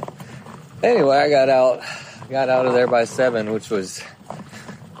anyway, I got out of there by 7, which was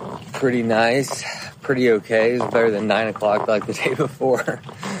pretty nice, pretty okay. It was better than 9 o'clock like the day before.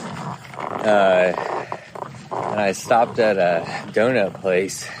 And I stopped at a donut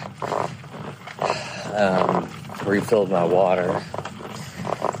place, refilled my water.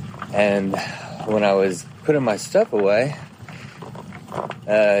 And when I was putting my stuff away,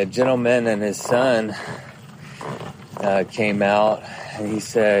 a gentleman and his son came out, and he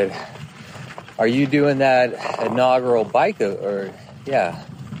said, "Are you doing that inaugural bike the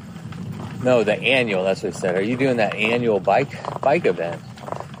annual," that's what he said. "Are you doing that annual bike event?"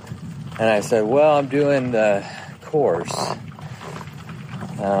 And I said, "Well, I'm doing the course.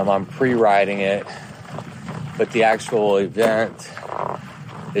 I'm pre-riding it, but the actual event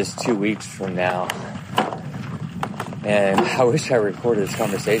is 2 weeks from now." And I wish I recorded this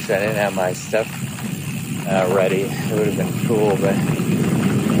conversation. I didn't have my stuff ready. It would have been cool, but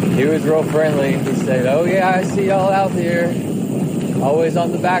he was real friendly. He said, "Oh yeah, I see y'all out there, always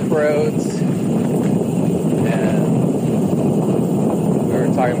on the back roads." And we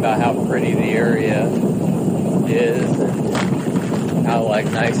were talking about how pretty the area is and how like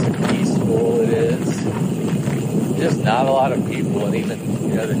nice and peaceful it is. Just not a lot of people, and even,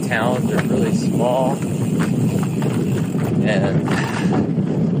 the towns are really small. And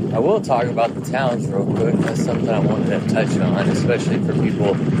I will talk about the towns real quick. That's something I wanted to touch on, especially for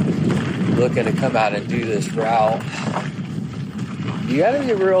people looking to come out and do this route. You gotta be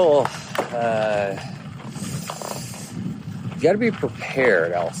you gotta be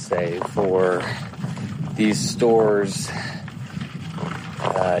prepared, I'll say, for these stores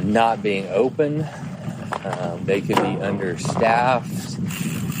not being open. They could be understaffed.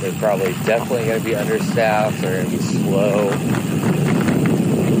 They're probably definitely going to be understaffed. They're going to be slow.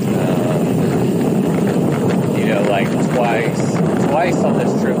 Like twice on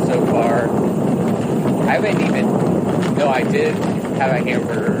this trip so far. I did have a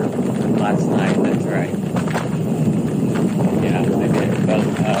hamburger last night. That's Right. Yeah, I did. But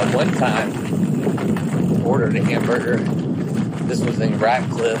one time, ordered a hamburger. This was in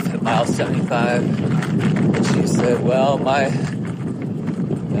Ratcliffe at mile 75. And she said, well, my,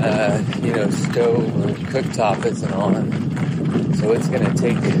 stove or cooktop isn't on. So it's going to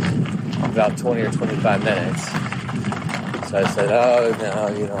take about 20 or 25 minutes. So I said, oh, no,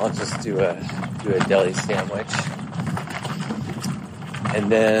 I'll just do a deli sandwich. And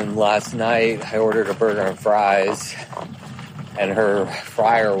then last night I ordered a burger and fries, and her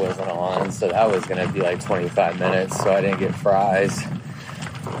fryer wasn't on, so that was going to be like 25 minutes, so I didn't get fries,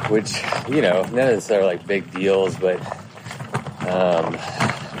 which, none of this are like big deals, but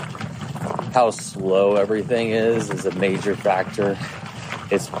how slow everything is a major factor.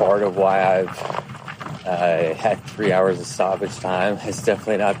 It's part of why I've had 3 hours of stoppage time. It's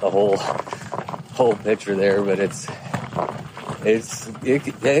definitely not the whole picture there, but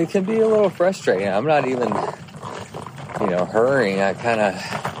it can be a little frustrating. I'm not even, hurrying. I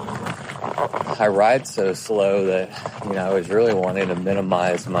ride so slow that, I was really wanting to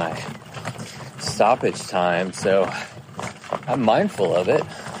minimize my stoppage time. So I'm mindful of it,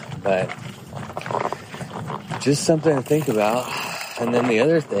 but just something to think about. And then the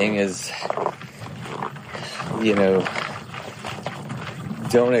other thing is,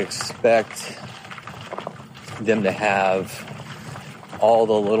 don't expect them to have all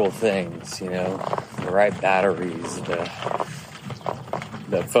the little things, the right batteries,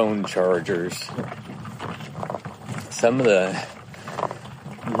 the phone chargers. Some of the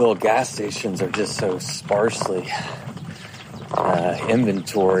little gas stations are just so sparsely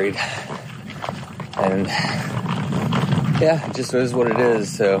inventoried, and yeah, it just is what it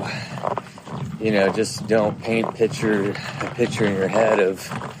is. So, just don't paint a picture in your head of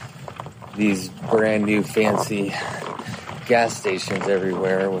these brand new fancy gas stations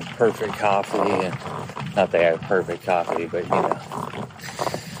everywhere with perfect coffee, and not that I have perfect coffee, but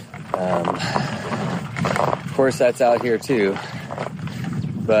of course that's out here too,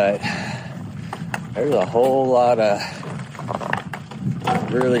 but there's a whole lot of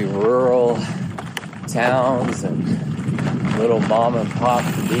really rural towns and little mom and pop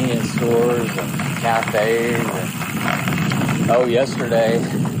convenience stores and cafes, and yesterday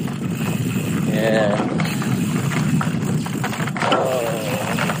in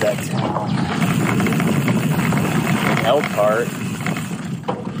that town in Elkhart,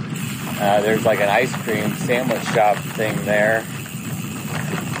 there's like an ice cream sandwich shop thing there,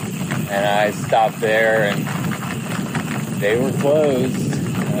 and I stopped there and they were closed.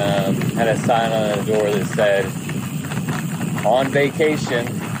 Had a sign on the door that said on vacation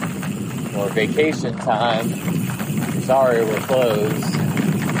or vacation time, sorry, we're closed.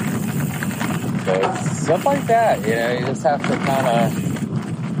 So it's stuff like that, you just have to kind of,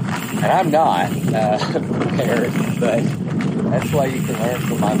 and I'm not prepared, but that's why you can learn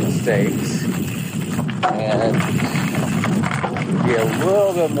from my mistakes and be a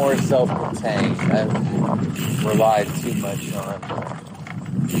little bit more self-contained. I've relied too much on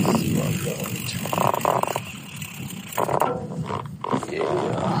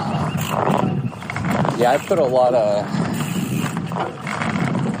I put a lot of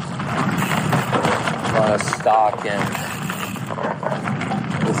stock in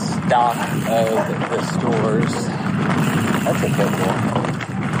the stock of the stores. That's a pickle.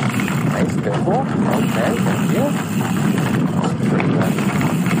 Nice pickle. Okay, thank you.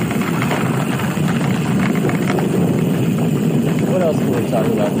 What else can we talk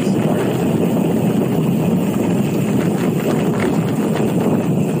about this morning?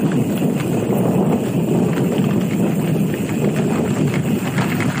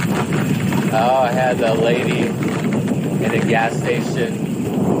 I had a lady in a gas station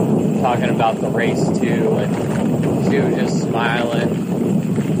talking about the race too, and she was just smiling.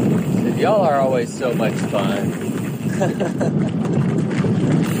 She said, y'all are always so much fun.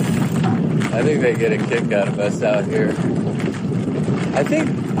 I think they get a kick out of us out here. I think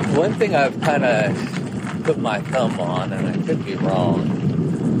one thing I've kind of put my thumb on, and I could be wrong,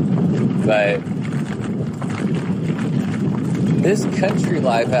 but this country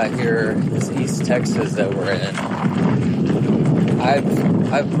life out here, this East Texas that we're in,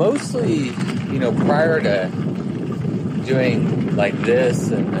 I've mostly, prior to doing like this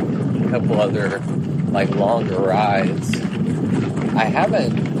and a couple other like longer rides, I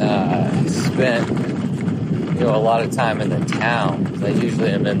haven't spent, a lot of time in the towns. I usually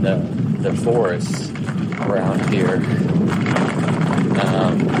am in the forests around here.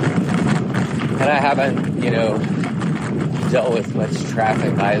 And I haven't, dealt with much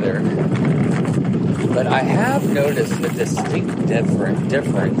traffic either. But I have noticed a distinct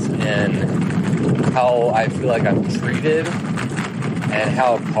difference in how I feel like I'm treated and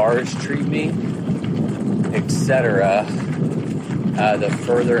how cars treat me, etc., the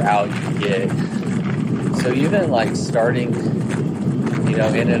further out you get. So even like starting,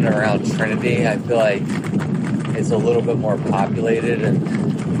 in and around Trinity, I feel like it's a little bit more populated, and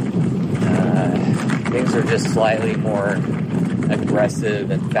things are just slightly more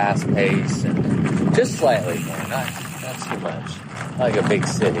aggressive and fast-paced, and just slightly more, not too much. Like a big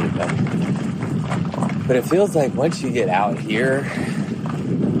city, but it feels like once you get out here,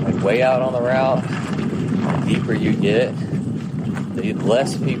 like way out on the route, the deeper you get, the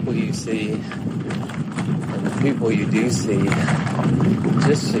less people you see, and the people you do see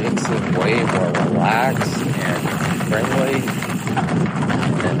just seem way more relaxed and friendly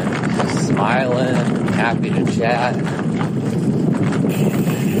and smiling and happy to chat.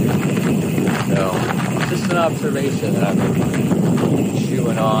 So, just an observation that I've been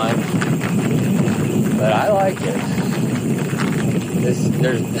chewing on, but I like it.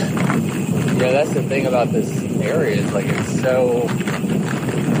 That's the thing about this area is like it's so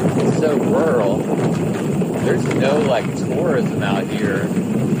rural. There's no like tourism out here.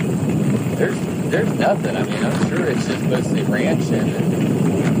 There's nothing. I mean, I'm sure it's just mostly ranching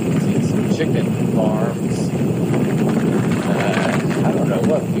and see some chicken farms. I don't know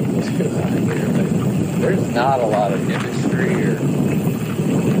what people do out here, but there's not a lot of industry or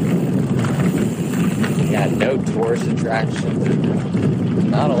no tourist attractions.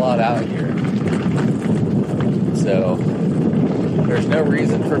 Not a lot out here. So there's no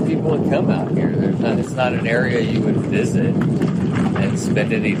reason for people to come out here. It's not an area you would visit and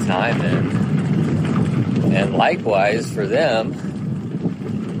spend any time in. And likewise for them,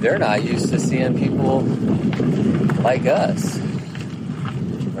 they're not used to seeing people like us.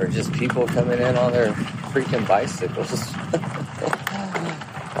 Or just people coming in on their freaking bicycles.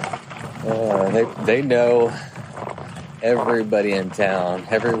 They know everybody in town,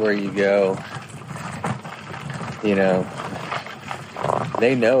 everywhere you go. They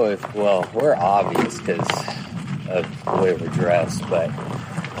know we're obvious because of the way we're dressed, but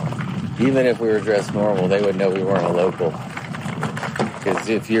even if we were dressed normal, they would know we weren't a local. Because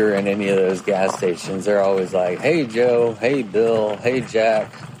if you're in any of those gas stations, they're always like, hey Joe, hey Bill, hey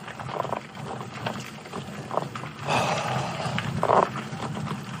Jack.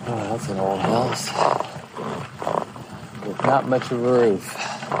 Oh, that's an old house with not much of a roof.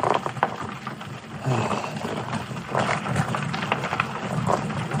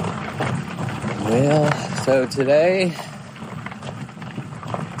 Well, so today,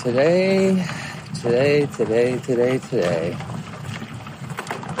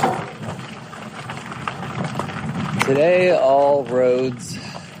 all roads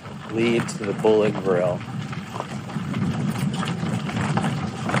lead to the Bullet Grill.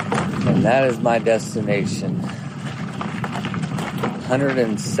 And that is my destination.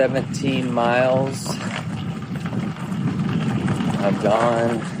 117 miles. I've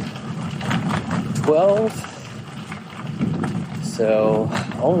gone 12. So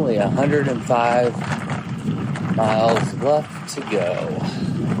only 105 miles left to go.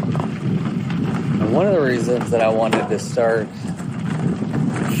 And one of the reasons that I wanted to start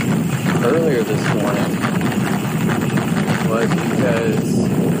earlier this morning was because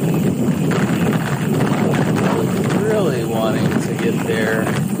I was really wanting to get there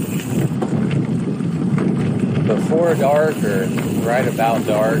before dark or right about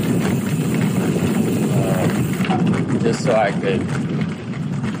dark, just so I could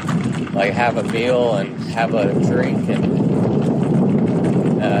have a meal and have a drink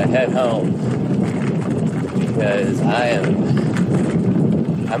and head home, because I'm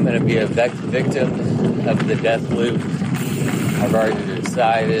going to be a victim of the death loop. I've already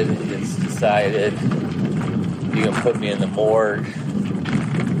decided. It's decided. You can put me in the morgue.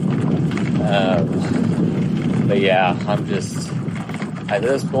 But yeah, I'm just, at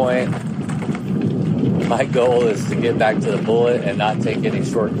this point, my goal is to get back to the Bullet and not take any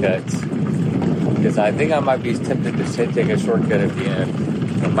shortcuts. Because I think I might be tempted to take a shortcut at the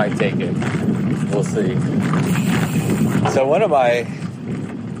end. I might take it. We'll see. So one of my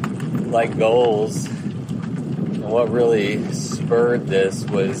goals, and what really spurred this,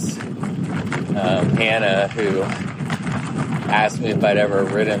 was Hannah, who asked me if I'd ever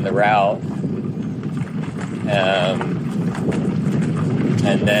ridden the route.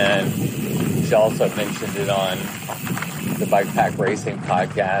 And then she also mentioned it on the Bike Pack Racing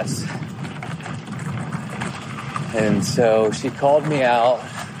podcast. And so she called me out,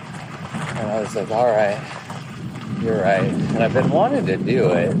 and I was like, all right, you're right. And I've been wanting to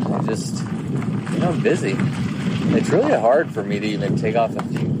do it. I'm just, I'm busy. It's really hard for me to even take off a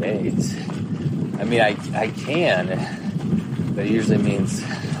few days. I mean, I can, but it usually means,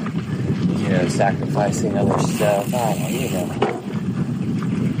 sacrificing other stuff. I don't know,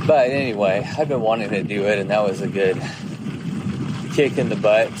 But anyway, I've been wanting to do it, and that was a good kick in the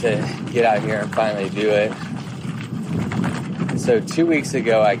butt to get out here and finally do it. So 2 weeks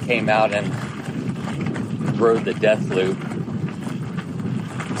ago, I came out and rode the Death Loop.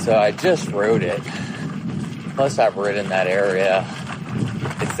 So I just rode it. Plus, I've ridden that area.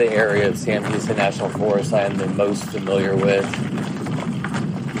 It's the area of Sam Houston National Forest I am the most familiar with.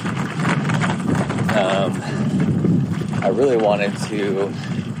 I really wanted to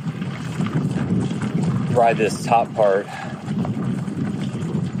ride this top part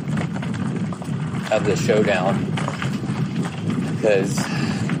of the Showdown. Because,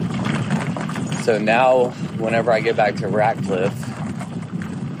 so now, whenever I get back to Ratcliffe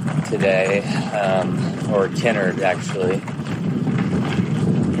today, or Kennard actually,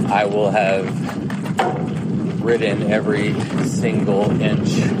 I will have ridden every single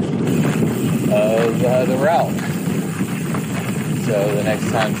inch of the route. So the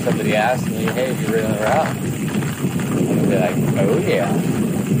next time somebody asks me, hey, have you ridden the route? I'll be like, oh yeah.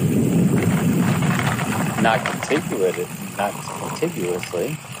 Not contiguously.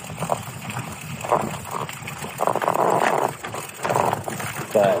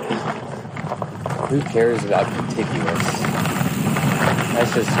 But who cares about contiguous?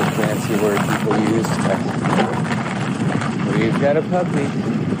 That's just a fancy word people use. We've got a puppy.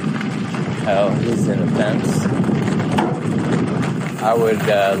 Oh, he's in a fence. I would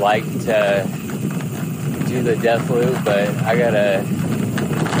like to do the Death Loop, but I gotta...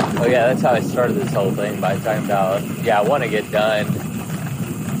 Oh yeah, that's how I started this whole thing, by talking about, I want to get done,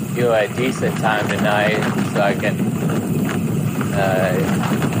 a decent time tonight, so I can,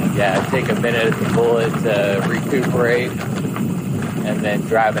 take a minute at the Bullet to recuperate, and then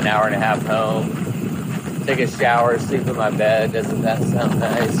drive an hour and a half home, take a shower, sleep in my bed. Doesn't that sound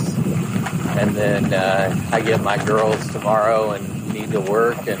nice? And then I get my girls tomorrow and need to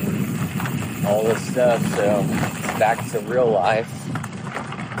work and all this stuff, so it's back to real life.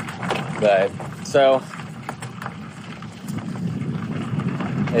 But, so,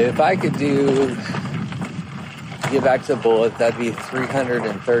 if I could get back to the Bullet, that'd be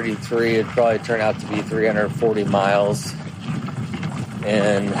 333. It'd probably turn out to be 340 miles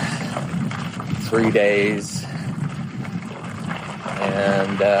in 3 days.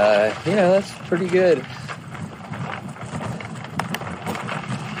 And, that's pretty good.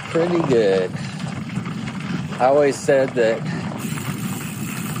 Pretty good. I always said that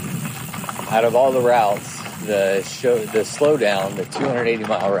out of all the routes, the Slowdown, the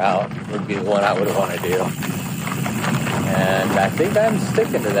 280-mile route, would be the one I would want to do. And I think I'm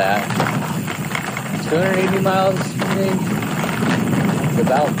sticking to that. 280 miles, I think, it's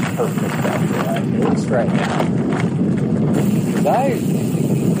about perfect out there, at least right now. Because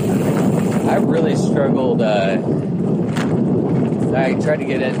I really struggled. I tried to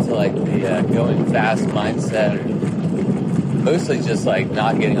get into the going fast mindset, mostly just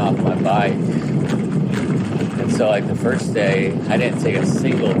not getting off my bike. And so the first day, I didn't take a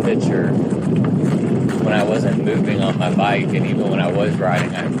single picture when I wasn't moving on my bike, and even when I was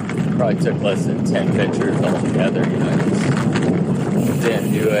riding, I probably took less than 10 pictures altogether. I just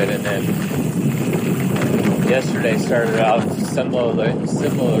didn't do it. And then yesterday started off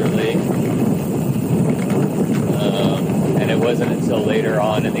similarly. And it wasn't until later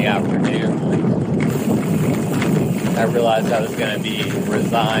on in the afternoon I realized I was going to be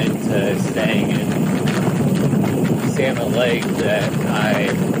resigned to staying in Salmon Lake that I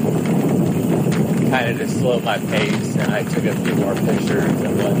kind of just slowed my pace, and I took a few more pictures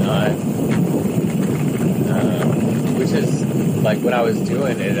and whatnot. Which is, when I was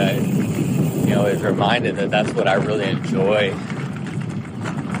doing it, I was reminded that that's what I really enjoy.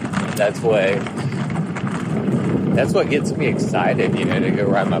 That's what gets me excited, to go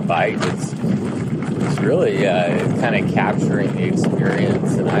ride my bike. It's really kind of capturing the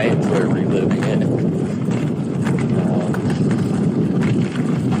experience, and I enjoy reliving it.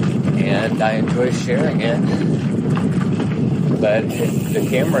 And I enjoy sharing it. But the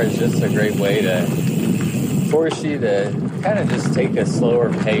camera is just a great way to force you to kind of just take a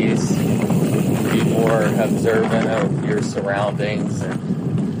slower pace, be more observant of your surroundings, and,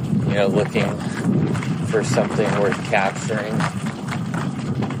 looking for something worth capturing.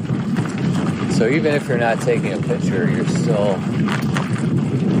 So even if you're not taking a picture, you're still,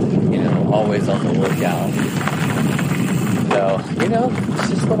 always on the lookout. So, it's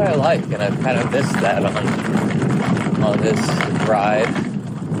just what I like, and I've kind of missed that on this ride.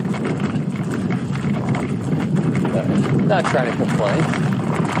 But I'm not trying to complain.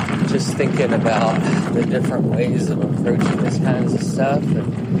 just thinking about the different ways of approaching this kinds of stuff.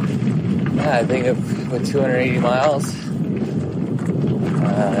 And yeah, I think with 280 miles,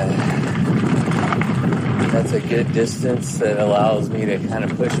 that's a good distance that allows me to kind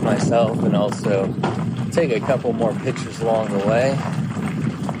of push myself and also take a couple more pictures along the way.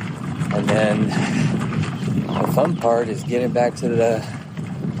 And then the fun part is getting back to the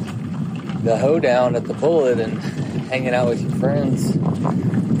hoedown at the Bullet and hanging out with your friends.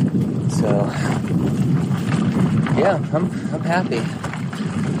 So yeah, I'm happy.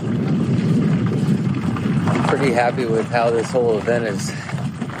 I'm pretty happy with how this whole event has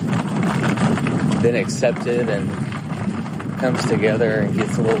been accepted and comes together and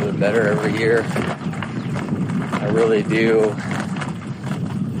gets a little bit better every year. I really do.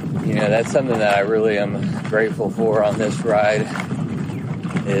 You know, that's something that I really am grateful for on this ride,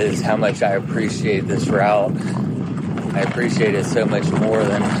 is how much I appreciate this route. I appreciate it so much more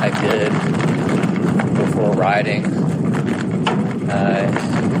than I did before riding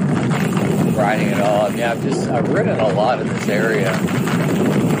at all. I mean, I've ridden a lot in this area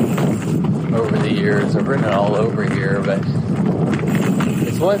over the years. I've ridden all over here, but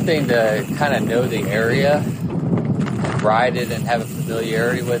it's one thing to kind of know the area, ride it and have a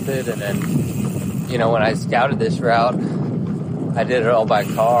familiarity with it. And then, you know, when I scouted this route, I did it all by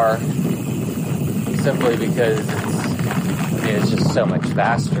car, simply because it's just so much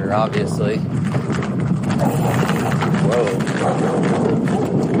faster, obviously. Whoa.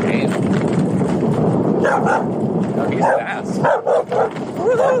 Damn. Oh, he's fast.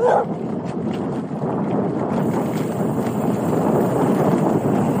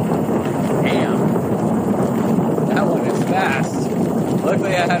 Damn. That one is fast.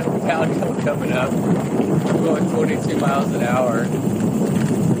 Luckily I had a downhill coming up. I'm going 22 miles an hour.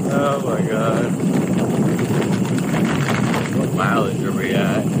 Oh my god. What mileage are we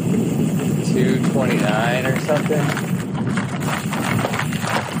at? 229 or something?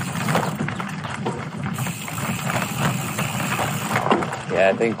 Yeah,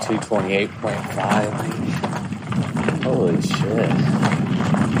 I think 228.5. Holy shit.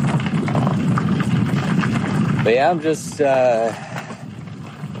 But yeah, I'm just,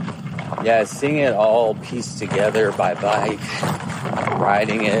 seeing it all pieced together by bike,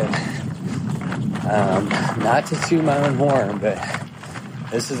 riding it. Not to toot my own horn, but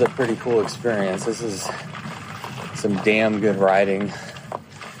this is a pretty cool experience. This is some damn good riding,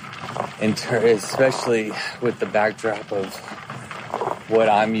 especially with the backdrop of what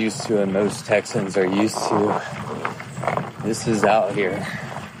I'm used to and most Texans are used to. This is out here.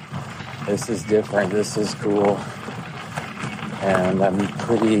 This is different. This is cool. And I'm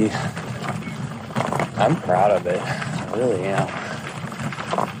proud of it. I really am.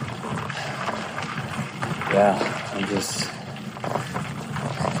 Yeah,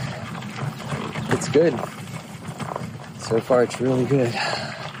 it's good. So far, it's really good.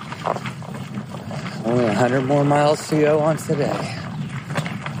 Only 100 more miles to go on today.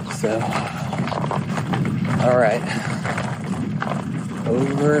 So, all right.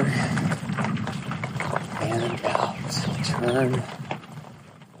 Over and out. Turn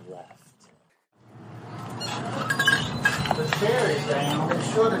left. The cherry's down. It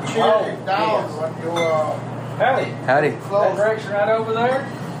should have cherried down when you Howdy. that direction right over there.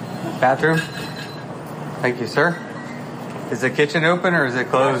 Bathroom. Thank you, sir. Is the kitchen open or is it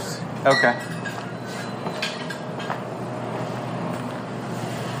closed? Okay.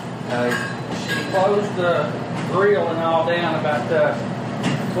 She closed the grill and all down about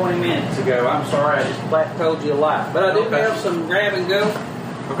 20 minutes ago. I'm sorry, I just told you a lie. But I do have some grab and go.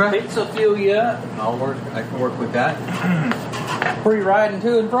 Okay. Pizza fill you up. I can work with that. Where are you riding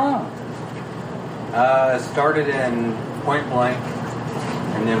to and from? Started in Point Blank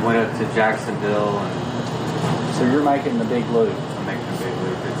and then went up to Jacksonville. And So you're making the big loop. I'm making the big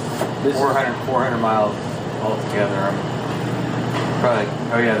loop. It's 400 miles altogether. I'm probably,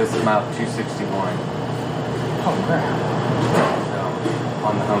 this is mile 261. Oh, crap. So,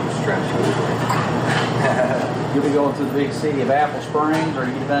 on the home stretch. You'll be going through the big city of Apple Springs, or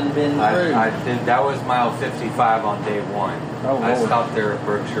you've done been through? I did. That was mile 55 on day one. Oh, I Lord. stopped there at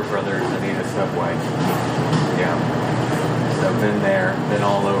Berkshire Brothers and ate a Subway. Yeah. So been there, been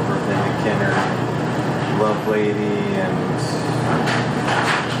all over, been to Kenner, Love Lady, and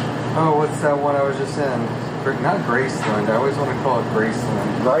what's that one I was just in? Not Graceland. I always want to call it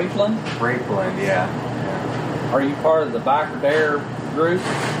Graceland. Grapeland, yeah. Are you part of the Biker Dare group?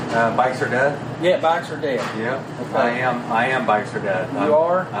 Bikes Are Dead? Yeah, Bikes Are Dead. Yeah. Okay. I am Bikes Are Dead. You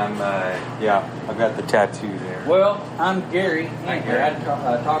are? I've got the tattoo there. Well, I'm Gary. Hi, Gary.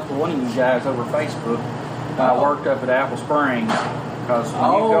 I talked to one of you guys over Facebook. I worked up at Apple Springs. because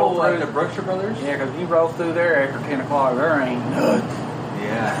when you go through the Brookshire Brothers? Yeah, because you roll through there after 10 o'clock, there ain't nuts.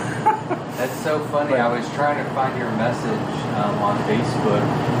 Yeah. That's so funny. I was trying to find your message on Facebook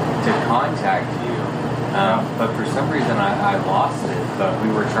to contact you. But for some reason I lost it. But we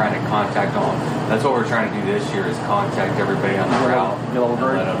were trying to contact all. That's what we're trying to do this year is contact everybody on the route and let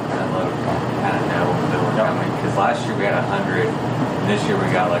them kind of know that we're coming. Because last year we had 100. And this year we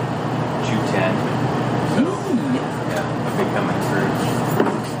got like 210. So yeah, they'll be coming through.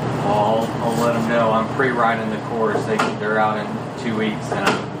 Well, I'll let them know. I'm pre-riding the course. They're out in 2 weeks, and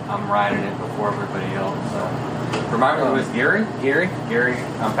I'm riding it before everybody else. So. Remind me, it was Gary? Gary,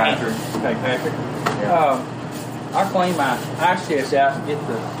 I'm Patrick. Hey, Patrick. Yeah. I clean my ice chest out and get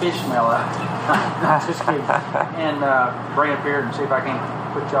the fish smell out. Just kidding. And bring up here and see if I can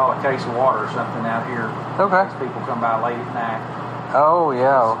put y'all a case of water or something out here. Okay. As people come by late at night. Oh,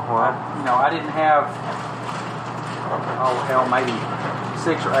 yeah. Well, I didn't have, maybe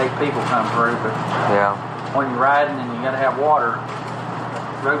 6 or 8 people come through, but yeah. When you're riding and you got to have water,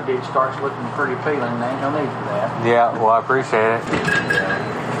 road ditch starts looking pretty appealing. There ain't no need for that. Yeah, well, I appreciate it.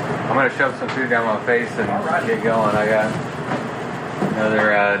 I'm going to shove some food down my face and get going. I got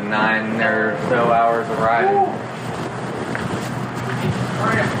another 9 or so hours of riding.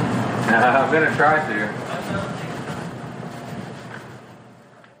 I'm going to try to.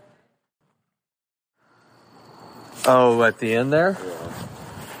 Oh, at the end there? Yeah.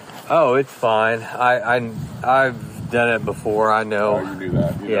 Oh, it's fine. I've done it before. I know. Oh, you do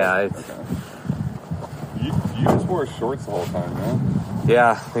that. It's. Okay. You just wore shorts the whole time, man.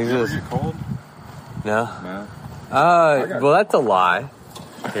 Yeah, Did you ever get cold? No. No. Well, that's a lie.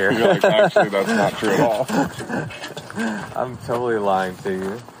 Here. Actually, that's not true at all. I'm totally lying to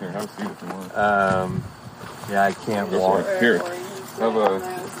you. Here, have a seat if you want. Yeah, I can't walk. Here, have a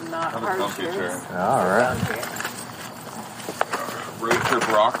comfy chair. All right. Road trip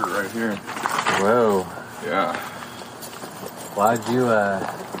rocker right here. Whoa. Yeah. Why'd you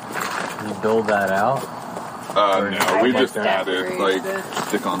build that out? No, we just added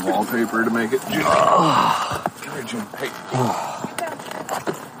stick-on wallpaper to make it. Come here, Jim. Hey.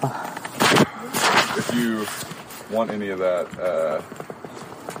 If you want any of that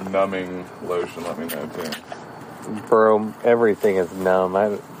numbing lotion, let me know too. Bro, everything is numb.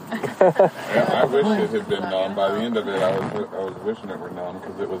 Yeah, I wish it had been numb. By the end of it, I was wishing it were numb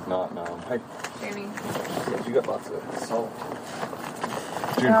because it was not numb. Hey, Jamie. you got lots of salt.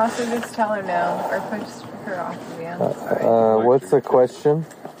 You can also just tell her no, or push her off again. What's the question?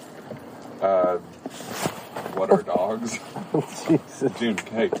 What are dogs? Jesus. June,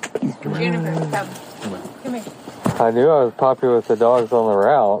 hey, come here. Jennifer, come here. I knew I was popular with the dogs on the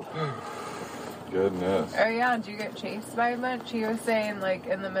route. Goodness. Oh yeah, did you get chased by much? He was saying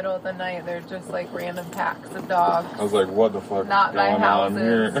in the middle of the night there's just random packs of dogs. I was like, what the fuck? Not by going on houses,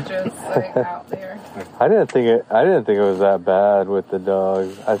 here? just out there. I didn't think it was that bad with the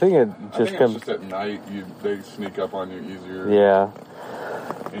dogs. I think it just it's just at night they sneak up on you easier. Yeah.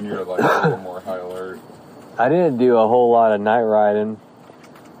 And you're a little more high alert. I didn't do a whole lot of night riding.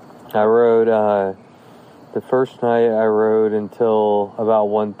 I rode the first night I rode until about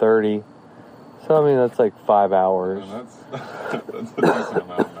 1:30. So I mean that's 5 hours. Yeah, that's a decent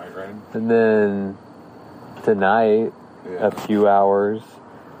amount of night riding. And then tonight a few hours.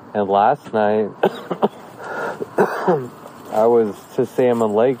 And last night I was to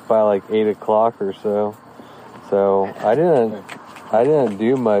Salmon Lake by 8 o'clock or so. So I didn't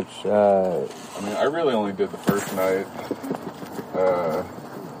do much. I mean, I really only did the first night. I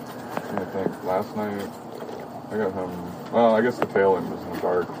think last night I got home. Well, I guess the tail end was in the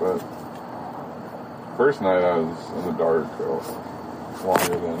dark, but first night I was in the dark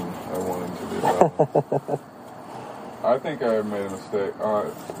longer than I wanted to do that. I think I made a mistake. I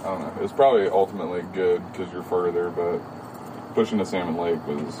don't know. It was probably ultimately good because you're further, but pushing to Salmon Lake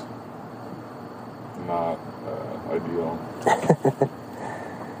was not ideal. I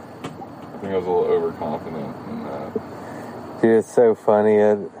think I was a little overconfident in that. Dude, it's so funny.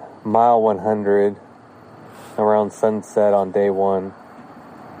 At mile 100, around sunset on day 1,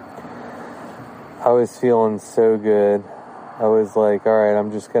 I was feeling so good. I was like, all right,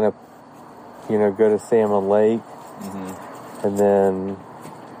 I'm just going to, go to Salmon Lake. Mm-hmm. And then,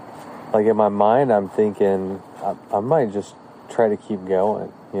 in my mind, I'm thinking, I might just try to keep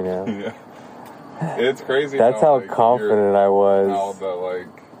going, Yeah. It's crazy. That's how confident I was. How the,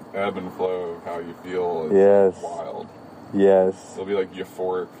 ebb and flow of how you feel is wild. Yes. You'll be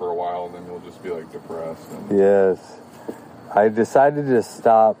euphoric for a while, and then you'll just be depressed. And yes. I decided to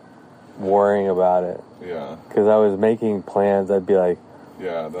stop worrying about it. Yeah. Because I was making plans. I'd be like,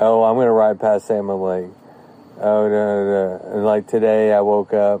 yeah. I'm going to ride past Salmon Lake. Oh, no. And like today, I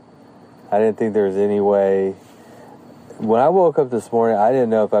woke up. I didn't think there was any way. When I woke up this morning, I didn't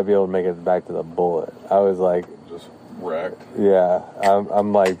know if I'd be able to make it back to the Bullet. I was like... Just wrecked? Yeah.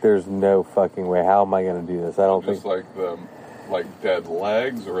 I'm like, there's no fucking way. How am I going to do this? I don't just think... Just like the dead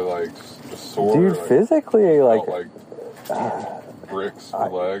legs or like just sore? Dude, like, physically, like... bricks for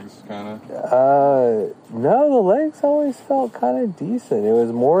legs, kind of? No, the legs always felt kind of decent. It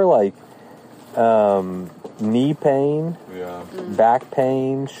was more like knee pain, back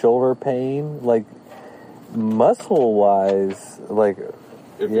pain, shoulder pain, like muscle-wise, like...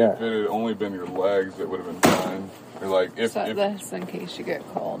 If it had only been your legs, it would have been fine. Or like if this in case you get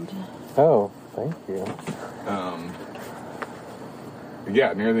cold. Oh, thank you.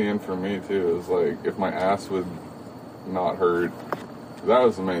 Yeah, near the end for me too. It was like if my ass would not hurt. That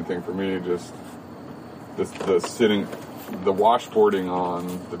was the main thing for me. Just the sitting, the washboarding on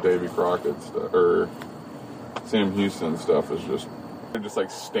the Davy Crockett stuff or Sam Houston stuff is just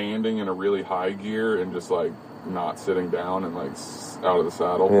like standing in a really high gear and just like not sitting down and like out of the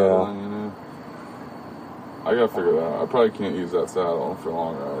saddle pedaling, you know. I gotta figure that out. I probably can't use that saddle for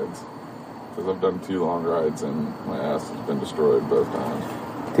long rides because I've done 2 long rides and my ass has been destroyed both times.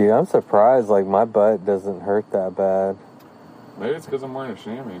 Dude, I'm surprised. Like my butt doesn't hurt that bad. Maybe it's because I'm wearing a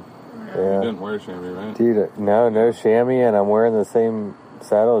chamois. Yeah. You didn't wear a chamois, right? Dude, no chamois, and I'm wearing the same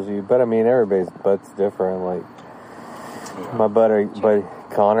saddle as you. But I mean, everybody's butt's different. Like my buddy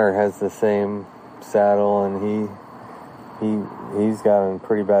Connor has the same saddle, and he's gotten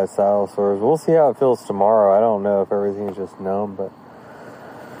pretty bad saddle sores. We'll see how it feels tomorrow. I don't know if everything's just numb, but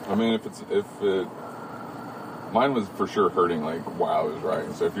I mean, mine was for sure hurting like while I was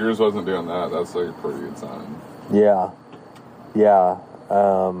riding. So if yours wasn't doing that, that's like a pretty good sign. Yeah. You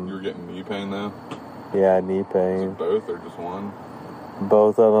were getting knee pain though? Yeah, knee pain. Was it both or just one?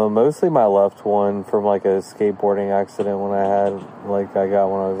 Both of them. Mostly my left one from like a skateboarding accident when I got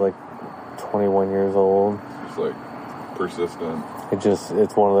when I was like 21 years old. It's like persistent.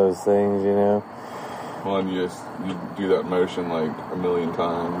 It's one of those things, you know. Well, and you do that motion like a million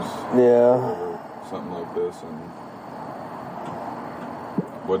times. Yeah. Or something like this. And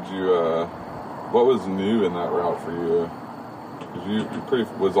what was new in that route for you?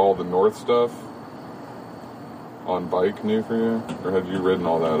 Was all the north stuff on bike new for you? Or had you ridden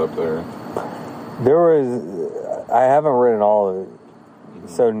all that up there? I haven't ridden all of it. Mm-hmm.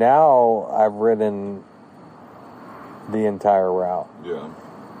 So now I've ridden the entire route. Yeah.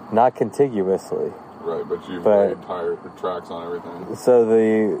 Not contiguously. Right, but you've laid tracks on everything. So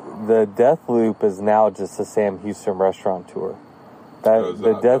the Death Loop is now just a Sam Houston restaurant tour.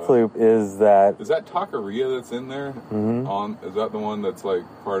 The Death Loop is that... Is that Taqueria that's in there? Mm-hmm. Is that the one that's like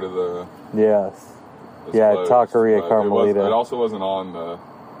part of the... Yes. Yeah, Taqueria Carmelita. It also wasn't on the...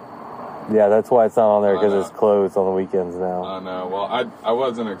 Yeah, that's why it's not on there, because it's closed on the weekends now. I know. Well, I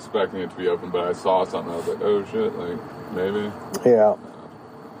wasn't expecting it to be open, but I saw something. I was like, oh shit, like, maybe. Yeah.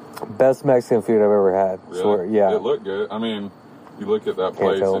 Best Mexican food I've ever had. Really? Swear, yeah. It looked good. I mean, you look at that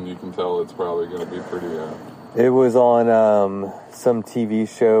place and you can tell it's probably going to be pretty... It was on some TV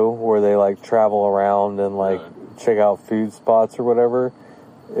show where they like travel around and like check out food spots or whatever.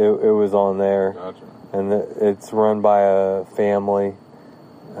 It was on there. Gotcha. And it's run by a family.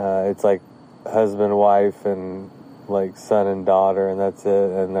 It's like husband, wife, and like son and daughter, and that's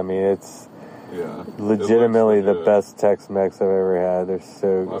it. And I mean, it's legitimately the best Tex-Mex I've ever had. They're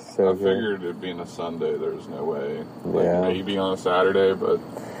so good. I figured it being a Sunday, there's no way. Like maybe on a Saturday, but...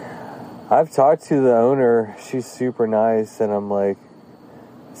 I've talked to the owner. She's super nice, and I'm like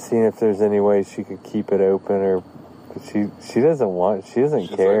seeing if there's any way she could keep it open, or she doesn't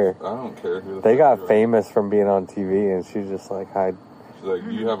care. Like, I don't care. They got famous from being on TV, and she's just like, hi. She's like,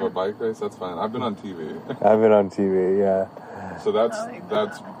 you have a bike race? That's fine. I've been on TV. I've been on TV, yeah. So that's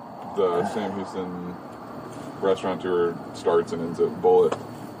the Sam Houston restaurant tour starts and ends at Bullet.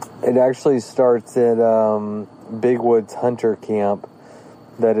 It actually starts at Big Woods Hunter Camp.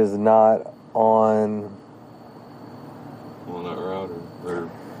 That is not on that route, or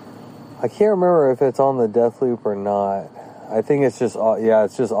I can't remember if it's on the Death Loop or not. I think it's just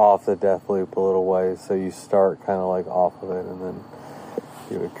it's just off the Death Loop a little way. So you start kind of like off of it, and then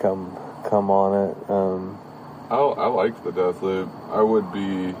you would come on it. I like the Death Loop.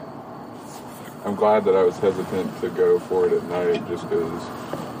 I'm glad that I was hesitant to go for it at night, just because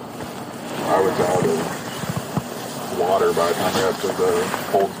I was out of water by the time I got to the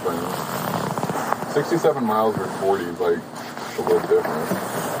cold springs. 67 miles or 40 is like a little different.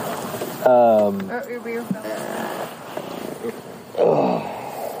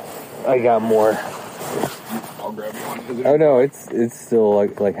 I got more. I'll grab one. Oh no, it's still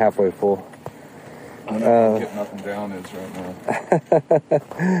like halfway full. I don't know if getting up and down is right now.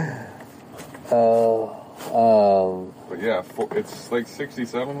 But yeah, it's like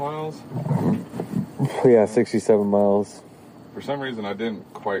 67 miles. Yeah, 67 miles. For some reason, I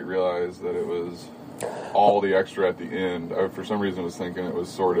didn't quite realize that it was all the extra at the end. I, for some reason, was thinking it was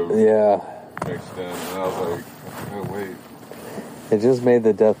sort of mixed in, and I was like, oh wait. It just made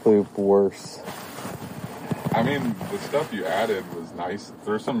the death loop worse. I mean, the stuff you added was nice.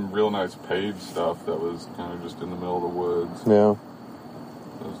 There's some real nice paved stuff that was kind of just in the middle of the woods. Yeah.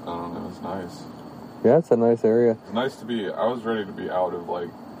 I don't know, it's nice. Yeah, it's a nice area. It's nice to be, I was ready to be out of, like,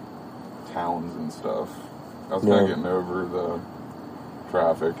 towns and stuff. I was kind of getting over the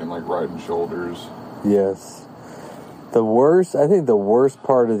traffic and, like, riding shoulders. Yes. I think the worst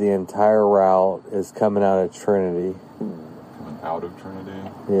part of the entire route is coming out of Trinity. Coming out of Trinity?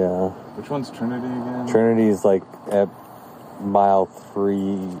 Yeah. Which one's Trinity again? Trinity is, like, at mile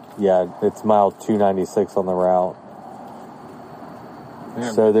 3. Yeah, it's mile 296 on the route.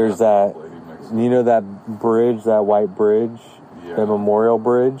 So there's that, you know that bridge, that white bridge? Yeah. The Memorial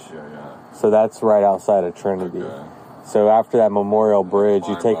Bridge? Yeah. So that's right outside of Trinity. Okay. So after that Memorial Bridge,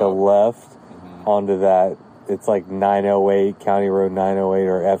 you take a left onto that. It's like 908, County Road 908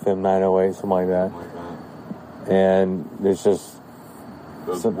 or FM 908, something like that. And it's just...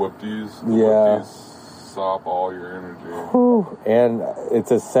 Those whoopties? Yeah. Whoopties sop all your energy. Whew. And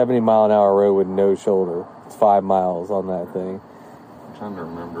it's a 70-mile-an-hour road with no shoulder. It's 5 miles on that thing. I'm trying to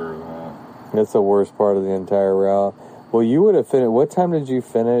remember that. That's the worst part of the entire route. Well, you would have finished... What time did you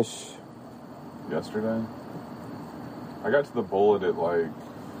finish? Yesterday? I got to the bullet at like...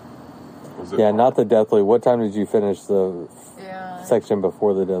 Was it not the death loop. What time did you finish the section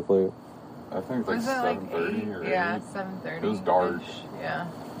before the death loop? I think like 7:30 or 8. Yeah, 7:30. It was dark. Yeah.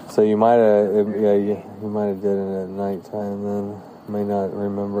 So you might have... you might have did it at nighttime then. May not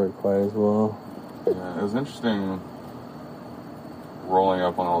remember it quite as well. Yeah, it was interesting rolling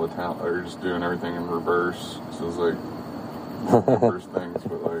up on all the town, or just doing everything in reverse. So it was like reverse things,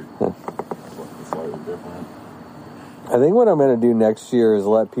 but like slightly different. I think what I'm going to do next year is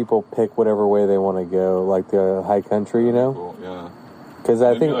let people pick whatever way they want to go, like the high country, you know? Cool. Yeah. Because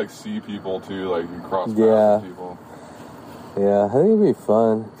I think you like see people too, like you cross paths with people. Yeah, I think it'd be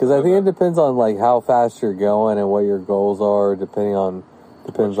fun because I think it depends on like how fast you're going and what your goals are. Depends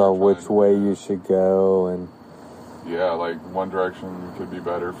on which way you should go and. Yeah, like one direction could be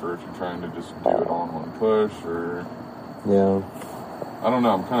better for if you're trying to just do it all in one push, or. Yeah. I don't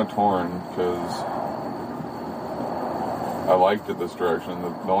know. I'm kind of torn because I liked it this direction.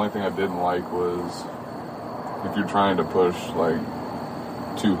 The only thing I didn't like was if you're trying to push like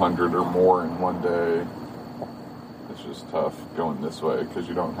 200 or more in one day. It's just tough going this way because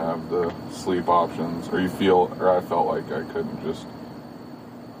you don't have the sleep options, or I felt like I couldn't just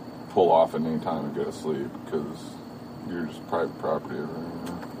pull off at any time and go to sleep because you're just private property over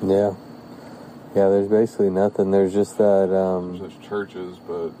there. Yeah. Yeah, there's basically nothing. There's just that... there's those churches,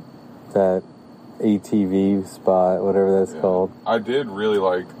 but... That ATV spot, whatever that's called. I did really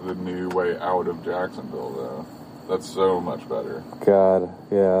like the new way out of Jacksonville, though. That's so much better. God,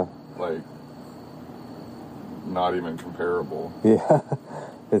 yeah. Like, not even comparable. Yeah,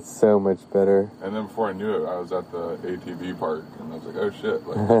 it's so much better. And then before I knew it, I was at the ATV park, and I was like, oh shit.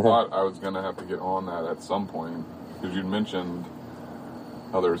 Like, I thought I was going to have to get on that at some point, because you'd mentioned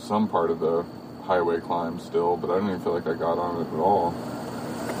how there was some part of the highway climb still, but I didn't even feel like I got on it at all.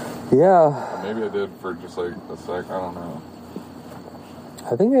 Yeah. Or maybe I did for just like a sec, I don't know.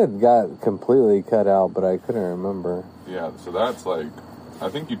 I think it got completely cut out, but I couldn't remember. Yeah, so that's like, I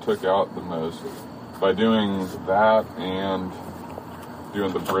think you took out the most. By doing that and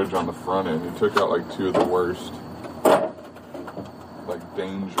doing the bridge on the front end, you took out like two of the worst, like,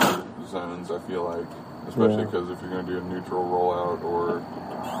 danger zones, I feel like. Especially because if you're going to do a neutral rollout or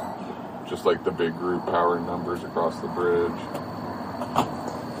just like the big group power numbers across the bridge.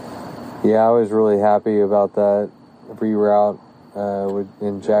 Yeah, I was really happy about that reroute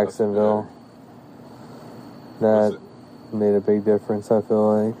in Jacksonville. That made a big difference, I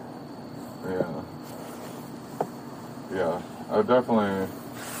feel like. Yeah, I definitely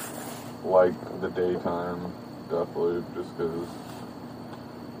like the daytime death loop just because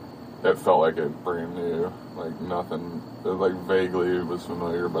it felt like it brand new. Like nothing, it like vaguely was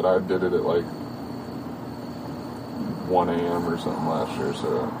familiar, but I did it at like 1 a.m. or something last year,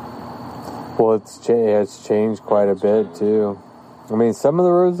 so. Well, it's changed quite a bit too. I mean, some of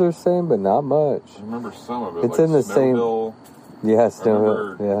the roads are the same, but not much. I remember some of it. It's like in the Snow same. Hill, Yeah, Snow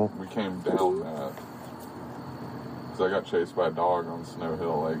Hill. Yeah. We came down that because I got chased by a dog on Snow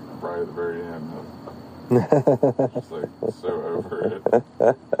Hill, like right at the very end. Just like so over it.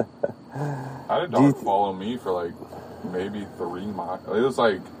 I had a dog follow me for like maybe 3 miles. It was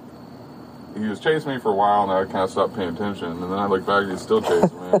like he was chasing me for a while, and I kind of stopped paying attention. And then I look back, he's still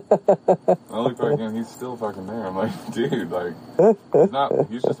chasing me. And I look back, and he's still fucking there. I'm like, dude, like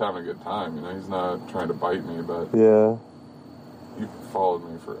he's just having a good time, you know. He's not trying to bite me, but Yeah. he followed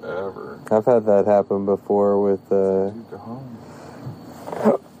me forever. I've had that happen before with, Dude, go home.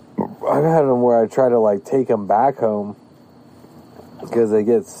 I've had them where I try to, like, take them back home because they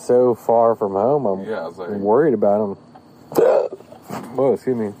get so far from home. I'm worried about them. Whoa,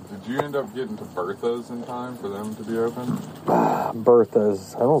 excuse me. Did you end up getting to Bertha's in time for them to be open?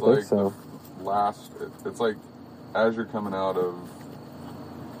 Bertha's? I don't think so. It's like as you're coming out of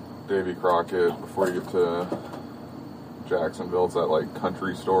Davy Crockett before you get to Jacksonville, it's that like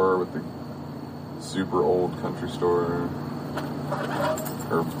country store with the super old country store,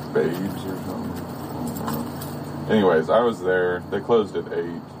 or Babes or something. I don't know. Anyways, I was there. They closed at 8,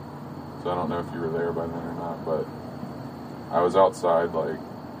 so I don't know if you were there by then or not, but I was outside like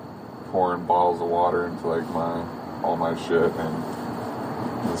pouring bottles of water into like all my shit, and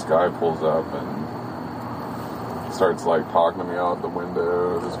this guy pulls up and starts like talking to me out the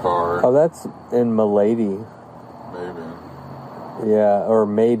window of his car. Oh, that's in Milady. Maybe. Yeah, or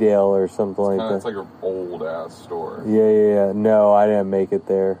Maydale or something like that. It's like an old ass store. Yeah. No, I didn't make it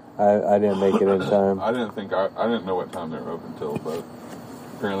there. I didn't make it in time. I didn't know what time they were open till, but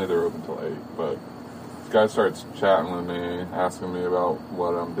apparently they're open till 8. But this guy starts chatting with me, asking me about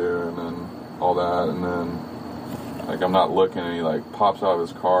what I'm doing and all that, and then like I'm not looking, and he like pops out of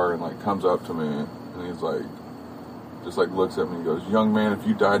his car and like comes up to me, and he's like, just like looks at me and goes, "Young man, if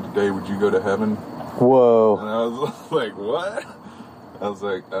you died today, would you go to heaven?" Whoa. And I was like, what? I was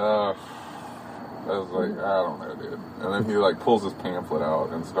like, I don't know, dude. And then he like pulls his pamphlet out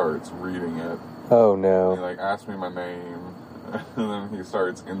and starts reading it. Oh no. And he like asks me my name, and then he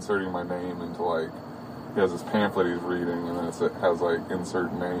starts inserting my name into like, he has this pamphlet he's reading, and then it has like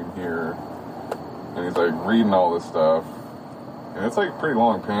insert name here, and he's like reading all this stuff, and it's like a pretty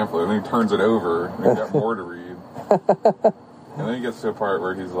long pamphlet, and then he turns it over, and he's got more to read, and then he gets to a part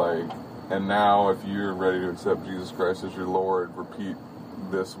where he's like, "And now if you're ready to accept Jesus Christ as your Lord, repeat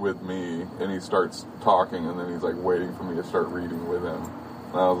this with me." And he starts talking, and then he's like waiting for me to start reading with him,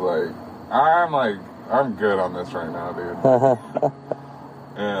 and I was like, I'm good on this right now, dude.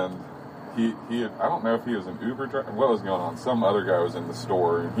 And he I don't know if he was an Uber driver, what was going on. Some other guy was in the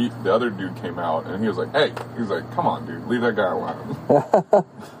store, and the other dude came out, and he was like, "Hey," he was like, "Come on, dude, leave that guy alone."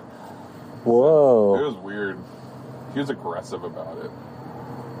 Whoa. It was weird. He was aggressive about it.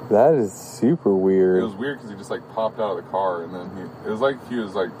 That is super weird. It was weird because he just like popped out of the car, and then it was like he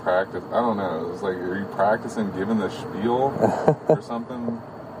was like practice. I don't know. It was like, are you practicing giving the spiel or something?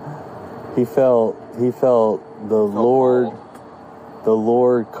 He felt the Lord. Called. The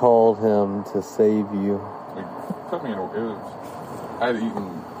Lord called him to save you. Like, put me in I had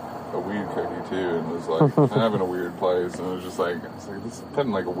eaten a weed cookie too, and was like kind of in a weird place, and it was just like, this is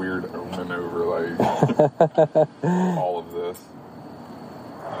putting like a weird omen over like all of this.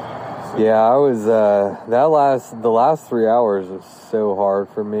 So, yeah, I was the last 3 hours was so hard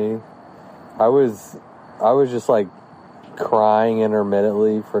for me. I was just like crying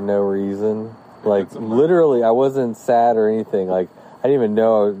intermittently for no reason. Like literally, I wasn't sad or anything. Like I didn't even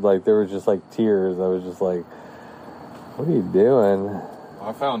know. Like there was just like tears. I was just like, "What are you doing?"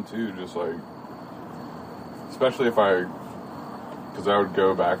 I found too, just like, especially because I would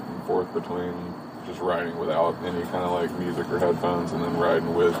go back and forth between just riding without any kind of like music or headphones, and then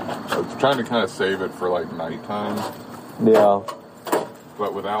riding with. I was trying to kind of save it for like nighttime. Yeah.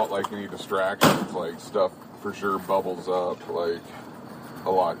 But without like any distractions, like stuff for sure bubbles up like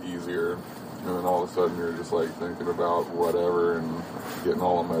a lot easier. And then all of a sudden you're just like thinking about whatever and getting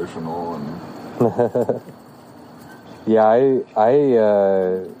all emotional and. Yeah,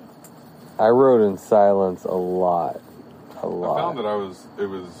 I rode in silence a lot. I found that it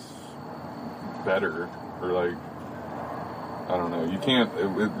was better, or like, I don't know, you can't,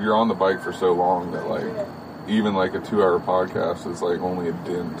 you're on the bike for so long that like, even like a 2-hour podcast is like only a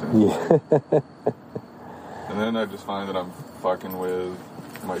dent. And, and then I just find that I'm fucking with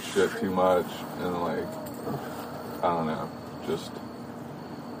my shit too much, and like, I don't know, just,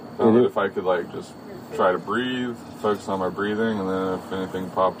 I don't know if I could like just try to breathe, focus on my breathing, and then if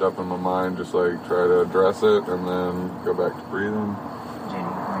anything popped up in my mind, just like try to address it, and then go back to breathing.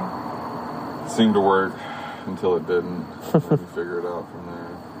 It seemed to work until it didn't, and then you figure it out from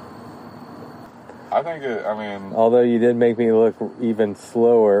there. I think although you did make me look even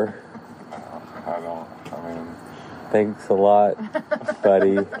slower. Thanks a lot,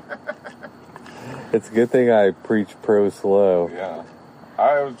 buddy. It's a good thing I preach pro slow. Yeah.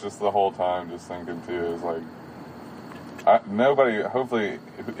 I was just the whole time just thinking too, is like, nobody, hopefully,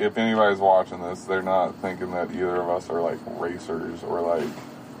 if anybody's watching this, they're not thinking that either of us are like racers or like,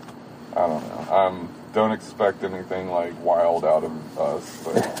 I don't know. Don't expect anything like wild out of us.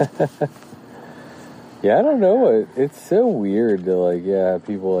 But. Yeah, I don't know. It's so weird to like,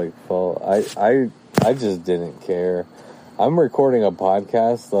 people like fall. I just didn't care. I'm recording a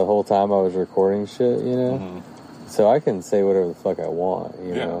podcast the whole time I was recording shit, you know? Mm-hmm. So I can say whatever the fuck I want,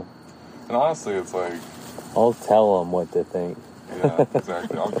 you know? And honestly, it's like... I'll tell them what to think. Yeah,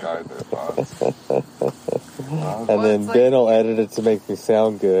 exactly. I'll guide their thoughts. And then Ben will edit it to make me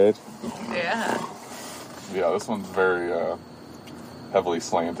sound good. Yeah. Yeah, this one's very heavily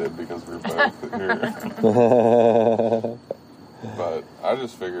slanted because we're both here. But I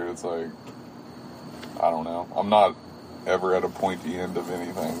just figured it's like, I don't know. I'm not ever at a pointy end of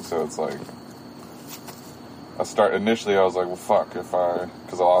anything, so it's like, initially I was like, well, fuck, because I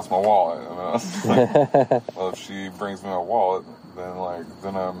lost my wallet. And I was like, well, if she brings me my wallet,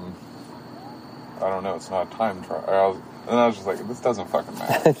 then I'm, I don't know, it's not a time trial. And I was just like, this doesn't fucking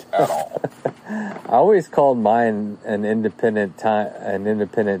matter at all. I always called mine an independent time,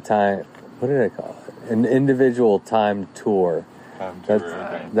 what did I call it? An individual time tour.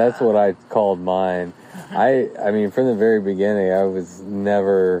 That's what I called mine. I mean, from the very beginning, I was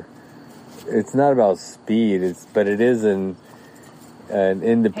never, it's not about speed, but it is an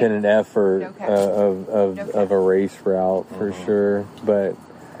independent effort of a race route for sure. But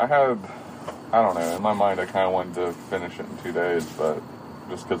I don't know, in my mind I kind of wanted to finish it in 2 days, but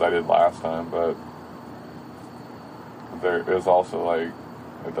just because I did last time, but there is also like,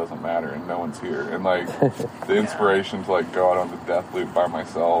 it doesn't matter and no one's here. And like the inspiration to like go out on the death loop by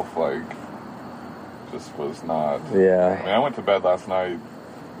myself, like just was not. Yeah. I mean, I went to bed last night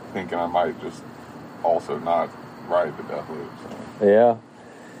thinking I might just also not ride the death loop. So. Yeah.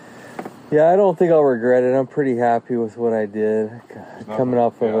 Yeah, I don't think I'll regret it. I'm pretty happy with what I did. Coming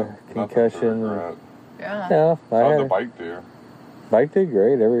off of a concussion. Yeah. How'd the bike do? Bike did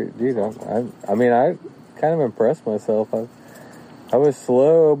great. I mean, I kind of impressed myself. I was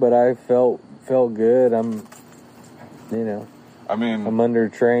slow, but I felt good. I'm under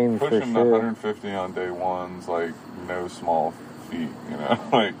trained for sure. Pushing 150 on day one's like no small feat, you know.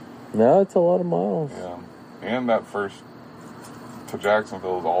 Like no, it's a lot of miles. Yeah, and that first to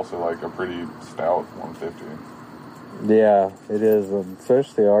Jacksonville is also like a pretty stout 150. Yeah, it is,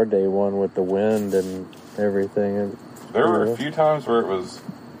 especially our day one with the wind and everything. There were a few times where it was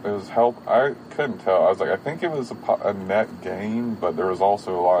help. I couldn't tell. I was like, I think it was a net gain, but there was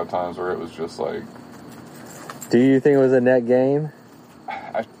also a lot of times where it was just like. Do you think it was a net gain?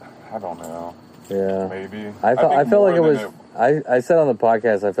 I don't know. Yeah. Maybe. I felt like it was. I said on the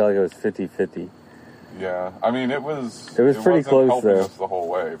podcast, I felt like it was 50-50. Yeah, I mean it was. It was pretty close helping though. Us the whole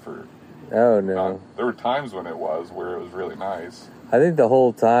way for. Oh no. There were times when it was where it was really nice. I think the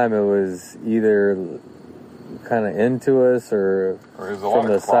whole time it was either kind of into us or from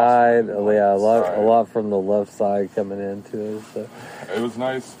the side. A lot from the left side coming into us. So. It was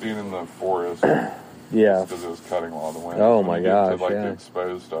nice being in the forest. Yeah. Because it was cutting a lot of the wind. Oh my gosh, to, the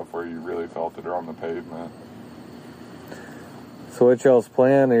exposed stuff where you really felt it on the pavement. So what y'all's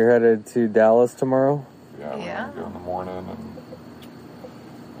plan? Are you headed to Dallas tomorrow? Yeah, we're going to go in the morning and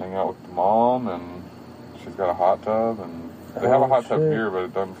hang out with the mom, and she's got a hot tub, and they have a hot tub here, but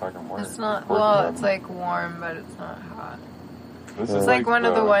it doesn't fucking work. It's not, well, it's like warm, but it's not hot. It's like one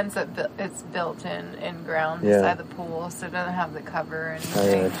of the ones that it's built in ground beside the pool, so it doesn't have the cover and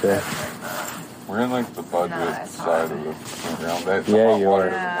anything. We're in like the budget side of the campground. The hot water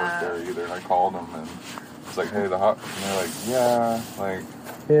doesn't work there either. And I called them and it's like, hey, the hot. And they're like,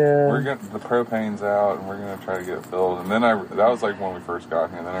 we're getting the propane's out and we're gonna try to get it filled. And then that was like when we first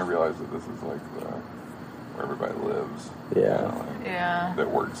got here. And then I realized that this is like where everybody lives. Yeah. That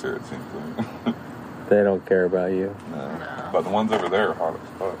works here. It seems like. They don't care about you. No. But the ones over there are hot as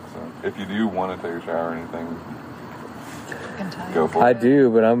fuck. So if you do want to take a shower or anything, go for it. I do,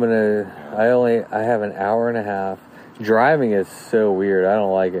 but I'm gonna. I have an hour and a half. Driving is so weird. I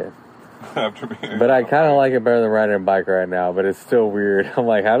don't like it. But I kind of like it better than riding a bike right now. But it's still weird. I'm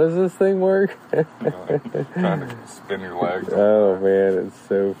like, how does this thing work? Trying to spin your legs. Oh man, it's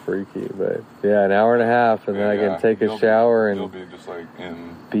so freaky. But yeah, an hour and a half, and then I can take a shower and you'll be just like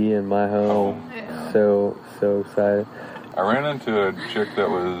be in my home. Yeah. So excited. I ran into a chick that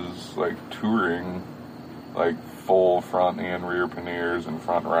was like touring, like full front and rear panniers and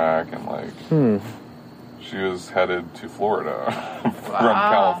front rack, and like she was headed to Florida from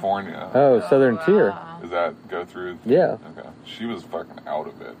California. Oh, Southern Tier. Does that go through? Yeah. Okay. She was fucking out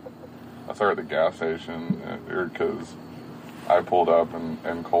of it. I saw her at the gas station because I pulled up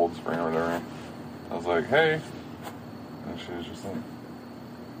in Cold Spring or whatever. I was like, hey. And she was just like,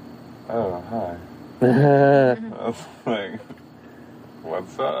 oh, hi. I was like,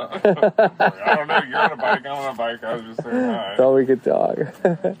 what's up? I don't know, you're on a bike, I'm on a bike, I was just saying hi. Thought we could talk.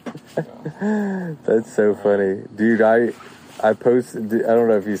 That's so funny. Dude, I posted, I don't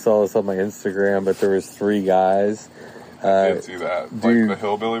know if you saw this on my Instagram, but there was 3 guys. I did see that. Dude, like the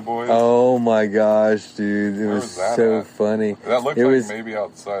Hillbilly Boys? Oh my gosh, dude. It was so at? funny. That looked like maybe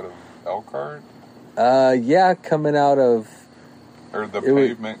outside of Elkhart? Yeah, coming out of... Or the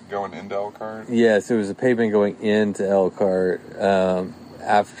pavement going into Elkhart? Yes, it was a pavement going into Elkhart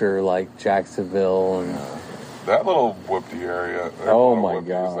after, like, Jacksonville. And that little whoopty area. Oh my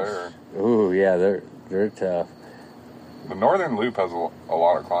gosh. There. Ooh, yeah, they're tough. The Northern Loop has a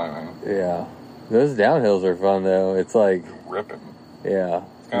lot of climbing. Yeah. Those downhills are fun, though. It's like... ripping. Yeah.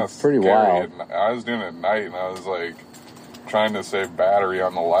 It's pretty wild. I was doing it at night, and I was, like, trying to save battery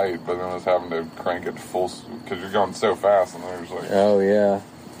on the light, but then I was having to crank it full... Because you're going so fast, and there's, like... Oh, yeah.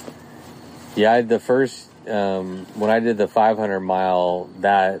 Yeah, the first... when I did the 500-mile,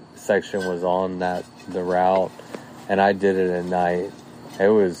 that section was on the route, and I did it at night. It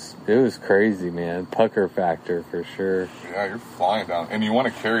was crazy, man. Pucker factor for sure. Yeah, you're flying down, and you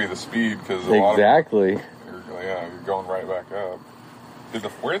want to carry the speed because exactly. You're going right back up.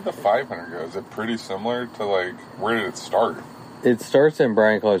 Where did the 500 go? Is it pretty similar to like where did it start? It starts in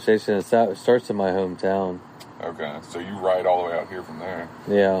Bryan College Station. It starts in my hometown. Okay, so you ride all the way out here from there.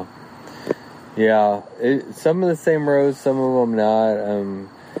 Yeah, yeah. Some of the same roads, some of them not.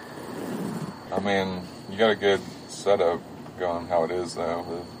 I mean, you got a good setup going how it is though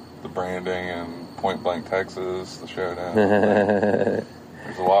with the branding and Point Blank Texas, the Showdown.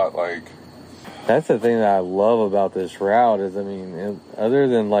 There's a lot like. That's the thing that I love about this route is, I mean, other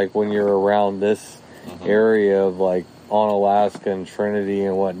than like when you're around this area of like on Alaska and Trinity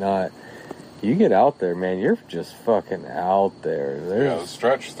and whatnot, you get out there, man, you're just fucking out there. The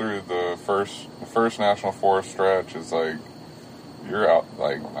stretch through the first National Forest stretch is like, you're out,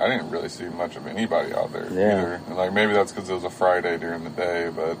 like, I didn't really see much of anybody out there either. And like, maybe that's because it was a Friday during the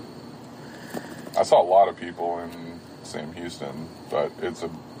day, but I saw a lot of people in Sam Houston, but it's a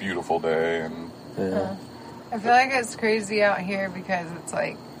beautiful day. And I feel like it's crazy out here because it's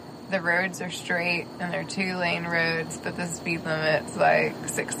like the roads are straight and they're 2-lane roads, but the speed limit's like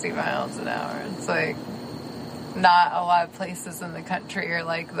 60 miles an hour. It's like not a lot of places in the country are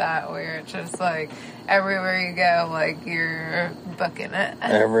like that, where it's just like everywhere you go, like you're booking it.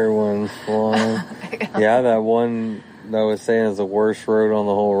 Everyone's flying. Yeah, that one that I was saying is the worst road on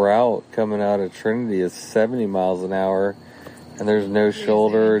the whole route coming out of Trinity is 70 miles an hour. And there's no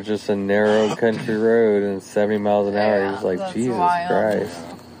shoulder, just a narrow country road, and 70 miles an hour. You're just like, Jesus Christ.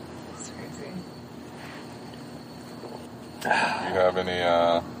 It's crazy. Do you have any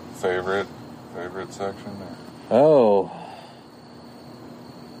favorite section? Oh.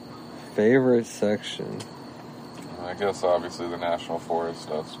 Favorite section. I guess obviously the National Forest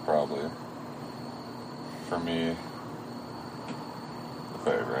stuff's probably, for me, the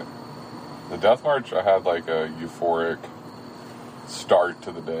favorite. The Death March, I had like a euphoric start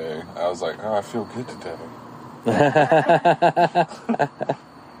to the day. I was like, oh, I feel good today.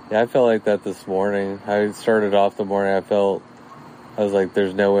 Yeah, I felt like that this morning. I started off the morning, I was like,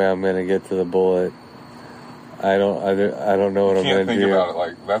 there's no way I'm going to get to the bullet. I don't know what I'm going to do. You can't think about it.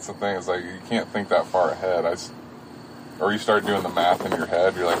 Like, that's the thing. It's like, you can't think that far ahead. Or you start doing the math in your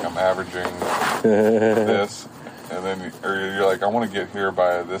head. You're like, I'm averaging this. And then you're like, I want to get here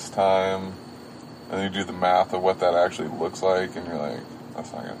by this time. And then you do the math of what that actually looks like. And you're like,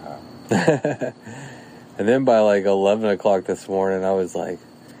 that's not going to happen. And then by like 11 o'clock this morning, I was like,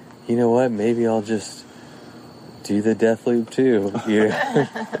 you know what? Maybe I'll just do the death loop too.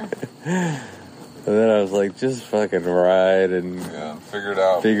 And then I was like, just fucking ride and figure it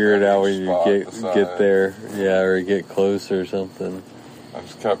out. Figure it out when you get there, or get close or something. I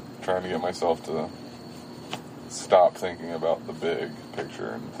just kept trying to get myself to stop thinking about the big picture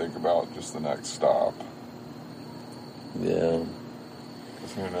and think about just the next stop. Yeah.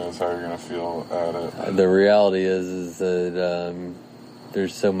 Because who knows how you're gonna feel at it. The reality is that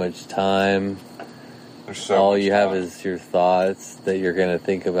there's so much time. All you have is your thoughts that you're going to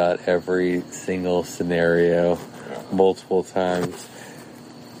think about every single scenario multiple times.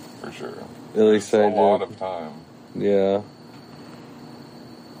 For sure. At least a lot of time. Yeah.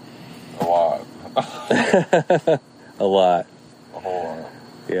 A lot. A lot. A whole lot.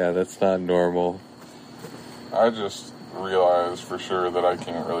 Yeah, that's not normal. I just realized for sure that I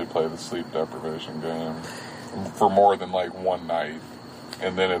can't really play the sleep deprivation game for more than like one night.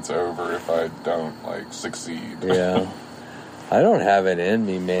 And then it's over if I don't, like, succeed. Yeah. I don't have it in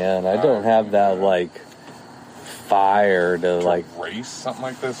me, man. I don't have that, like, fire to race something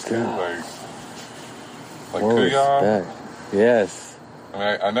like this, too. God. Like More Kuya. respect. Yes. I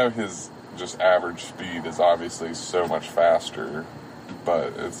mean, I know his just average speed is obviously so much faster,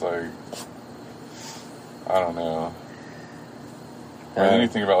 but it's like, I don't know. Or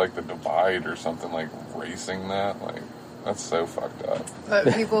anything about, like, the Divide or something, like, racing that, like, that's so fucked up.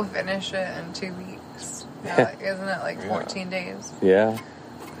 But people finish it in 2 weeks. Yeah, isn't it like 14 days? Yeah.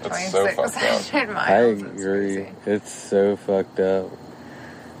 That's so fucked up. I agree. It's so fucked up.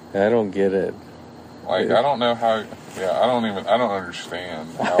 I don't get it. Like, I don't know how, I don't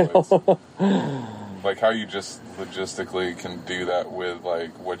understand how it's, like, how you just logistically can do that with,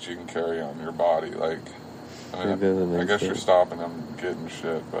 like, what you can carry on your body. Like, I mean, I guess you're stopping them getting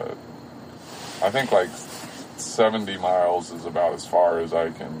shit, but I think, like, 70 miles is about as far as I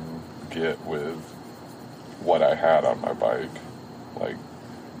can get with what I had on my bike, like,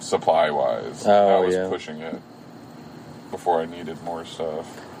 supply-wise. I was pushing it before I needed more stuff.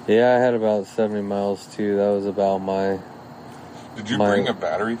 Yeah, I had about 70 miles, too. That was about my... Did you bring a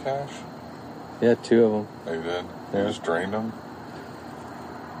battery cache? Yeah, 2 of them. Oh, you did? Yeah. You just drained them?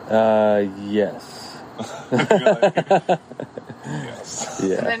 Yes. Yes.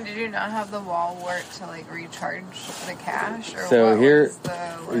 Yeah. And then did you not have the wall wart to like recharge the cache? Or So what here, was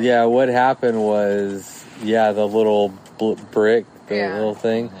the, yeah, what happened was, the little brick, little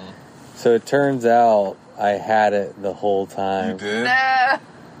thing. Mm-hmm. So it turns out I had it the whole time. You did? No.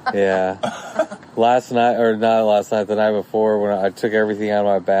 Yeah. The night before, when I took everything out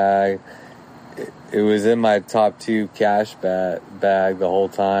of my bag, it was in my top 2 cash bag the whole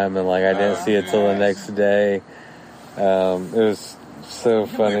time, and like I didn't see it till the next day. It was so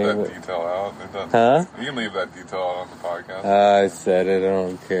funny. You can leave that detail out. Huh? You can leave that detail out on the podcast. I said it. I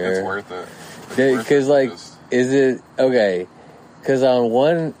don't care. It's worth it. Because is it okay? Because on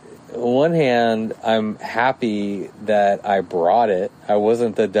one hand, I'm happy that I brought it. I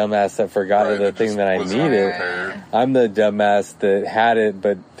wasn't the dumbass that forgot the thing that I needed. I'm the dumbass that had it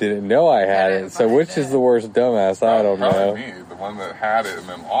but didn't know I had it. So which is the worst dumbass? I don't know. Probably me, the one that had it and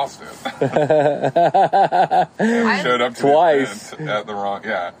then lost it. Showed up to twice the event at the wrong.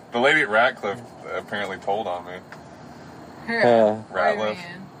 Yeah, the lady at Ratcliffe apparently told on me. Ratcliffe.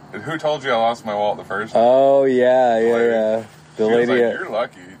 Who told you I lost my wallet the first time? Oh yeah. The she lady. Was like, you're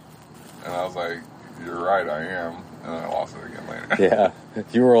lucky. And I was like, you're right, I am. And then I lost it again later. Yeah.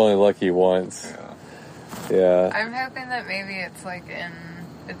 You were only lucky once. Yeah. I'm hoping that maybe it's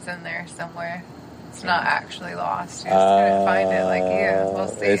it's in there somewhere. It's not actually lost. You just couldn't find it like you. We'll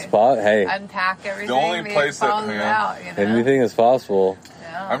see. It's hey. Unpack everything. The only place that out, anything is possible.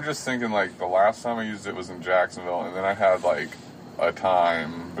 Yeah. I'm just thinking like the last time I used it was in Jacksonville, and then I had like a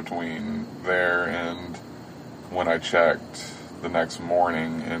time between there and when I checked the next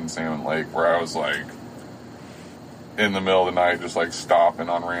morning in Salmon Lake, where I was like in the middle of the night just like stopping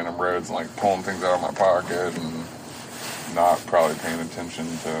on random roads and like pulling things out of my pocket and not probably paying attention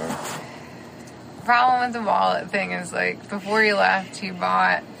to. The problem with the wallet thing is like before you left you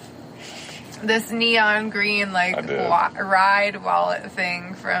bought this neon green ride wallet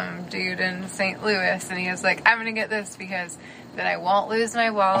thing from dude in St. Louis, and he was like, I'm gonna get this because then I won't lose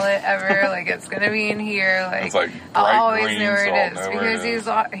my wallet ever. Like it's gonna be in here. Like I'll always know where it is because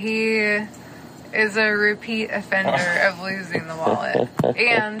he is a repeat offender of losing the wallet.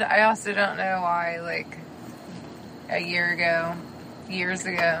 And I also don't know why. Like years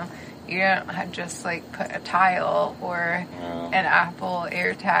ago, you don't just like put a tile or an Apple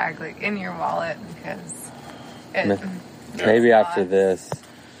AirTag like in your wallet because maybe after this.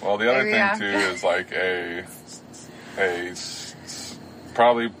 Well, the other thing too is like a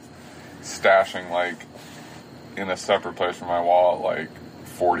probably stashing like in a separate place from my wallet like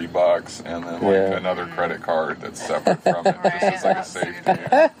 $40 and then like another credit card that's separate from it. Just as like a safety.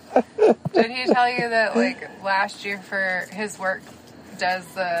 Did he tell you that like last year for his work does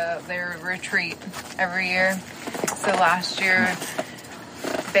their retreat every year? So last year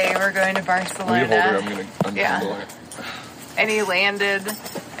they were going to Barcelona. And he landed, and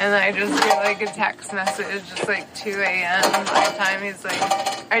then I just get like a text message, just like 2 a.m. by the time he's like,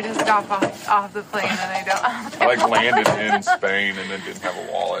 I just got off the plane and I don't. I like landed in Spain and then didn't have a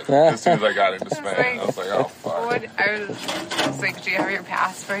wallet as soon as I got into Spain. I was like, oh fuck. I was like, do you have your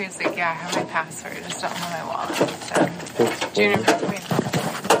passport? He's like, yeah, I have my passport. I just don't have my wallet. So Junior told me.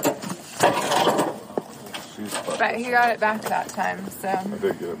 But he got it back that time, so. I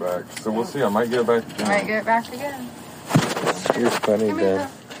did get it back. So we'll see. I might get it back again. Might get it back again. You're funny, Dan.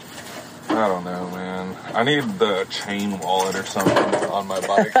 I don't know, man. I need the chain wallet or something on my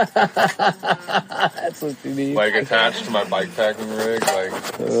bike. That's what you need. Like attached to my bike packing rig, like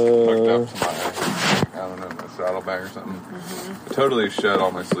hooked up to my, I don't know, my saddlebag or something. I totally shed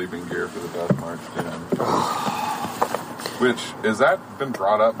all my sleeping gear for the Death March too. Which, has that been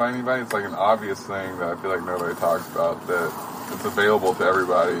brought up by anybody? It's like an obvious thing that I feel like nobody talks about, that it's available to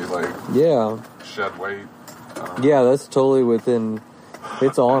everybody, like shed weight. Yeah, that's totally within,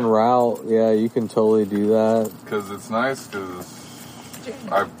 it's on route. Yeah, you can totally do that. Because it's nice, because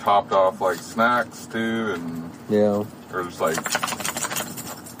I've topped off like snacks too, and or just like,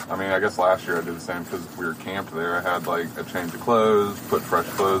 I mean, I guess last year I did the same because we were camped there. I had like a change of clothes, put fresh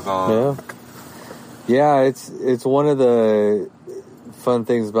clothes on. Yeah, it's one of the fun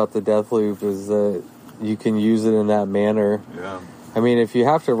things about the Death Loop is that you can use it in that manner. Yeah. I mean, if you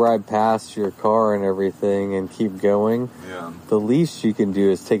have to ride past your car and everything and keep going, the least you can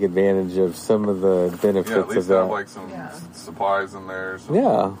do is take advantage of some of the benefits at least of that. have like some supplies in there.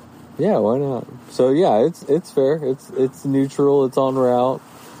 Yeah, why not? So yeah, it's fair. It's neutral. It's on route.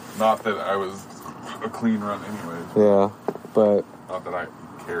 Not that I was a clean run anyways. Yeah, but not that I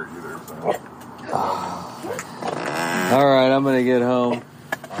care either. So. All right, I'm gonna get home.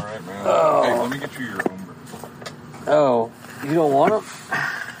 All right, man. Hey, let me get you your own. Oh, you don't want them?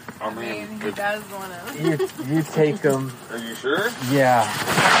 I mean, he does want them. You take them. Are you sure? Yeah.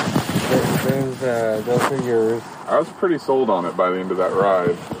 Those are yours. I was pretty sold on it by the end of that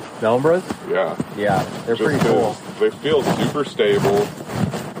ride. The Umbras? Yeah. Yeah, they're just pretty cool. They feel super stable.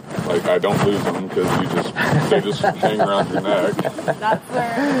 Like, I don't lose them because they just hang around your neck. That's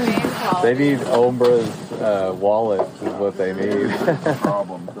their main quality. They need Umbra's wallets is what they need.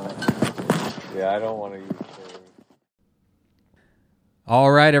 Problem. Yeah, I don't want to use those.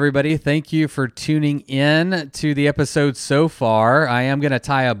 All right, everybody. Thank you for tuning in to the episode so far. I am going to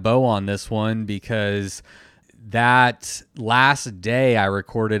tie a bow on this one because that last day I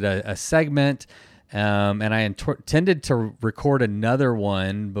recorded a segment, and I intended to record another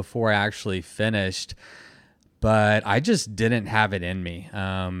one before I actually finished, but I just didn't have it in me.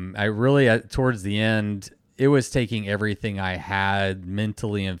 I really, towards the end, it was taking everything I had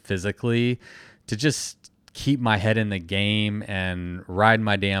mentally and physically to just keep my head in the game and ride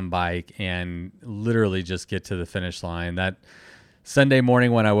my damn bike and literally just get to the finish line. That Sunday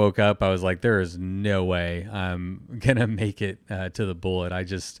morning when I woke up, I was like, there is no way I'm going to make it to the bullet. I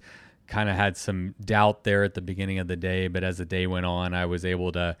just kind of had some doubt there at the beginning of the day, but as the day went on, I was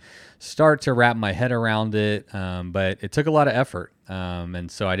able to start to wrap my head around it. But it took a lot of effort. And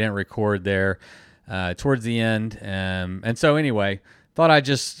so I didn't record there towards the end. And so anyway, thought I'd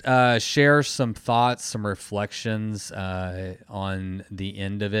just share some thoughts, some reflections on the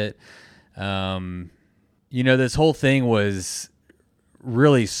end of it. This whole thing was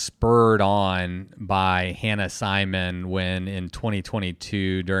really spurred on by Hannah Simon when in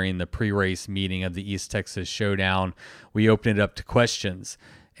 2022, during the pre-race meeting of the East Texas Showdown, we opened it up to questions.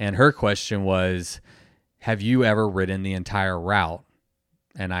 And her question was, have you ever ridden the entire route?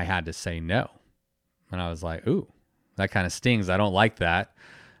 And I had to say no. And I was like, ooh, that kind of stings. I don't like that.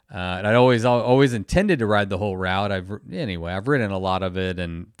 And I'd always intended to ride the whole route. I've ridden a lot of it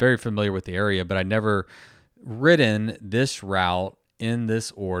and very familiar with the area, but I'd never ridden this route in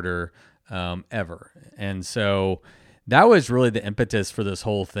this order ever. And so that was really the impetus for this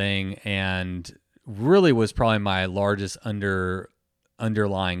whole thing, and really was probably my largest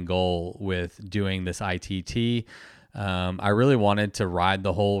underlying goal with doing this ITT. I really wanted to ride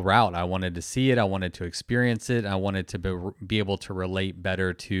the whole route. I wanted to see it. I wanted to experience it. I wanted to be able to relate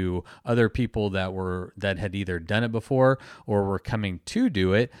better to other people that had either done it before or were coming to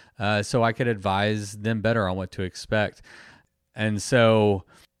do it, so I could advise them better on what to expect. And so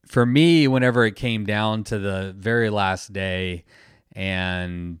for me, whenever it came down to the very last day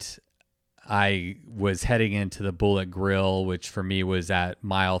and I was heading into the Bullet Grill, which for me was at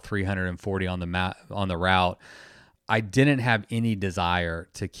mile 340 on the route, I didn't have any desire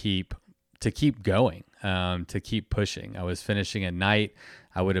to keep going, to keep pushing. I was finishing at night.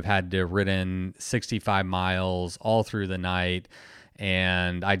 I would have had to have ridden 65 miles all through the night,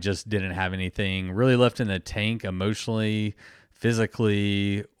 and I just didn't have anything really left in the tank emotionally,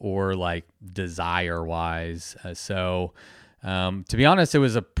 physically, or like desire wise. So to be honest, it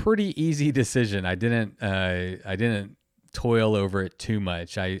was a pretty easy decision. I didn't toil over it too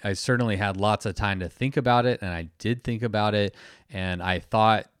much. I certainly had lots of time to think about it, and I did think about it, and I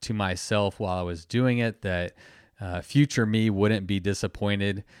thought to myself while I was doing it that future me wouldn't be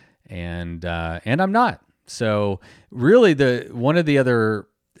disappointed, and I'm not. So really one of the other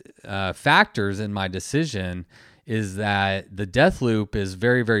factors in my decision is that the Death Loop is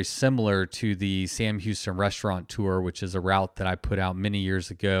very, very similar to the Sam Houston Restaurant Tour, which is a route that I put out many years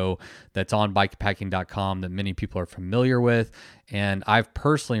ago that's on bikepacking.com that many people are familiar with. And I've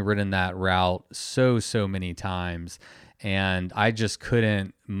personally ridden that route so many times. And I just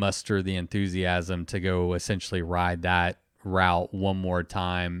couldn't muster the enthusiasm to go essentially ride that route one more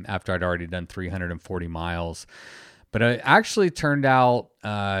time after I'd already done 340 miles. But it actually turned out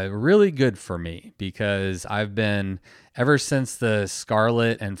really good for me because I've been, ever since the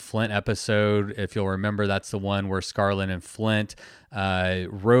Scarlett and Flint episode, if you'll remember, that's the one where Scarlett and Flint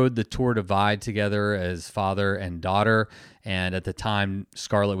rode the Tour Divide together as father and daughter. And at the time,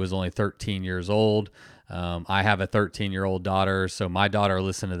 Scarlett was only 13 years old. I have a 13-year-old daughter, so my daughter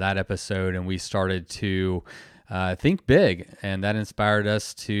listened to that episode, and we started to think big, and that inspired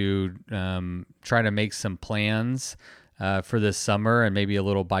us to try to make some plans for this summer and maybe a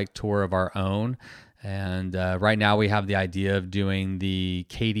little bike tour of our own. And right now we have the idea of doing the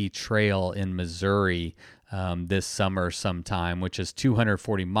Katy Trail in Missouri this summer sometime, which is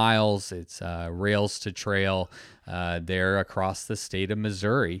 240 miles. It's rails to trail there across the state of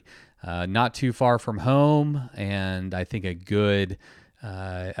Missouri. Not too far from home, and I think a good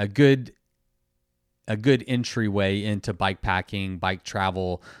entryway into bike packing, bike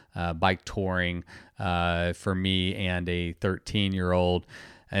travel, bike touring for me and a 13-year-old.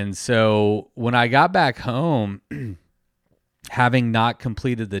 And so when I got back home, having not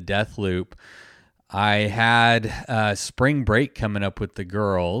completed the Death Loop, I had spring break coming up with the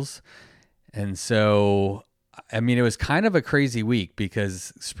girls. And so, I mean, it was kind of a crazy week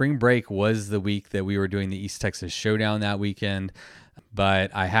because spring break was the week that we were doing the East Texas Showdown that weekend.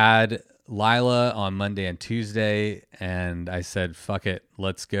 But I had Lila on Monday and Tuesday, and I said, fuck it,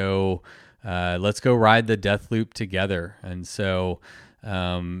 let's go ride the Death Loop together. And so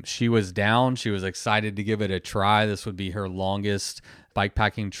she was down. She was excited to give it a try. This would be her longest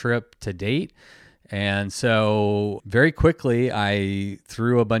bikepacking trip to date. And so very quickly, I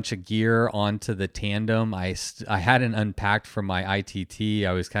threw a bunch of gear onto the tandem. I hadn't unpacked from my ITT.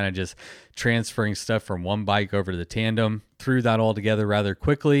 I was kind of just transferring stuff from one bike over to the tandem, threw that all together rather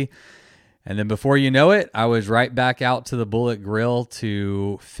quickly. And then before you know it, I was right back out to the Bullet Grill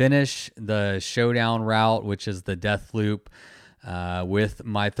to finish the Showdown route, which is the Death Loop, with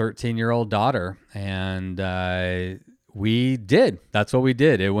my 13-year-old daughter. And we did. That's what we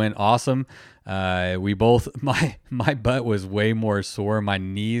did. It went awesome. We both, my butt was way more sore. My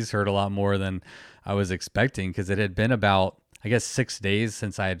knees hurt a lot more than I was expecting because it had been about, I guess, 6 days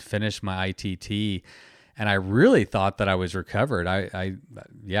since I had finished my ITT. And I really thought that I was recovered. I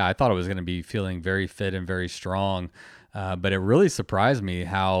thought I was going to be feeling very fit and very strong. But it really surprised me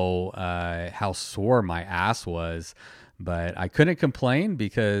how sore my ass was. But I couldn't complain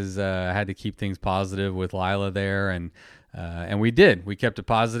because I had to keep things positive with Lila there. And we did. We kept it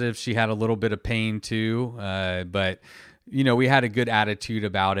positive. She had a little bit of pain too. But, you know, we had a good attitude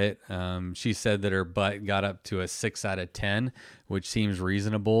about it. She said that her butt got up to a 6 out of 10, which seems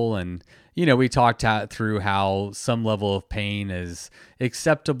reasonable. And, you know, we talked through how some level of pain is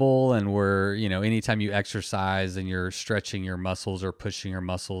acceptable. And anytime you exercise and you're stretching your muscles or pushing your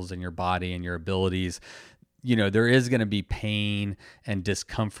muscles in your body and your abilities, you know, there is going to be pain and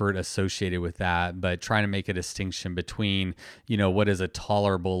discomfort associated with that, but trying to make a distinction between, you know, what is a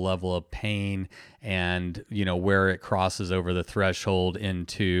tolerable level of pain and, you know, where it crosses over the threshold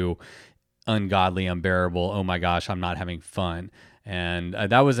into ungodly, unbearable, oh my gosh, I'm not having fun. And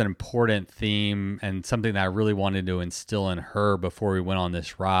that was an important theme and something that I really wanted to instill in her before we went on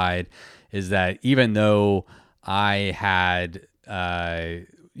this ride, is that even though I had, I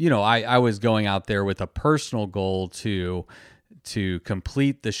was going out there with a personal goal to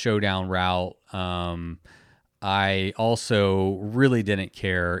complete the Showdown route. I also really didn't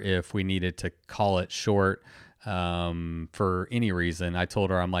care if we needed to call it short for any reason. I told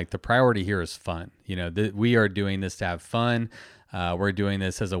her, I'm like, the priority here is fun. You know, we are doing this to have fun. We're doing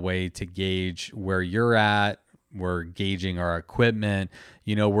this as a way to gauge where you're at. We're gauging our equipment.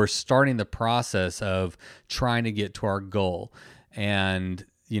 You know, we're starting the process of trying to get to our goal. And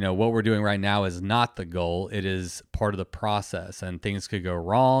you know, what we're doing right now is not the goal. It is part of the process, and things could go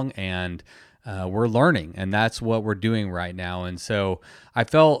wrong, and we're learning, and that's what we're doing right now. And so I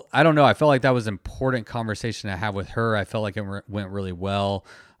felt like that was an important conversation to have with her. I felt like it went really well.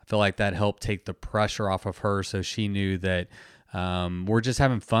 I feel like that helped take the pressure off of her, so she knew that we're just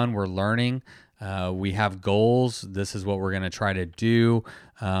having fun. We're learning. We have goals. This is what we're going to try to do.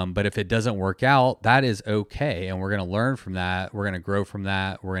 But if it doesn't work out, that is okay. And we're going to learn from that. We're going to grow from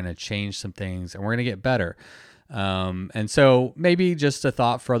that. We're going to change some things, and we're going to get better. And so maybe just a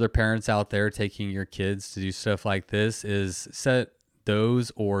thought for other parents out there taking your kids to do stuff like this is set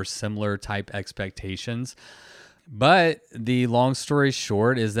those or similar type expectations. But the long story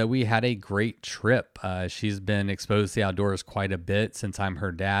short is that we had a great trip. She's been exposed to the outdoors quite a bit since I'm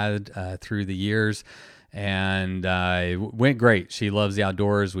her dad through the years. And it went great. She loves the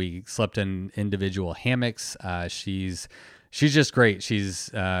outdoors. We slept in individual hammocks. She's just great. She's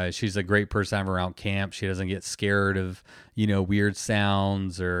a great person to have around camp. She doesn't get scared of, weird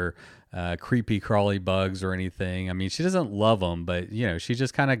sounds or creepy crawly bugs or anything. I mean, she doesn't love them, but she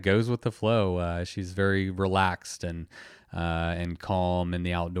just kind of goes with the flow. She's very relaxed and calm in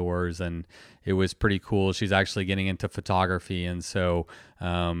the outdoors, and it was pretty cool. She's actually getting into photography, and so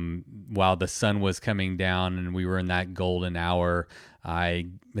while the sun was coming down and we were in that golden hour, I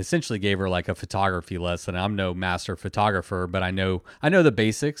essentially gave her like a photography lesson. I'm no master photographer, but I know the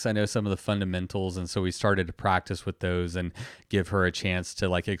basics. I know some of the fundamentals. And so we started to practice with those and give her a chance to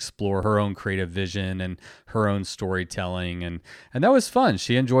like explore her own creative vision and her own storytelling. And that was fun.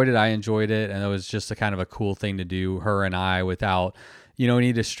 She enjoyed it. I enjoyed it. And it was just a kind of a cool thing to do, her and I, without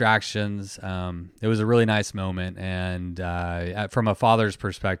any distractions. It was a really nice moment. And from a father's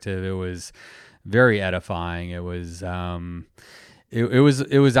perspective, it was very edifying. It was,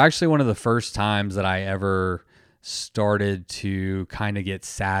 it was actually one of the first times that I ever started to kind of get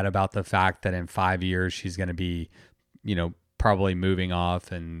sad about the fact that in 5 years she's going to be, probably moving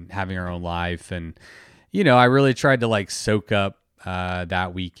off and having her own life. And, I really tried to like soak up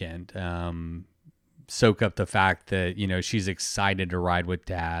that weekend, soak up the fact that, she's excited to ride with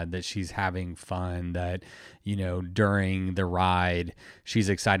dad, that she's having fun, that, during the ride, she's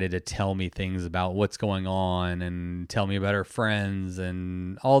excited to tell me things about what's going on and tell me about her friends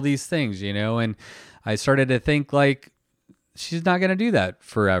and all these things, and I started to think like, she's not going to do that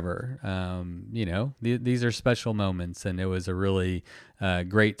forever. These are special moments, and it was a really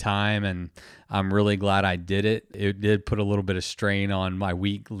great time, and I'm really glad I did it. It did put a little bit of strain on my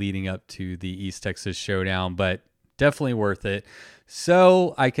week leading up to the East Texas Showdown, but definitely worth it.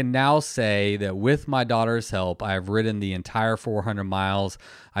 So I can now say that with my daughter's help, I've ridden the entire 400 miles.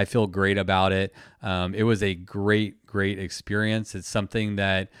 I feel great about it. It was a great experience. It's something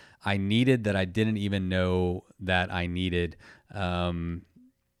that I needed that I didn't even know that I needed.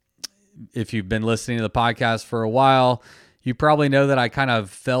 If you've been listening to the podcast for a while, you probably know that I kind of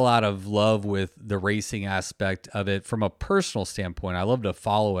fell out of love with the racing aspect of it from a personal standpoint. I love to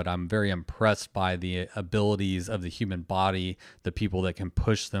follow it. I'm very impressed by the abilities of the human body, the people that can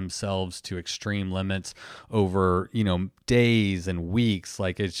push themselves to extreme limits over, days and weeks.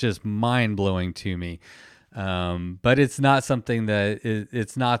 Like, it's just mind blowing to me. But it's not something that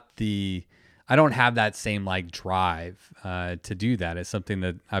it's not I don't have that same like drive to do that. It's something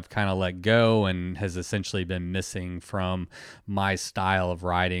that I've kind of let go and has essentially been missing from my style of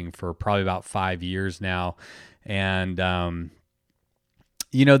riding for probably about 5 years now. And,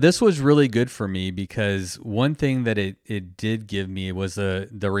 this was really good for me because one thing that it did give me was the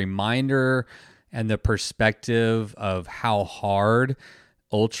reminder and the perspective of how hard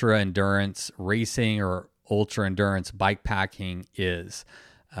ultra endurance racing or ultra endurance bike packing is.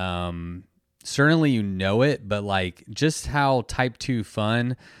 Certainly it, but like just how type 2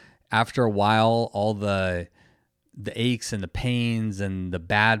 fun, after a while, all the aches and the pains and the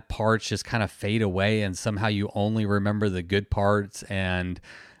bad parts just kind of fade away, and somehow you only remember the good parts. And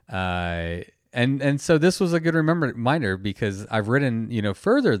so this was a good reminder because I've ridden,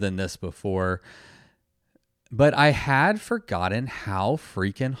 further than this before, but I had forgotten how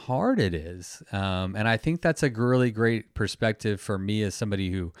freaking hard it is. And I think that's a really great perspective for me as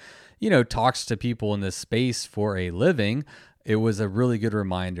somebody who, talks to people in this space for a living. It was a really good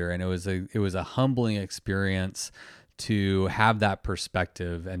reminder, and it was a humbling experience to have that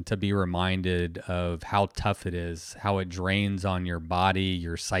perspective and to be reminded of how tough it is, how it drains on your body,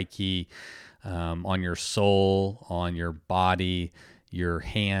 your psyche, on your soul, on your body, your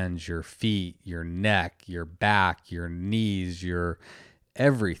hands, your feet, your neck, your back, your knees, your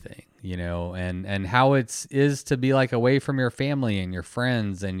everything, and how it is to be like away from your family and your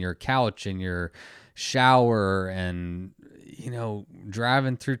friends and your couch and your shower and,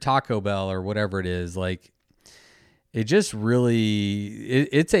 driving through Taco Bell or whatever it is. Like, it just really,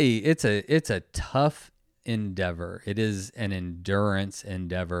 it's a tough endeavor. It is an endurance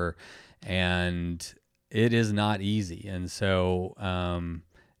endeavor, and it is not easy. And so,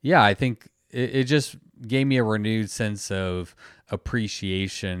 I think it just gave me a renewed sense of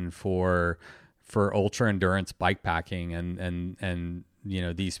appreciation for ultra endurance bike packing and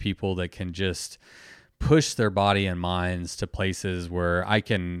these people that can just push their body and minds to places where I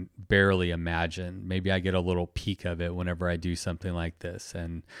can barely imagine. Maybe I get a little peek of it whenever I do something like this.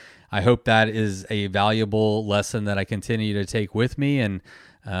 And I hope that is a valuable lesson that I continue to take with me. And,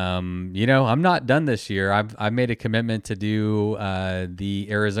 I'm not done this year. I've made a commitment to do the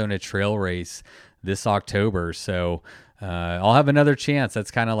Arizona Trail Race this October. So I'll have another chance.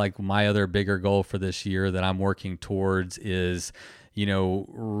 That's kind of like my other bigger goal for this year that I'm working towards is,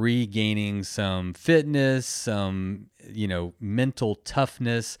 regaining some fitness, some, mental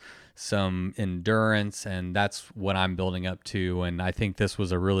toughness, some endurance, and that's what I'm building up to. And I think this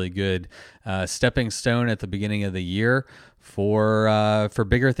was a really good stepping stone at the beginning of the year for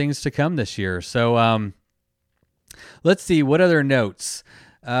bigger things to come this year. So let's see, what other notes?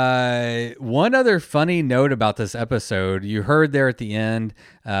 One other funny note about this episode, you heard there at the end,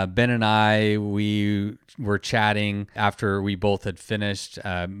 Ben and I, we were chatting after we both had finished.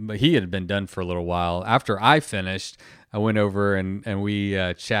 He had been done for a little while. After I finished, I went over and we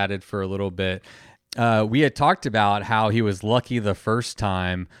chatted for a little bit. We had talked about how he was lucky the first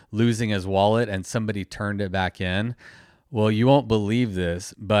time losing his wallet and somebody turned it back in. Well, you won't believe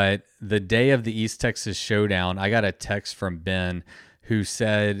this, but the day of the East Texas Showdown, I got a text from Ben who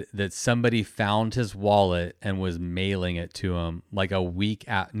said that somebody found his wallet and was mailing it to him like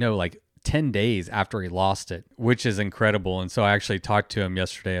 10 days after he lost it, which is incredible. And so I actually talked to him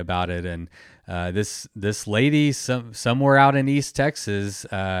yesterday about it. And this lady somewhere out in East Texas,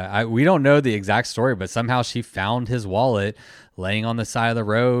 we don't know the exact story, but somehow she found his wallet laying on the side of the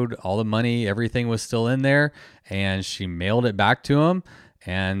road. All the money, everything was still in there, and she mailed it back to him.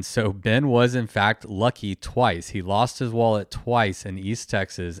 And so Ben was, in fact, lucky twice. He lost his wallet twice in East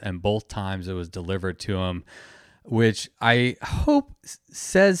Texas, and both times it was delivered to him, which I hope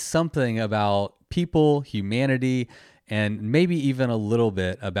says something about people, humanity, and maybe even a little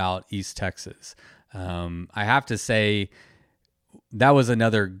bit about East Texas. I have to say that was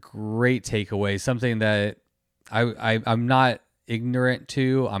another great takeaway, something that I'm not ignorant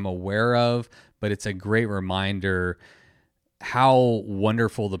to, I'm aware of, but it's a great reminder how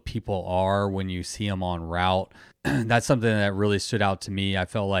wonderful the people are when you see them on route. That's something that really stood out to me. I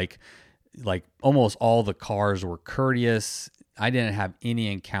felt like almost all the cars were courteous. I didn't have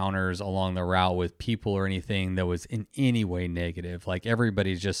any encounters along the route with people or anything that was in any way negative. Like,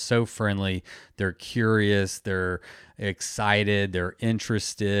 everybody's just so friendly. They're curious. They're excited. They're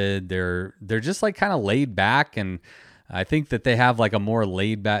interested. They're just like kind of laid back. And I think that they have like a more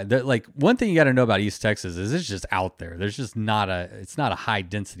laid back, like, one thing you got to know about East Texas is it's just out there. There's just it's not a high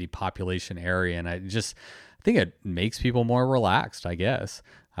density population area. And I think it makes people more relaxed, I guess.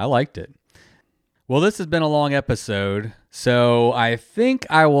 I liked it. Well, this has been a long episode, so I think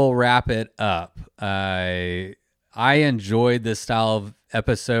I will wrap it up. I enjoyed this style of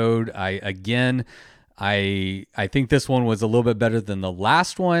episode. I think this one was a little bit better than the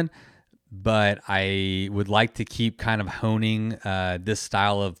last one, but I would like to keep kind of honing this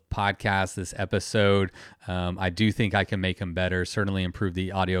style of podcast, this episode. I do think I can make them better, certainly improve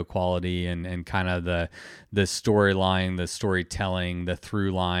the audio quality and kind of the storyline, the storytelling, the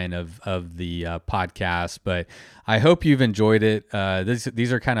through line of the podcast. But I hope you've enjoyed it.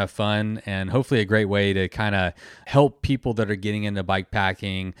 These are kind of fun and hopefully a great way to kind of help people that are getting into bike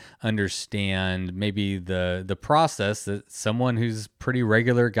packing understand maybe the process that someone who's pretty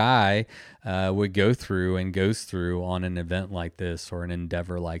regular guy would go through and goes through on an event like this or an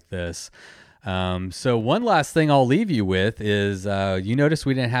endeavor like this. So one last thing I'll leave you with is, you notice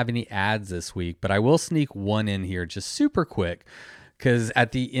we didn't have any ads this week, but I will sneak one in here just super quick. Because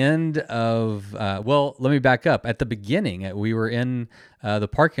at the end of, let me back up. At the beginning, we were in the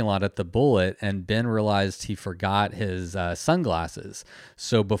parking lot at the Bullet, and Ben realized he forgot his sunglasses.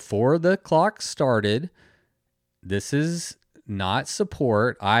 So before the clock started, this is not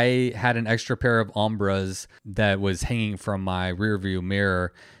support. I had an extra pair of Umbras that was hanging from my rearview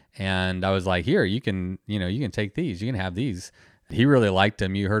mirror, and I was like, "Here, you can take these. You can have these." He really liked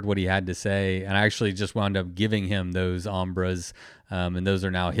them. You heard what he had to say, and I actually just wound up giving him those Umbras, and those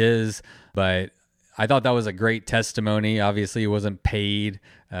are now his. But I thought that was a great testimony. Obviously, he wasn't paid.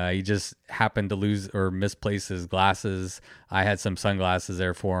 He just happened to lose or misplace his glasses. I had some sunglasses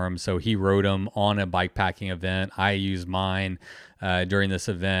there for him, so he rode them on a bike packing event. I used mine during this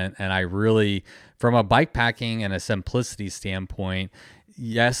event, and I really, from a bike packing and a simplicity standpoint,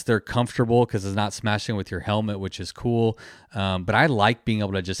 yes, they're comfortable because it's not smashing with your helmet, which is cool. But I like being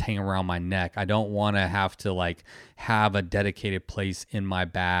able to just hang around my neck. I don't want to have to have a dedicated place in my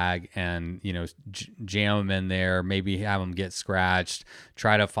bag and, jam them in there, maybe have them get scratched,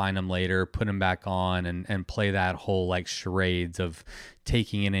 try to find them later, put them back on and play that whole charades of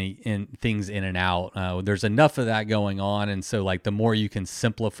taking in things in and out. There's enough of that going on. And so like the more you can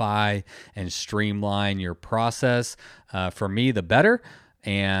simplify and streamline your process, for me, the better.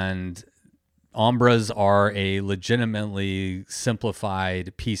 And Ombras are a legitimately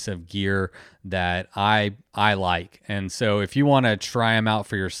simplified piece of gear that I like. And so if you want to try them out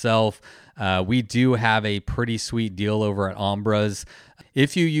for yourself, we do have a pretty sweet deal over at Ombras.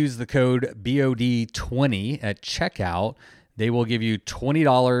 If you use the code BOD20 at checkout, they will give you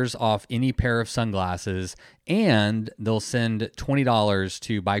 $20 off any pair of sunglasses, and they'll send $20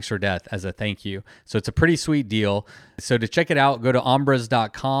 to Bikes or Death as a thank you. So it's a pretty sweet deal. So to check it out, go to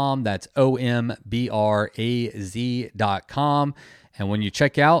ombraz.com. That's OMBRAZ.com. And when you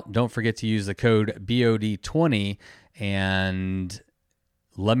check out, don't forget to use the code BOD20 and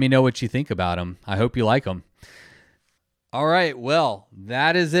let me know what you think about them. I hope you like them. All right, well,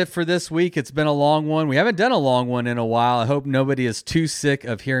 that is it for this week. It's been a long one. We haven't done a long one in a while. I hope nobody is too sick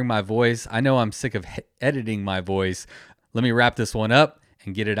of hearing my voice. I know I'm sick of editing my voice. Let me wrap this one up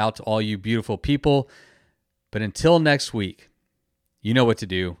and get it out to all you beautiful people. But until next week, you know what to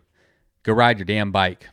do. Go ride your damn bike.